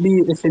might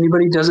be, if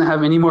anybody doesn't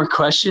have any more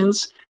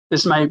questions,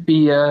 this might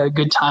be a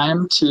good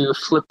time to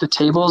flip the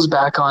tables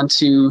back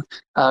onto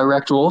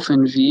Rekt Wolf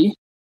and V,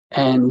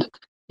 and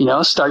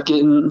start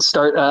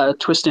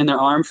twisting their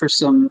arm for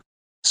some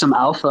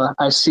alpha.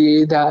 I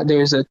see that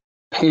there's a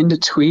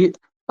pinned tweet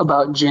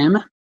about Jim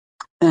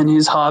and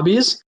his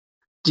hobbies.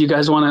 Do you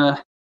guys want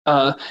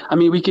to?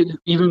 We could,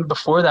 even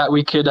before that,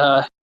 we could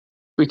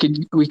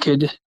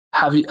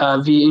have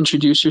V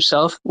introduce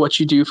yourself, what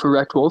you do for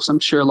Rekt Wolves. I'm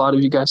sure a lot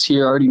of you guys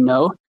here already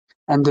know,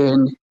 and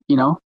then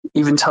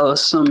even tell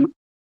us some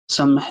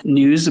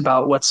news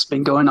about what's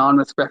been going on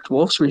with Rekt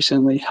Wolves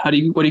recently. What do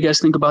you guys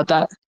think about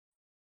that?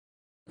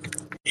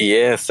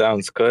 Yeah,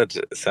 sounds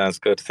good. Sounds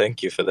good.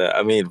 Thank you for that.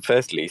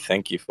 Firstly,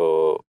 thank you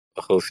for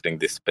hosting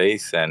this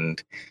space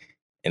and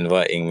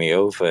inviting me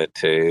over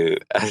to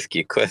ask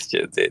you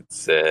questions.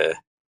 It's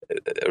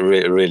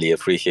really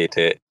appreciate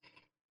it.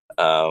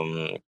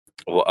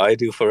 What I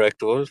do for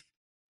Rekt Wolf,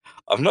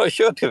 I'm not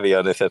sure, to be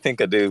honest. I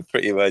think I do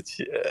pretty much.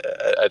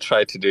 I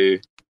try to do.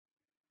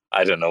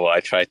 I don't know what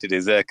I try to do.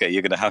 Zerka,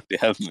 you're gonna have to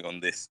help me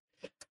on this.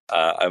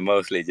 I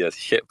mostly just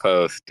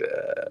shitpost.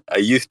 I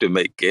used to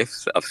make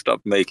GIFs. I've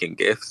stopped making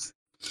GIFs.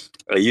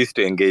 I used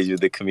to engage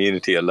with the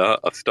community a lot.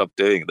 I've stopped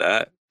doing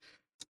that.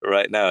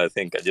 Right now, I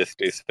think I just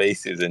do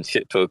spaces and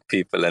shit talk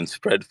people and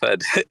spread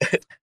fed.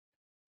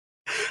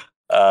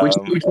 We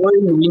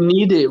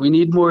need it. We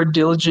need more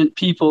diligent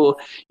people,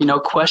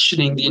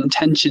 questioning the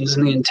intentions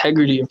and the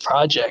integrity of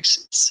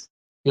projects.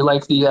 You're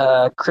like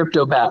the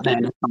crypto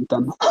Batman or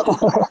something.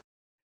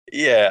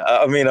 Yeah,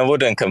 I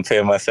wouldn't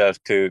compare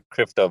myself to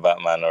Crypto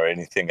Batman or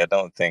anything. I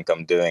don't think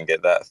I'm doing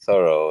it that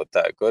thorough,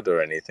 that good or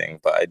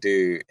anything, but I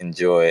do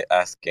enjoy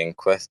asking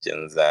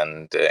questions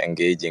and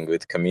engaging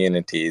with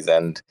communities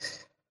and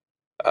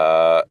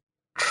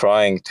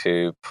trying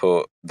to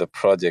put the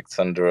projects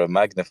under a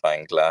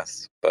magnifying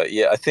glass. But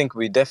yeah, I think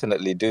we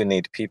definitely do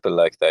need people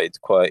like that. It's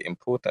quite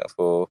important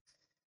for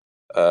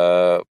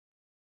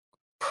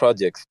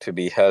projects to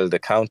be held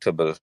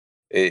accountable.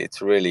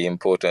 It's really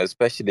important,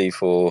 especially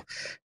for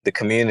the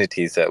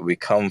communities that we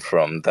come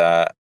from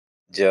that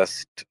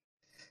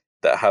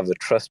have a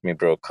trust me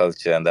bro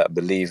culture and that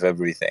believe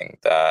everything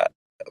that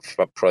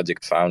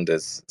project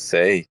founders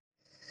say.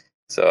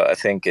 So I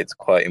think it's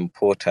quite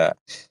important.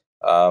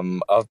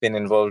 I've been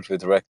involved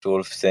with Rekt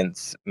Wolf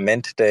since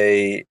Mint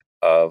Day.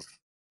 I've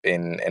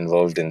been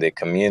involved in the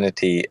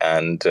community,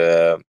 and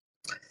the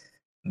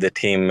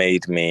team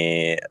made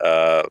me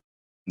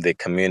the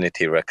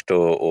community rector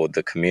or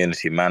the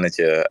community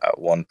manager at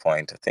one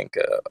point, I think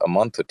a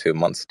month or 2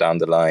 months down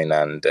the line.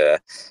 And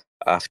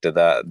after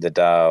that, the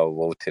DAO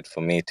voted for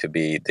me to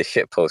be the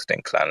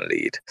shitposting clan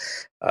lead.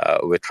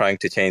 We're trying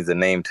to change the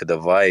name to the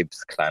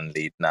Vibes clan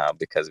lead now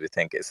because we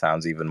think it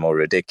sounds even more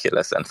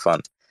ridiculous and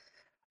fun.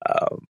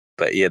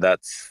 But yeah,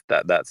 that's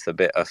a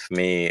bit of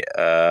me.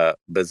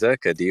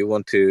 Berserker, do you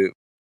want to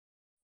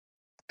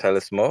tell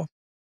us more?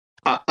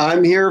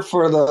 I'm here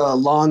for the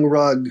long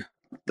rug.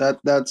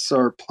 That's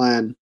our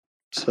plan.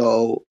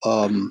 So,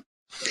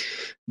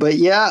 but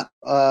yeah,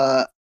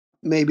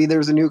 maybe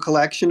there's a new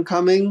collection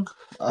coming.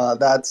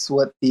 That's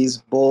what these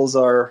bulls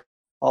are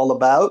all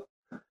about.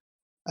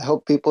 I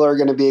hope people are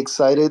going to be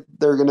excited.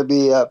 They're going to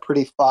be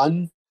pretty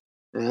fun.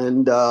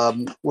 And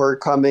we're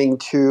coming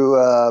to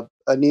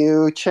a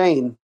new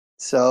chain.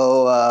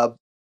 So,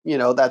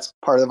 that's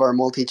part of our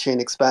multi-chain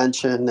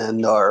expansion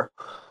and our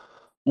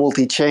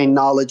multi-chain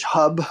knowledge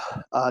hub,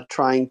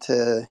 trying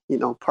to,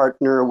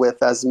 partner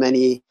with as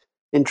many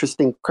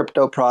interesting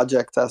crypto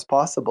projects as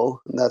possible.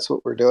 And that's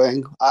what we're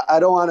doing. I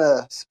don't want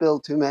to spill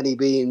too many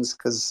beans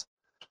because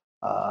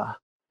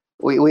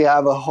we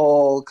have a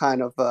whole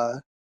kind of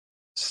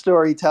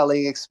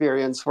storytelling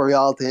experience for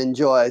y'all to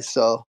enjoy.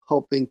 So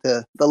hoping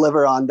to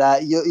deliver on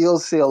that. You'll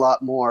see a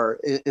lot more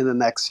in the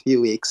next few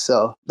weeks.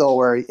 So don't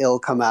worry, it'll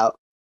come out.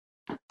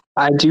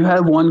 I do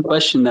have one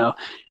question though.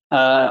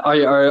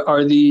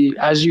 Are the,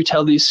 as you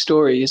tell these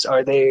stories,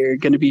 are there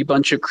going to be a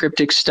bunch of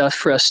cryptic stuff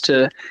for us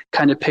to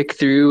kind of pick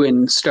through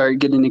and start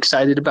getting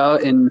excited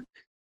about and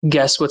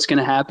guess what's going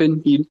to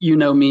happen? You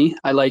know me,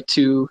 I like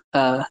to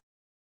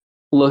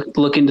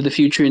look into the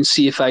future and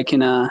see if I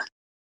can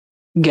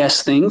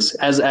guess things,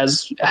 as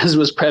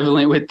was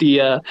prevalent with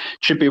the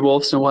Trippy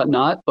Wolves and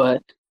whatnot.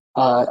 But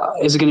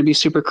is it going to be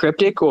super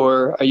cryptic,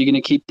 or are you going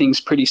to keep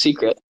things pretty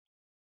secret?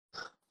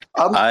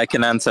 I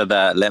can answer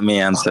that. Let me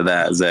answer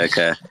that,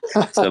 Zerka.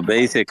 So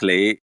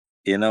basically,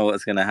 you know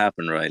what's going to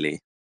happen, Riley?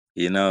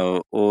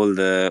 All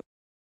the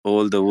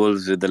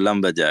wolves with the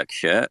lumberjack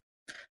shirt,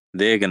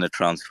 they're going to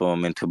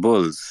transform into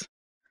bulls.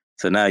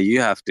 So now you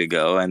have to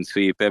go and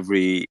sweep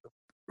every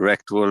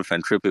Rekt Wolf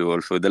and Trippy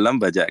Wolf with the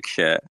lumberjack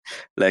shirt,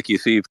 like you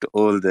sweeped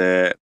all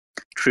the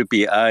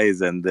Trippy eyes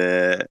and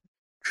the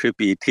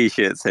trippy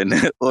t-shirts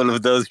and all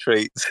of those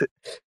traits.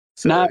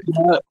 So, now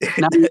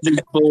you're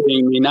just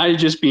bullying me. Now you're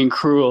just being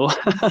cruel.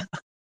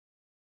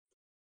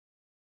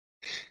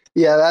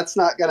 Yeah, that's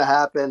not going to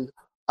happen.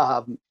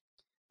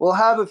 We'll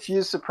have a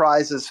few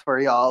surprises for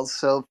y'all.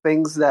 So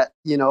things that,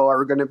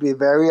 are going to be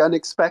very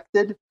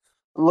unexpected.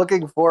 I'm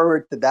looking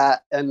forward to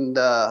that. And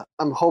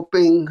I'm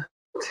hoping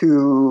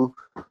to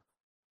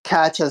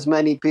catch as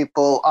many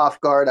people off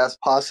guard as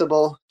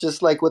possible.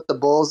 Just like with the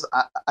Bulls,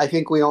 I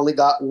think we only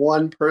got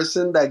one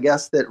person that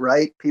guessed it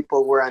right.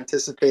 People were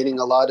anticipating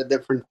a lot of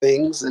different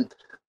things,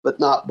 but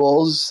not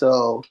Bulls.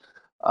 So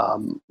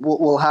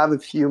we'll have a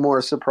few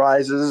more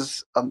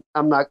surprises.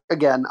 I'm not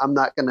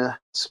gonna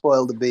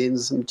spoil the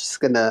beans. I'm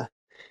just gonna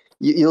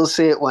you'll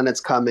see it when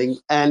it's coming,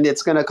 and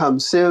it's gonna come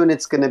soon.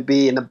 It's gonna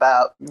be in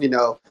about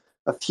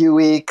a few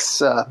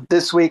weeks.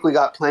 This week we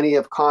got plenty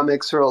of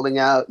comics rolling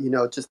out.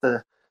 Just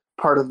a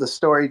part of the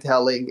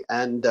storytelling,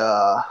 and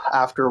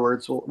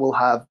afterwards we'll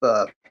have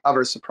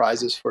other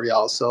surprises for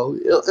y'all. So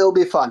it'll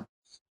be fun.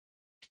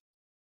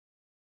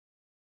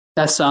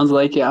 That sounds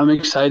like it. I'm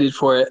excited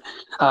for it.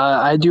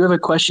 I do have a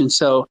question.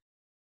 So,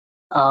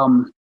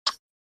 oh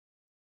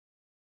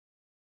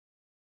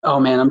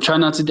man, I'm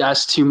trying not to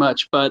ask too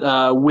much, but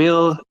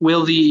will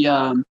the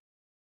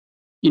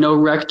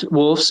Rekt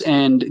wolves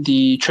and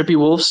the trippy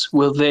wolves,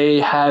 will they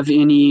have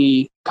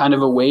any kind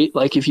of a weight?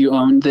 Like if you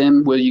own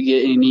them, will you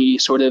get any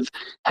sort of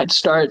head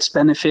starts,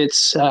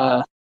 benefits,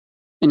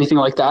 anything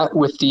like that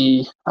with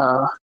the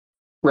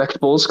Rekt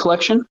Bulls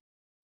collection?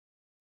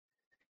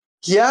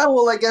 Yeah,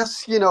 well, I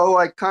guess,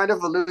 I kind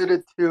of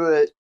alluded to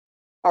it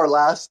our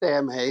last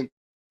AMA.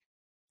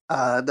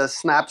 The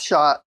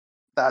snapshot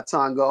that's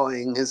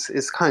ongoing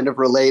is kind of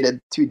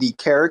related to the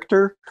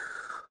character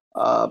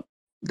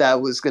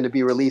that was going to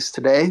be released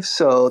today.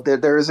 So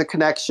there is a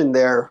connection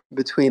there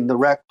between the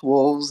Rekt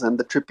Wolves and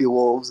the Trippy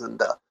Wolves and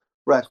the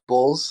Rekt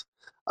Bulls.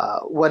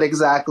 What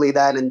exactly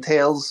that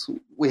entails,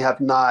 we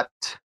have not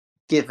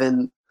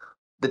given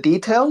the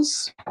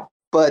details,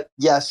 but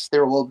yes,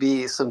 there will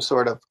be some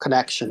sort of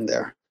connection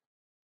there.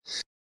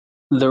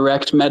 The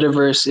Rekt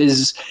metaverse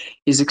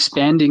is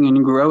expanding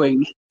and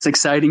growing. It's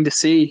exciting to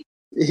see.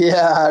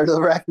 Yeah, the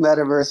Rekt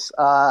metaverse.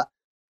 I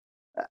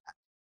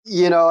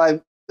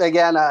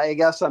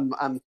guess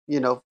I'm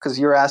because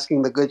you're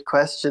asking the good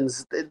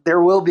questions.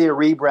 There will be a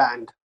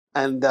rebrand,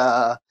 and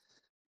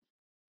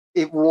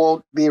it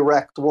won't be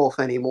Rekt Wolf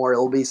anymore.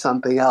 It'll be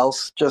something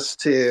else, just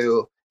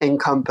to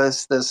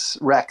encompass this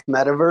Rekt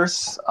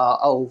metaverse.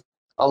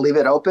 I'll leave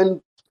it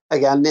open.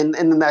 Again, in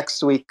the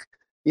next week,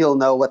 you'll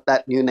know what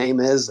that new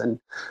name is, and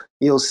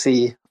you'll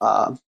see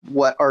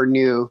what our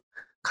new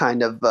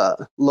kind of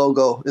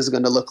logo is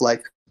going to look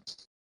like.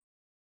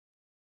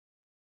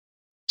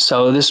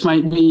 So this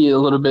might be a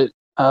little bit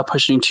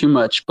pushing too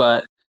much,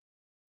 but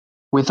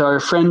with our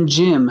friend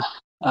Jim,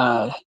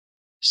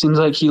 seems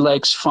like he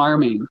likes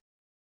farming.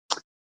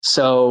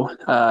 So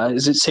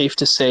is it safe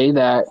to say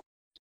that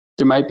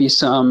there might be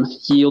some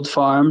yield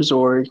farms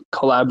or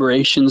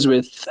collaborations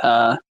with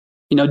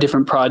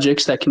different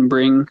projects that can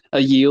bring a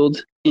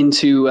yield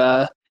into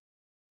the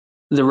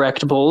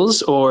Rekt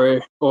Bulls,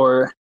 or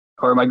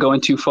am I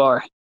going too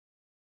far?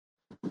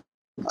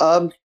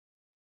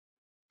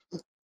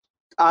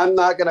 I'm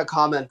not going to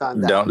comment on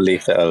that. Don't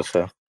leak the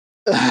alpha.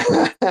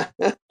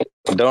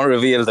 Don't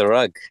reveal the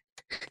rug.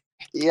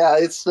 Yeah,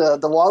 it's the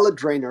wallet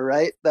drainer,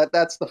 right?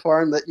 That's the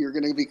farm that you're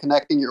going to be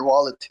connecting your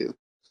wallet to.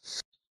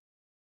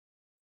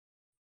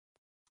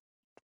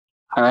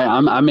 All right,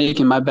 I'm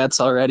making my bets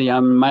already.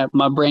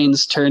 My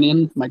brain's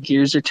turning, my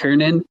gears are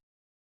turning.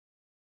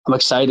 I'm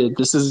excited.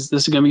 This is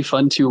going to be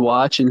fun to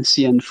watch and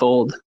see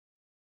unfold.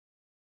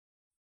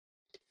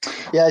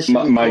 Yeah,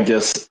 my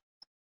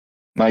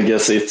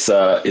guess it's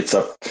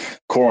a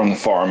corn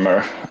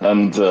farmer,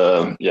 and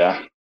the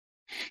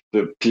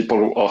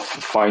people of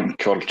fine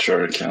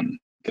culture can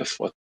guess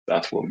what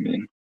that will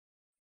mean.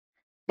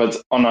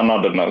 But on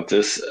another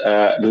notice,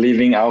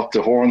 leaving out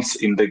the horns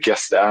in the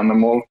guest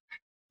animal,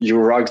 you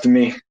rugged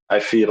me. I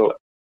feel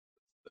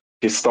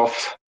pissed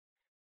off.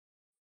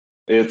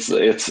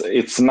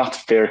 It's not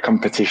fair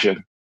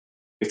competition.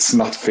 It's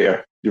not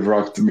fair. You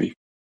rugged me.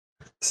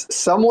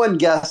 Someone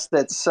guessed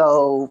it,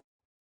 so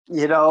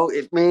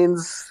it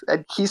means,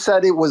 and he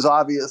said it was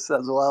obvious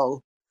as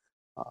well.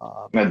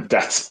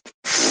 That's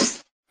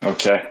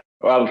okay.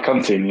 Well,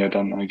 continue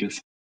then, I guess.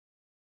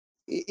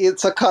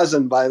 It's a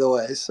cousin, by the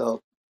way,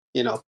 so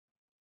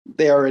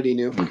they already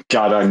knew.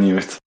 God, I knew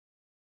it.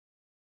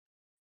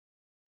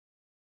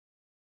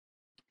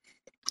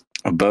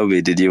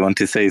 Bobby, did you want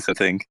to say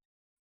something?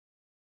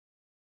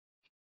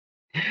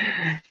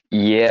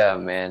 Yeah,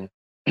 man.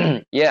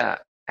 Yeah,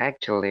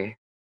 actually.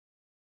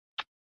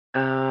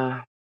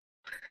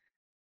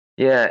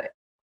 Yeah,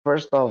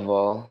 first of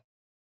all,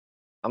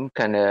 I'm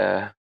kind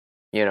of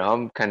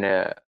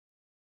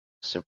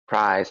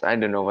surprised. I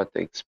don't know what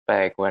to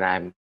expect when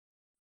I'm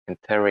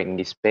entering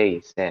this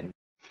space and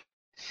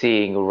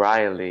seeing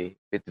Riley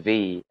with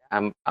V.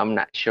 I'm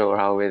not sure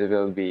how it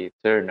will be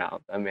turn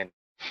out. I mean,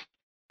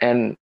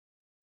 and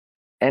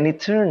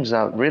it turns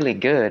out really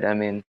good. I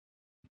mean,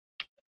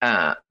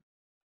 uh,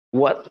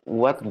 what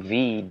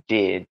we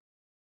did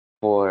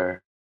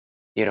for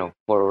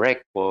for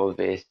Rekt Wolf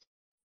is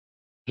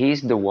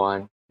he's the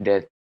one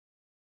that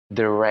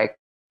direct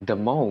the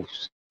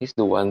most. He's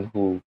the one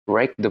who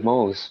wrecked the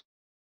most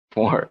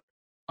for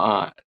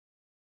uh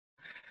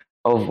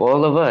of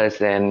all of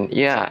us, and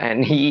yeah,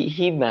 and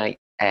he might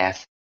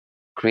ask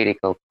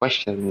critical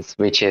questions,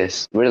 which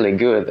is really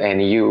good,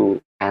 and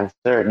you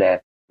answer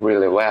that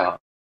really well.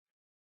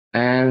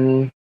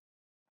 And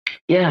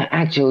yeah,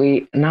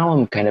 actually, now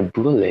I'm kind of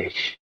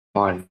bullish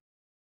on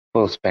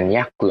Full Span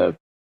Yacht Club,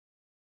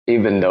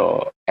 even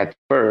though at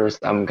first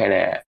I'm kind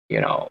of,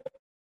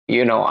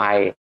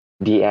 I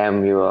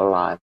DM you a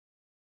lot,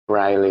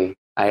 Riley.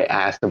 I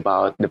asked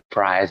about the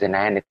price and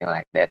anything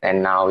like that,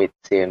 and now it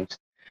seems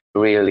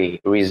really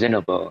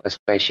reasonable,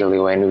 especially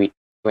when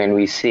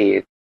we see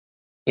it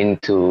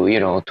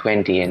into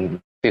 20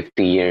 and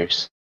 50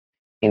 years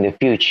in the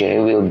future.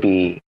 It will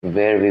be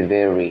very,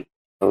 very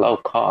low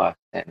cost,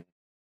 and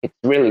it's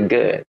really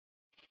good.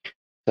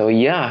 So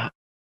yeah,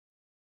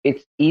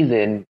 it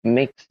even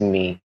makes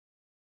me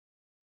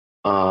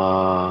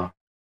uh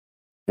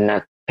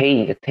not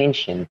paying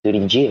attention to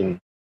the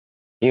gym.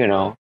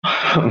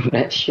 I'm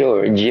not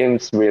sure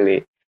gyms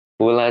really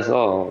fool us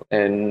all,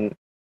 and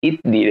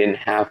it didn't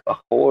have a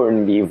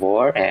horn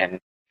before. And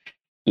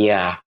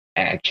yeah,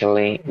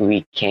 actually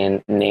we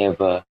can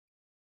never.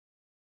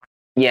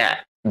 Yeah,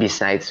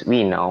 besides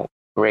we know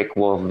Rick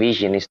Wolf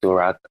vision is to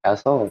rout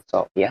us all.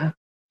 So yeah,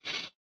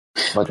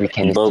 but we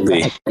can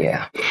Bobby, expect.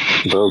 Yeah.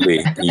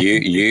 Bobby,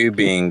 you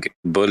being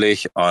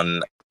bullish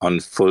on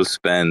full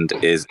spend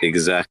is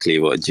exactly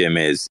what Jim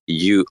is.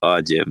 You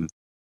are Jim.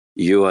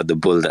 You are the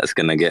bull that's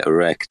gonna get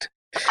wrecked.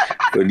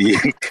 When you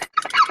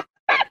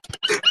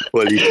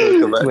Well, you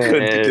talk about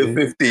 20 to Man,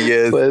 50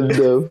 years. what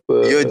the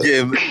You're fuck?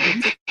 Jim.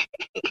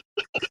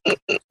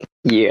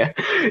 Yeah,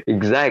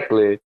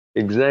 exactly,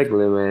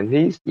 man.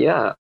 He's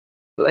yeah,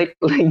 like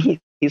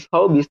his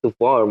hobby is to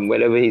farm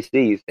whenever he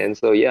sees, and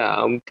so yeah,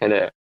 I'm kind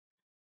of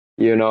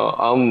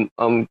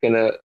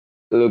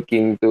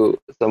looking to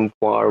some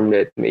farm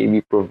that may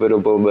be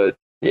profitable, but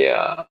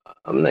yeah,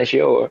 I'm not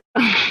sure.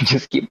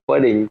 Just keep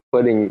putting,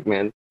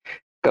 man.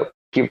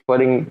 Keep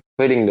putting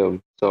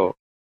them. So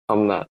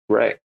I'm not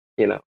right,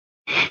 you know.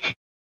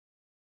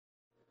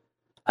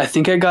 I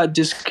think I got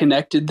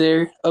disconnected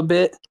there a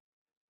bit,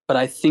 but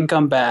I think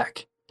I'm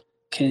back.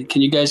 Can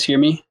you guys hear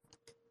me?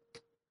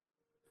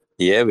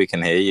 Yeah, we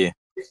can hear you.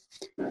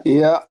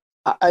 Yeah,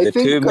 I The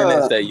think 2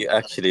 minutes that you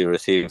actually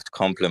received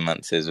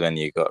compliments is when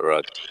you got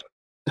rugged.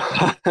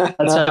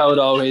 That's how it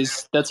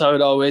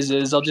always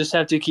is. I'll just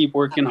have to keep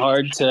working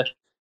hard to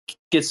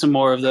get some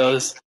more of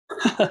those.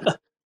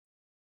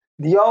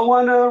 Do y'all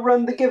want to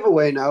run the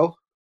giveaway now?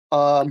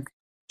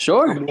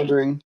 Sure. I'm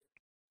wondering,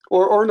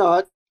 or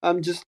not.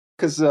 I'm just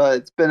because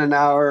it's been an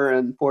hour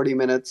and 40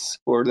 minutes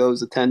for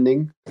those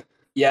attending.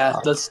 Yeah,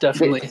 that's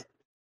definitely.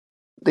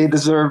 They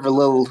deserve a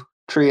little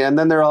treat, and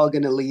then they're all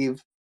gonna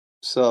leave,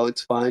 so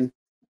it's fine.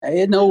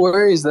 Hey, no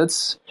worries.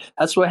 That's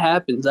what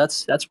happens.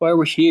 That's why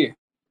we're here.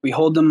 We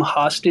hold them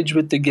hostage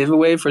with the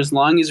giveaway for as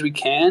long as we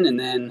can, and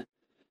then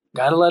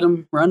gotta let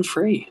them run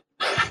free.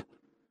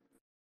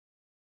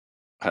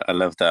 I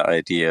love that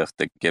idea of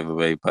the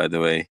giveaway. By the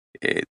way,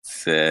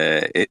 it's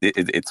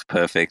it's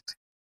perfect.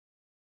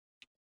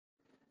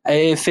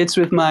 It fits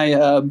with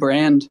my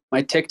brand,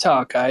 my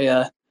TikTok.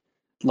 I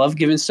love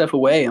giving stuff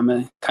away.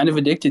 I'm kind of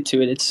addicted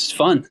to it. It's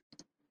fun.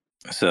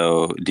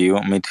 So, do you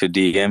want me to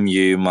DM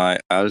you my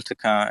alt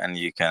account and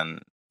you can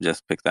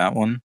just pick that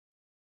one?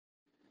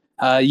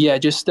 Yeah,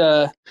 just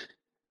let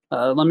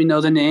me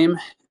know the name.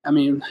 I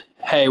mean,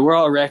 hey, we're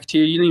all wrecked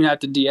here. You don't even have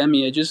to DM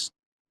me. Just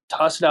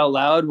toss it out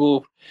loud.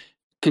 We'll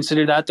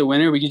consider that the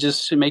winner. We could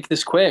just make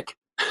this quick.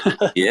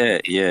 Yeah.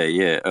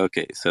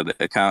 Okay, so the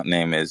account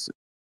name is,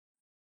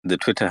 the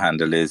Twitter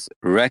handle is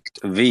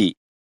RektV.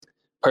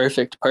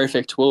 Perfect.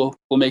 We'll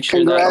make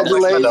sure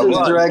Congratulations,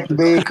 that. Direct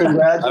B.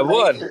 Congratulations! I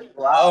won.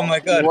 Wow. Oh my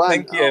god!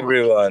 Thank you,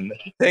 everyone.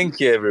 Thank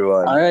you,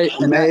 everyone. All right,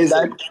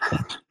 amazing.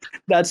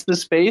 That's the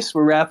space.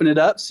 We're wrapping it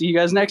up. See you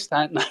guys next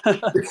time.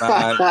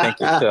 Man, thank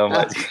you so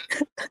much.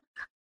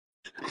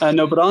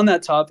 No, but on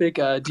that topic,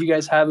 do you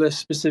guys have a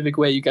specific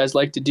way you guys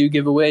like to do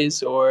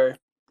giveaways, or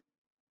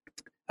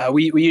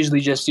we usually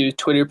just do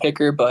Twitter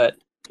picker, but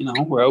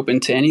we're open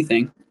to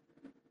anything.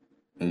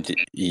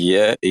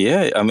 Yeah.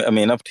 I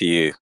mean, up to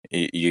you.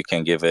 You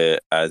can give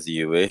it as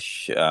you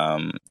wish.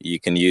 You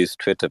can use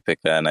Twitter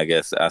picker and I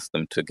guess ask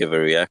them to give a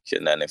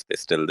reaction, and if they're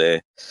still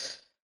there,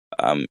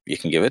 you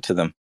can give it to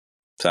them.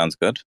 Sounds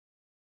good.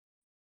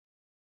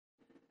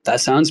 That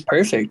sounds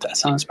perfect.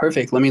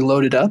 Let me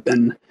load it up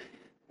and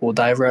we'll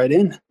dive right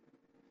in.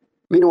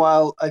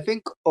 Meanwhile, I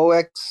think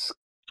OX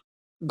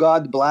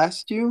God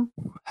Blast You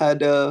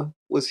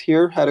was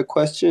here, had a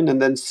question,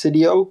 and then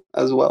Sidio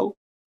as well.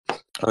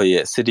 Oh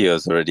yeah,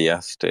 Sidio's already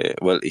asked.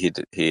 Well,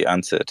 he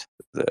answered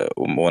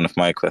one of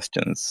my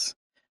questions.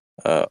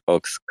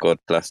 Ox, God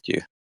bless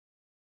you.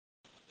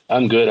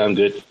 I'm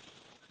good.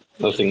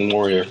 Nothing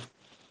more here.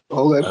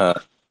 Okay.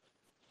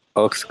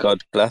 Ox, God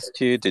bless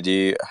you. Did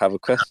you have a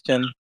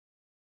question?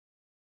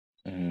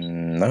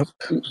 Nope.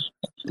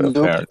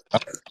 Nope.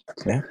 Apparently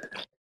not.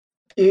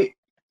 Yeah.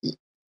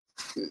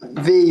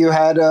 V, you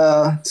had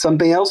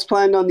something else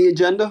planned on the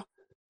agenda?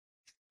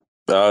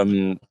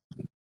 No,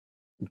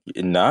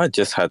 I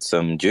just had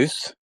some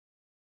juice.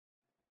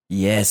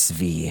 Yes,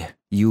 V,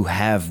 you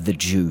have the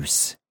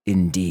juice,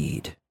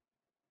 indeed.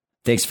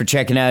 Thanks for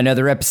checking out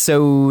another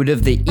episode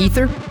of The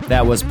Ether.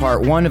 That was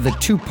part 1 of the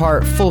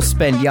 2-part Full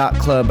Spend Yacht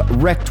Club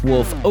Rekt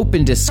Wolf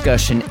Open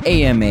Discussion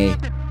AMA,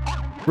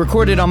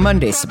 recorded on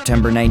Monday,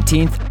 September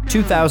 19th,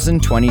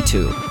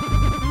 2022.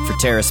 For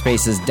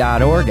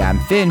TerraSpaces.org, I'm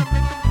Finn.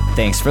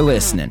 Thanks for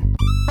listening.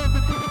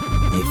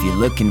 If you're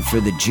looking for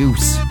the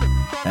juice,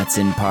 that's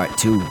in part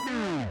 2.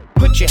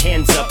 Put your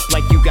hands up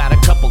like you got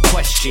a couple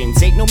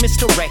questions. Ain't no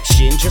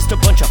misdirection, just a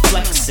bunch of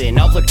flexing.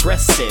 All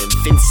aggressive,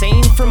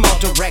 insane from all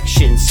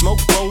directions. Smoke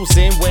rolls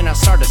in when I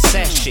start a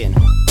session.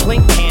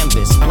 Blank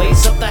canvas,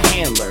 blaze up the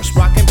handlers.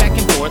 Rocking back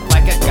and forth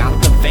like I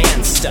got the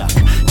van stuck.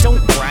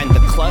 Don't grind the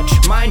clutch,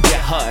 mind your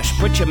hush.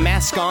 Put your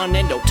mask on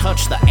and don't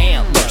touch the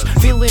antlers.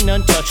 Feeling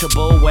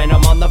untouchable when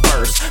I'm on the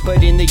verse.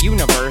 But in the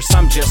universe,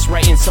 I'm just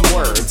writing some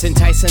words.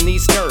 Enticing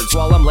these nerds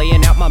while I'm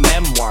laying out my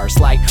memoirs.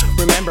 Like,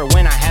 remember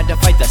when I had to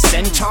fight the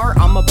centaur?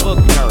 I'm a book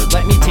nerd,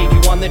 let me take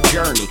you on the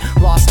journey.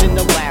 Lost in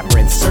the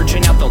labyrinth,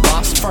 searching out the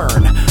lost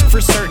fern.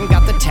 For certain,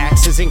 got the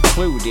taxes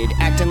included.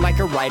 Acting like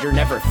a writer,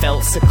 never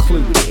felt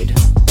secluded.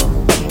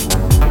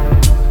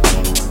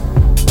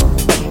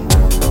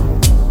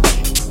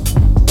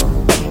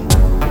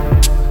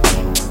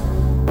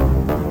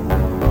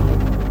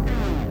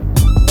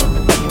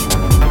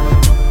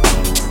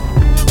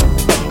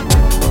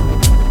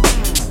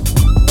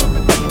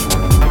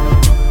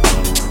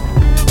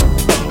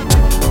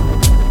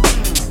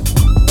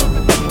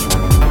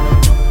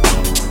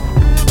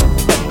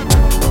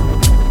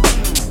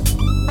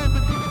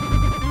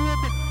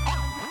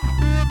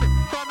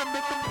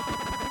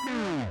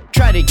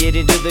 Try to get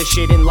into the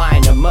shit and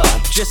line them up.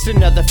 Just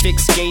another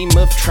fixed game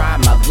of try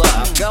my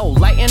luck. Go,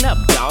 lighten up,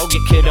 dog,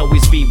 it could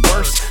always be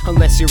worse.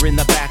 Unless you're in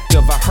the back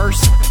of a hearse,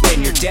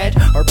 then you're dead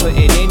or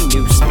putting in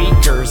new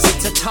speakers.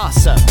 It's a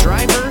toss-up,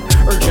 driver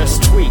or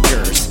just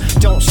tweakers.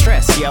 Don't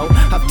stress, yo,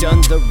 I've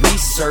done the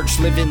research.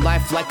 Living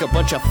life like a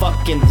bunch of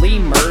fucking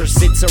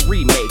lemurs. It's a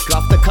remake,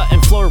 off the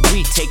cutting floor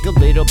we take a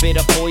little bit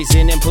of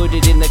poison and put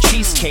it in the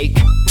cheesecake.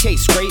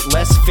 Tastes great,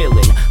 less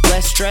filling,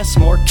 less stress,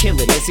 more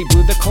killing. As he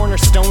blew the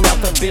cornerstone out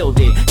the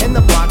building and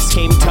the blocks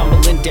came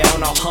tumbling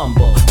down, all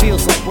humble.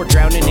 Feels like we're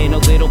drowning in a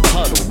little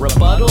puddle.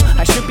 Rebuttal,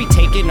 I should be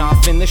taking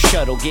off in the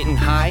shuttle, getting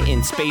high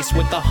in space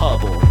with the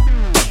Hubble.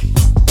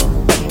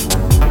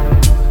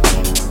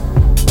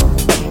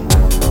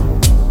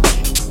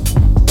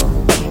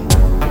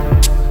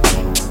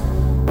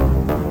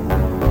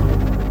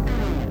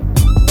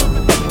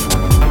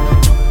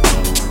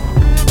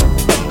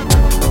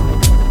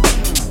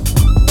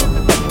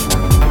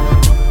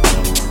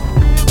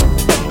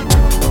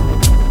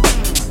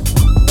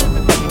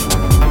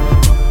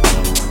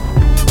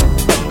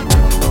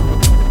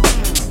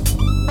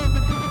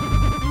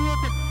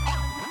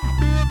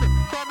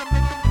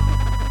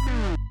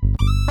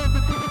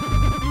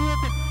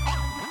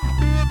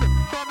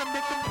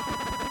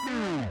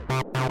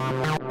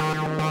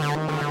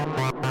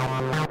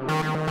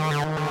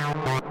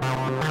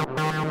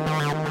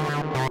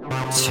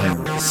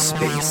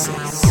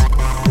 TerraSpaces.